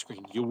Olympus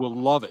Green. You will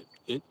love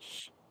it.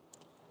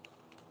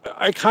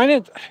 I kind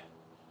of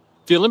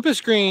the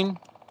Olympus Green.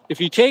 If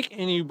you take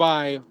and you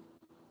buy,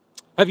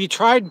 have you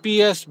tried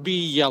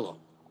BSB yellow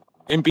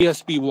and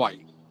BSB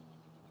white?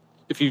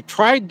 If you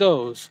tried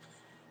those,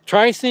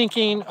 try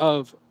thinking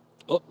of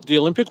the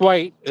Olympic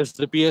white as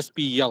the BSB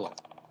yellow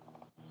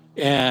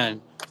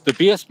and the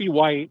BSB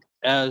white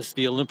as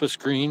the Olympus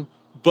green,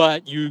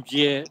 but you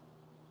get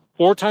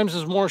 4 times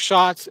as more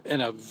shots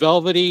and a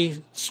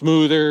velvety,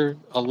 smoother,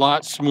 a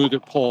lot smoother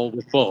pull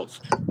with both,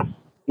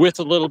 with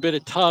a little bit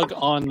of tug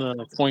on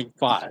the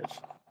 .5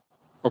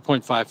 or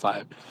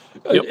 .55.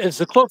 Yep. It's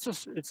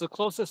the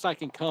closest I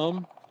can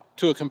come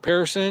to a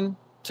comparison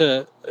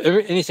to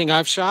anything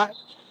I've shot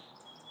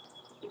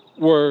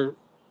where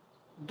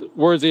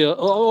the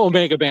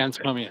Omega bands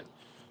come in.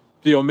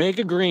 The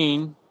Omega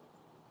green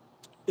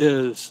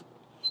is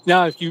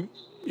now if you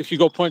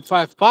go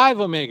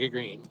 .55 Omega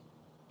green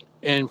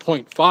and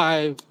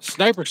 .5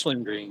 Sniper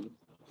Sling green,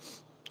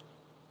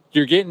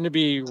 you're getting to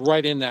be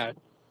right in that.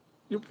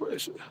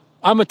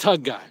 I'm a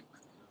tug guy.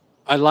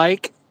 I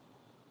like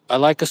I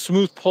like a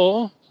smooth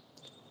pull,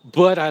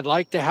 but I'd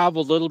like to have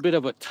a little bit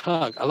of a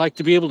tug. I like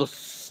to be able to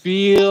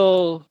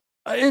feel.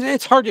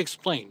 It's hard to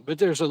explain, but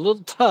there's a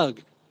little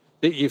tug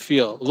that you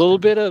feel, a little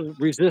bit of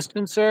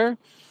resistance there,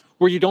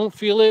 where you don't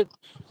feel it.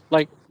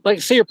 Like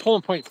say you're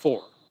pulling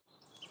 .4,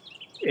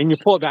 and you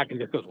pull it back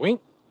and it goes wink,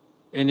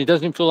 and it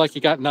doesn't feel like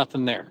you got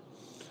nothing there.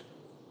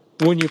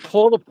 When you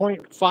pull the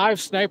 .5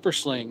 Sniper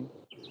Sling,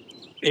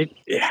 it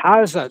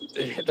has that.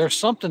 There's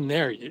something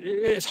there.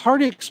 It's hard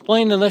to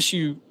explain unless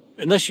you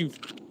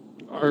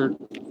are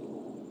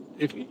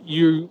if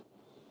you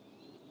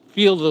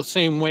feel the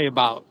same way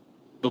about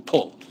the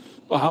pull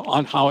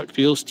on how it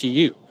feels to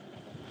you.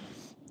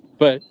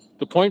 But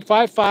the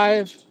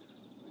 .55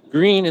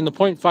 green and the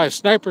 .5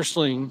 Sniper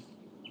Sling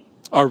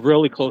are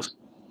really close.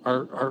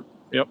 Are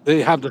Yep.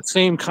 They have the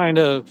same kind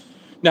of.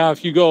 Now,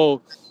 if you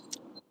go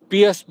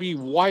BSB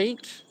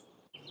white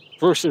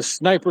versus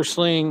Sniper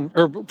Sling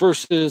or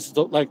versus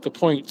the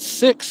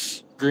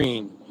 .6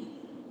 green,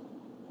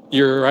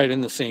 you're right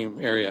in the same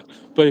area.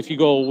 But if you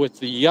go with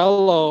the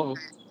yellow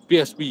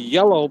BSB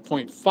yellow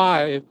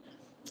 .5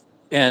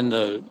 and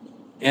the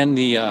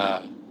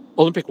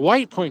Olympic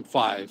white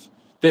 .5,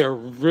 they're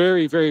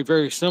very, very,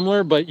 very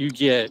similar, but you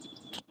get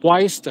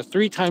twice to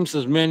 3 times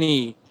as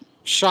many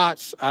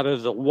shots out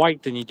of the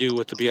white than you do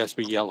with the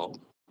BSB yellow.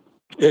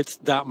 It's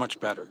that much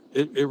better.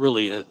 It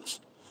really is.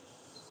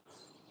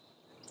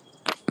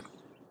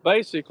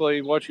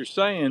 Basically, what you're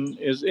saying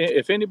is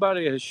if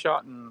anybody has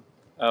shot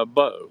a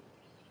bow,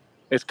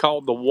 it's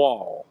called the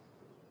wall.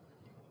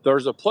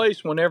 There's a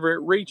place whenever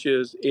it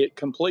reaches, it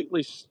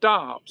completely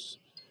stops.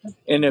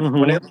 And if Mm-hmm.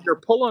 whenever you're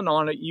pulling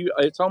on it,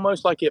 it's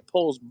almost like it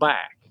pulls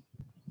back.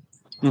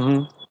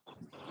 Mm-hmm.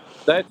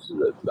 That's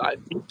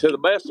to the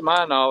best of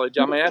my knowledge.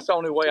 I mean, that's the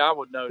only way I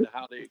would know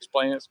how to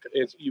explain it.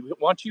 It's you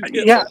once you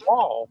hit Yeah, the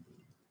wall,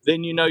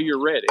 then you know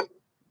you're ready.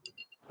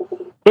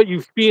 but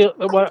you feel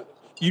what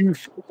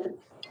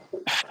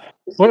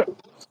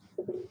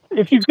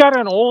if you've got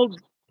an old.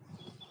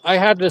 I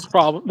had this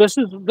problem. This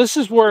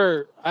is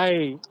where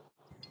I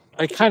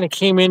kind of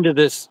came into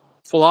this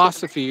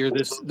philosophy or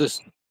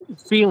this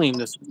feeling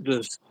this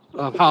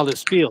of how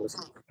this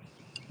feels.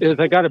 Is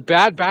I got a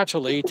bad batch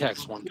of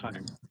latex one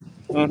time.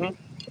 Mm-hmm.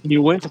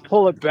 You went to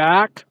pull it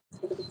back,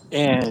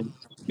 and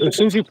as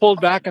soon as you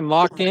pulled back and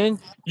locked in,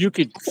 you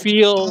could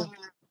feel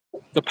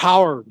the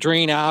power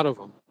drain out of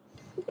them.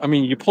 I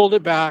mean, you pulled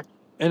it back,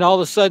 and all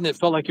of a sudden, it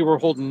felt like you were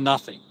holding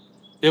nothing.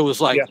 It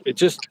was like Yeah. it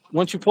just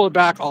once you pull it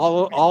back,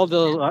 all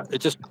the it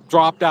just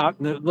dropped out,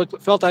 and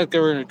felt like they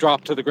were going to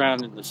drop to the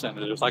ground in the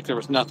center. It was like there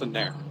was nothing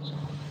there.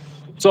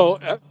 So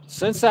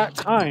since that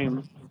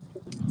time,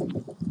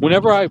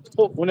 whenever I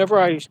pull, whenever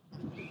I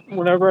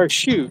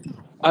shoot,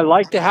 I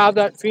like to have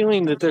that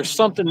feeling that there's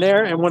something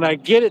there, and when I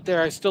get it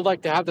there, I still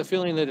like to have the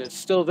feeling that it's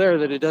still there,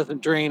 that it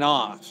doesn't drain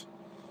off.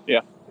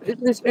 Yeah.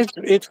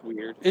 It's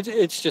weird.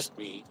 It's just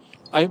me.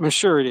 I'm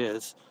sure it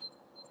is,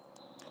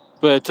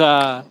 but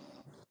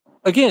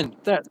again,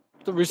 that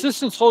the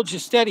resistance holds you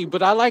steady.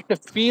 But I like to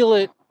feel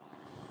it.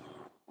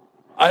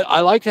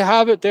 I like to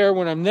have it there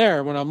when I'm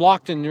there, when I'm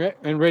locked and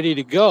ready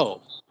to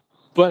go.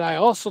 But I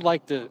also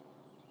like to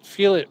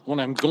feel it when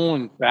I'm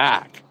going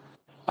back.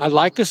 I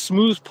like a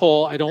smooth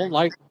pull. I don't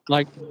like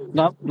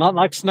not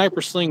like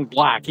Sniper Sling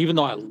Black, even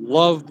though I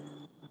love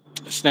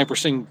Sniper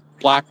Sling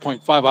Black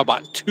 .5. I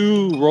bought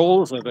 2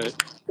 rolls of it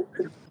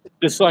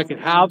just so I could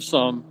have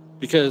some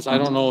because I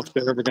don't Mm-hmm. know if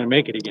they're ever going to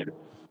make it again.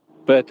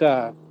 But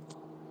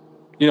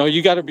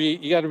you got to be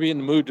in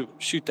the mood to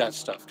shoot that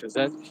stuff because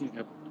that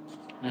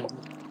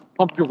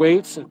pump your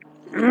weights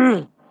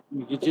and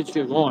you get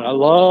you going. I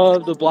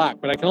love the black,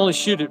 but I can only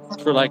shoot it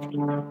for like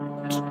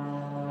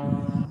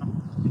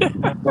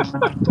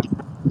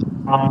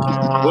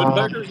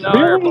Woodpeckers, now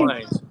really.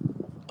 airplanes.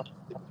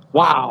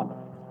 Wow,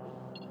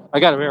 I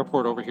got an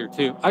airport over here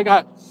too.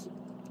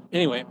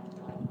 Anyway.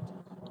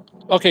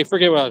 Okay,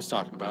 forget what I was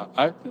talking about.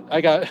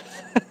 I got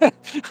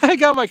I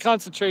got my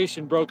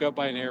concentration broke up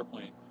by an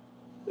airplane.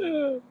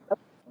 Yeah,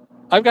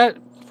 I've got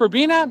for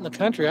being out in the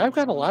country, I've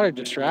got a lot of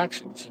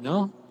distractions, you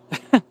know?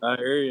 I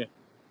hear you.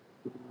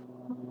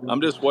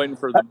 I'm just waiting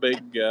for the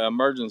big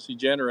emergency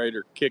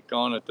generator kick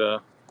on at the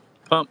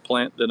pump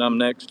plant that I'm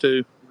next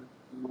to.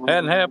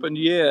 Hadn't happened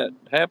yet.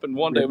 Happened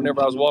one day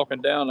whenever I was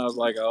walking down. I was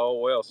like, oh,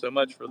 well, so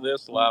much for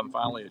this live. And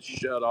finally, it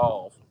shut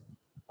off.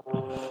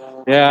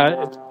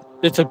 Yeah,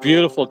 it's a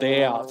beautiful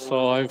day out,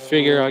 so I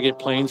figure I'll get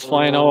planes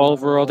flying all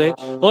over all day.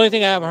 The only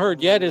thing I haven't heard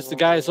yet is the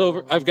guys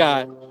over. I've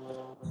got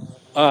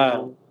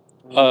uh,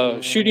 a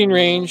shooting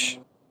range,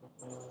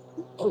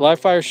 a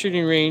live fire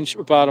shooting range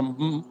about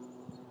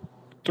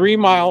 3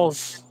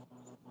 miles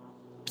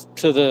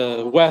to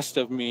the west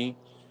of me,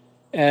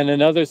 and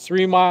another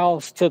 3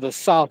 miles to the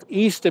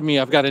southeast of me.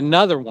 I've got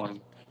another one.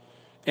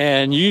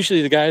 And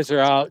usually the guys are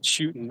out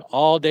shooting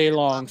all day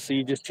long, so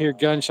you just hear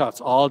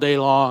gunshots all day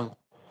long.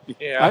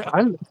 Yeah,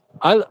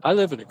 I I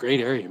live in a great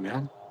area,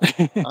 man.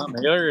 I'm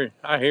here.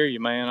 I hear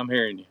you, man. I'm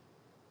hearing you.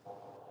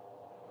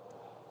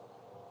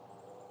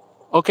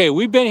 Okay,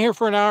 we've been here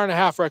for an hour and a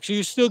half, Rex. Are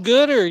you still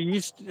good, or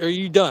are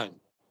you done?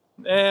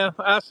 Yeah,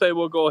 I say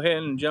we'll go ahead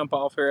and jump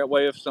off here. That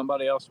way, if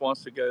somebody else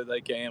wants to go,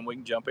 they can. We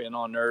can jump in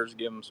on theirs,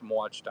 give them some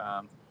watch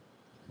time.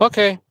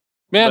 Okay,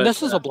 man, But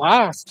this is a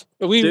blast.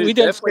 We dude,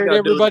 done definitely scared got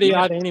to do it everybody again.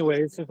 out,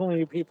 anyways. There's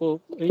only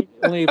people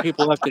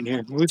left in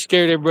here. We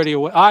scared everybody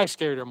away. I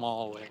scared them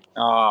all away.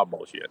 Ah,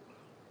 bullshit.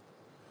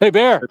 Hey,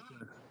 Bear,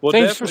 We'll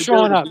thanks for definitely do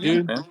showing it up, again,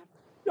 dude.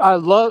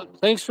 man.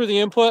 Thanks for the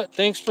input.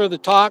 Thanks for the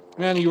talk,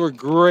 man. You were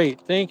great.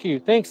 Thank you.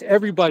 Thanks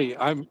everybody.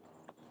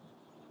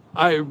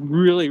 I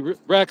really,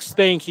 Rex.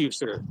 Thank you,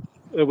 sir.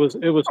 It was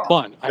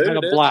fun. I had a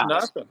Dude, it's blast.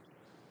 nothing.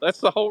 That's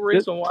the whole It-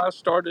 reason why I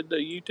started the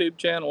YouTube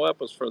channel up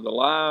was for the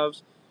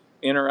lives,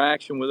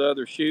 interaction with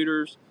other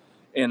shooters,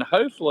 and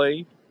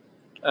hopefully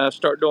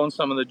start doing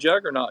some of the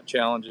juggernaut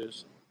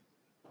challenges.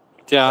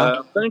 yeah.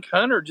 I think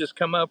Hunter just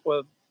come up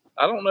with.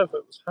 I don't know if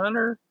it was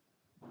Hunter.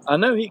 I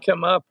know he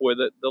come up with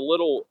it. The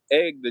little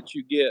egg that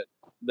you get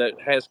that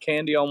has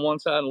candy on one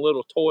side and a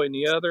little toy in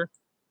the other.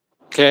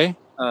 Okay.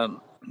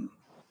 Um,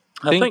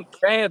 I Think. think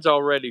Chad's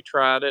already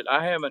tried it.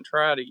 I haven't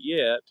tried it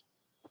yet.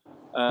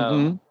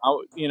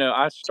 Mm-hmm.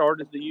 I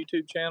started the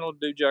YouTube channel to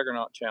do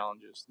Juggernaut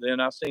challenges. Then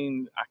I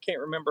can't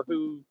remember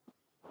who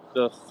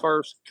the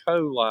first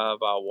co-live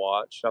I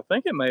watched. I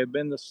think it may have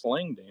been the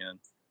Sling Den.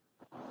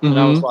 And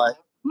I was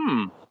Mm-hmm.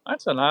 like,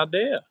 that's an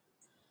idea.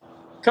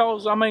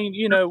 Cause I mean,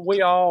 you know,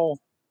 we all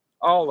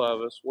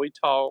of us, we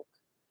talk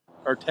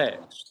or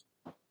text.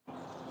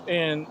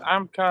 And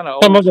I'm kind of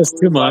Some old of us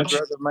too school. I'd much.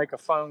 rather make a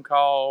phone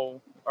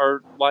call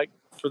or like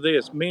for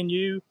this, me and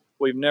you,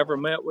 we've never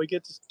met. We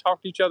get to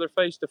talk to each other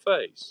face to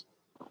face.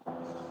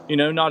 You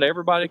know, not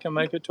everybody can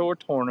make it to a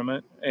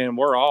tournament, and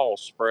we're all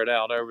spread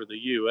out over the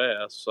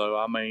U.S. So,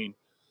 I mean,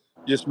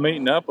 just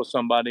meeting up with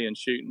somebody and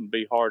shooting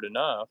be hard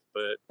enough.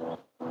 But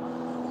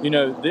you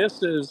know,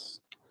 this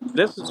is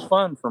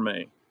fun for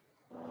me.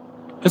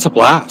 It's a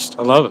blast.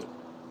 I love it.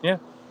 Yeah.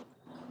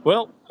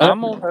 Well, Uh,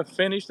 I'm gonna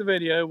finish the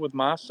video with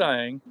my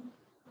saying.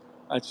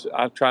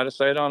 I try to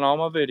say it on all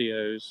my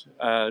videos.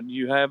 Do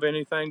you have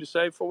anything to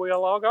say before we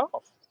log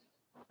off?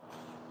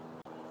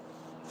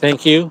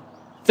 Thank you.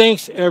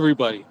 Thanks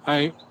everybody.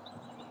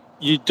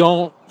 You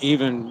don't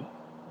even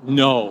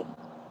know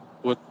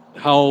what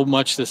how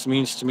much this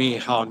means to me,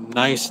 how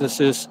nice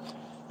this is.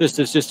 This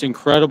is just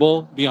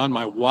incredible, beyond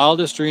my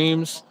wildest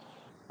dreams.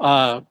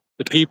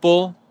 The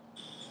people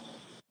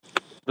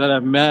that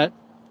I've met,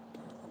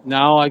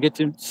 now I get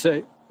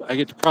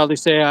to proudly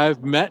say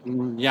I've met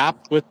and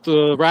yapped with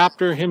the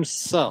Raptor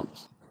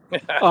himself.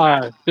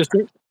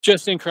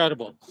 Just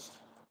incredible.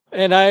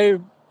 And I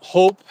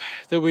hope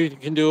that we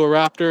can do a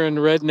Raptor and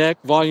Redneck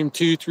Volume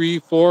 2, 3,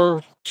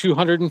 4,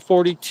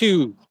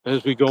 242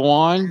 as we go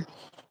on.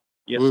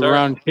 Yes, We're sir.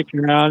 around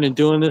kicking around and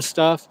doing this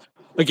stuff.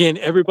 Again,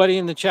 everybody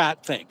in the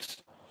chat, thanks.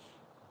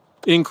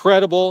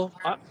 Incredible.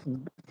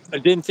 I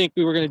didn't think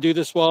we were going to do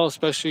this well,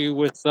 especially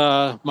with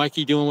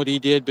Mikey doing what he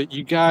did, but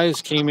you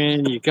guys came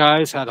in, you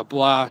guys had a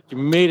blast. You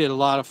made it a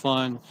lot of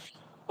fun.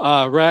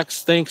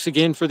 Rex, thanks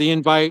again for the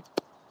invite.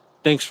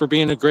 Thanks for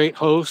being a great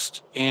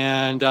host.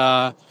 And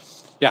yeah,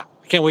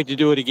 I can't wait to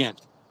do it again.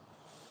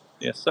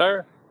 Yes,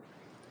 sir.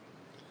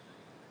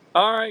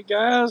 All right,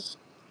 guys.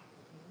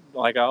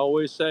 Like I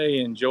always say,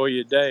 enjoy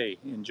your day,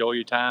 enjoy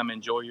your time,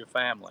 enjoy your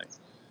family.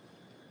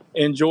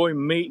 Enjoy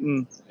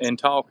meeting and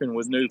talking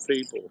with new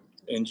people.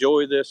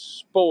 Enjoy this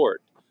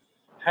sport.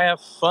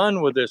 Have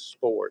fun with this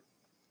sport.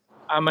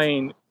 I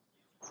mean,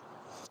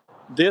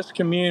 this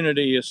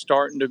community is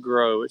starting to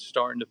grow, it's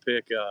starting to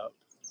pick up.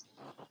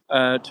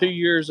 2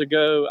 years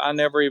ago, I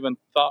never even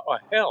thought, oh,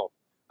 hell,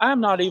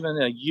 I'm not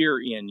even a year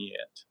in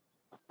yet.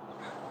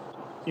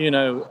 You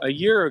know, a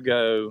year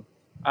ago,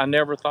 I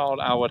never thought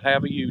I would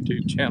have a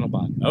YouTube channel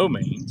by no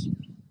means.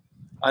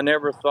 I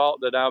never thought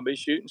that I would be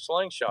shooting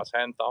slingshots. I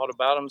hadn't thought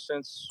about them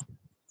since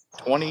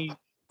 20,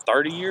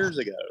 30 years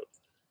ago.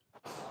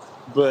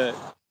 But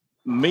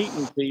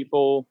meeting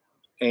people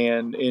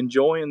and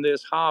enjoying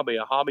this hobby,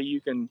 a hobby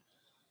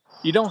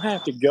you don't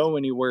have to go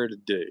anywhere to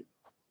do.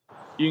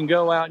 You can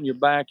go out in your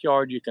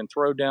backyard, you can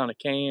throw down a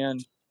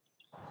can,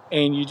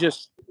 and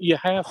you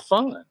have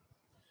fun.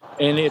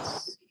 And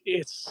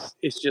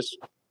it's just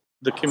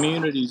the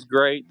community's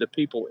great. The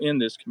people in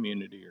this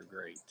community are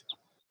great.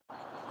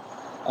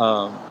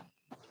 Um,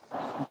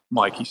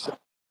 Mikey said,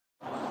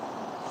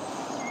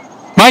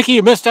 Mikey,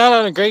 you missed out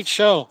on a great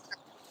show.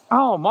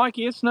 "Oh,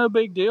 Mikey, it's no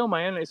big deal,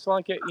 man. It's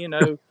like you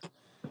know,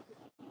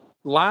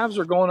 lives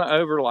are going to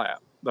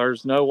overlap.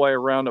 There's no way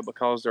around it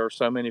because there are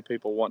so many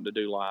people wanting to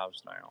do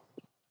lives now.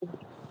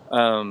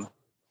 Um,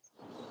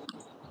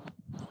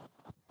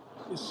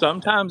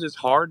 sometimes it's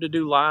hard to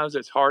do lives.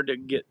 It's hard to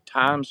get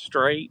time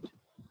straight.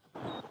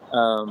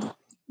 Um,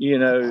 you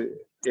know,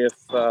 if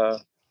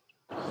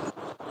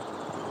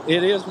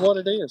it is what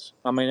it is.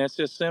 I mean, it's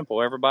just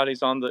simple.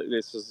 Everybody's on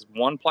this is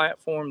one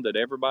platform that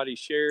everybody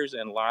shares,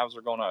 and lives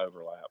are going to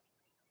overlap.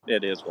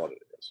 It is what it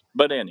is.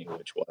 But any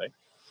which way,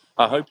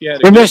 I hope you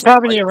had a We good missed one.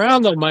 having you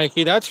around though,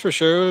 Mikey. That's for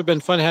sure. It would have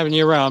been fun having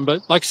you around.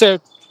 But like I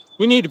said,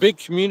 we need a big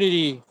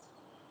community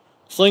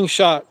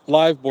slingshot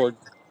live board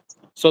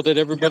so that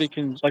Yep. everybody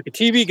can, like a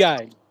TV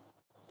guide,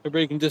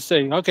 everybody can just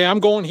say, okay, I'm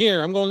going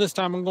here. I'm going this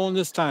time. I'm going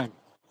this time.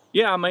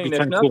 Yeah, I It'd be mean,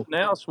 if kind of cool. nothing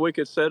else, we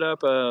could set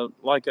up a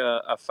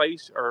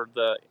face or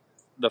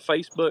the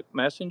Facebook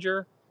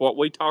Messenger. What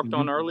we talked Mm-hmm.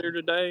 on earlier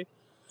today,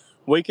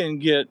 we can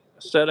get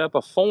set up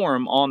a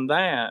forum on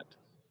that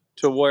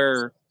to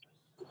where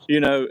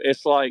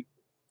it's like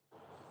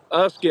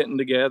us getting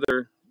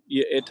together.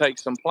 It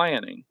takes some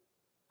planning,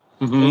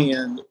 Mm-hmm.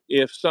 and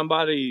if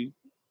somebody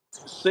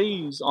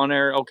sees on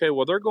there, okay,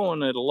 well they're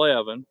going at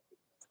 11.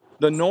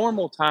 The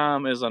normal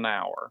time is an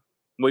hour.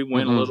 We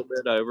went a Mm-hmm. little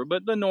bit over,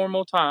 but the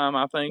normal time,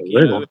 I A think,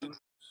 little.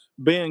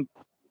 being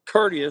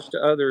courteous to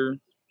other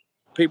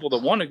people that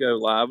want to go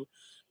live,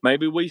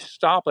 maybe we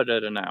stop it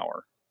at an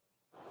hour.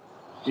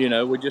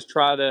 We just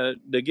try to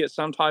get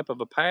some type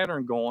of a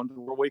pattern going to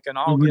where we can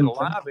all get Mm-hmm. a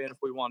live in if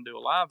we want to do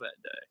a live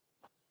that day.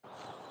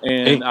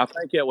 Hey, And I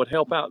think it would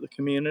help out the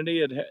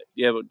community.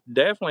 It would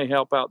definitely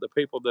help out the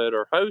people that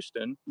are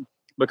hosting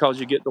because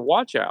you get the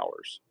watch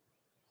hours.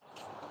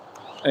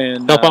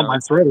 And help out my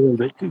thread a little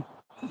bit too.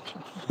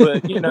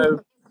 but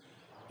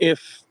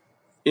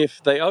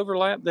if they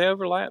overlap, they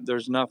overlap.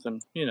 There's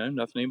nothing,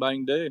 nothing anybody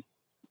can do.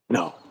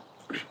 No.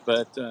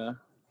 But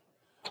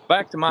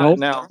back to my Nope.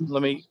 now.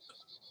 Let me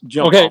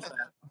jump Okay. off that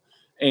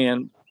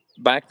and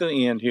back to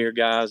the end here,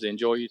 guys.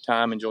 Enjoy your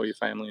time, enjoy your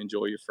family,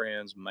 enjoy your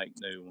friends, make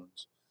new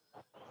ones.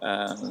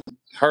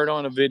 Heard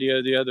on a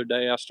video the other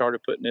day, I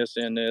started putting this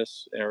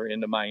or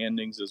into my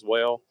endings as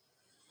well.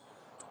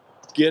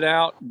 Get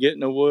out, get in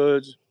the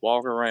woods,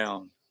 walk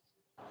around.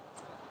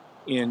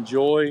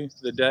 Enjoy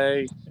the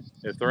day.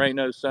 If there ain't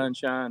no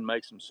sunshine,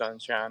 make some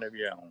sunshine of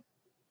your own.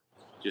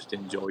 Just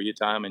enjoy your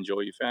time,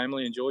 enjoy your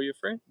family, enjoy your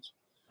friends.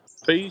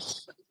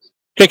 Peace.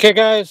 Take care,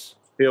 guys.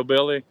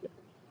 Hillbilly,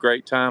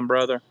 great time,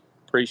 brother.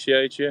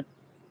 Appreciate you. It's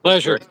a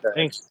Pleasure. great day.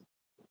 Thanks.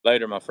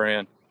 Later, my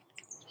friend.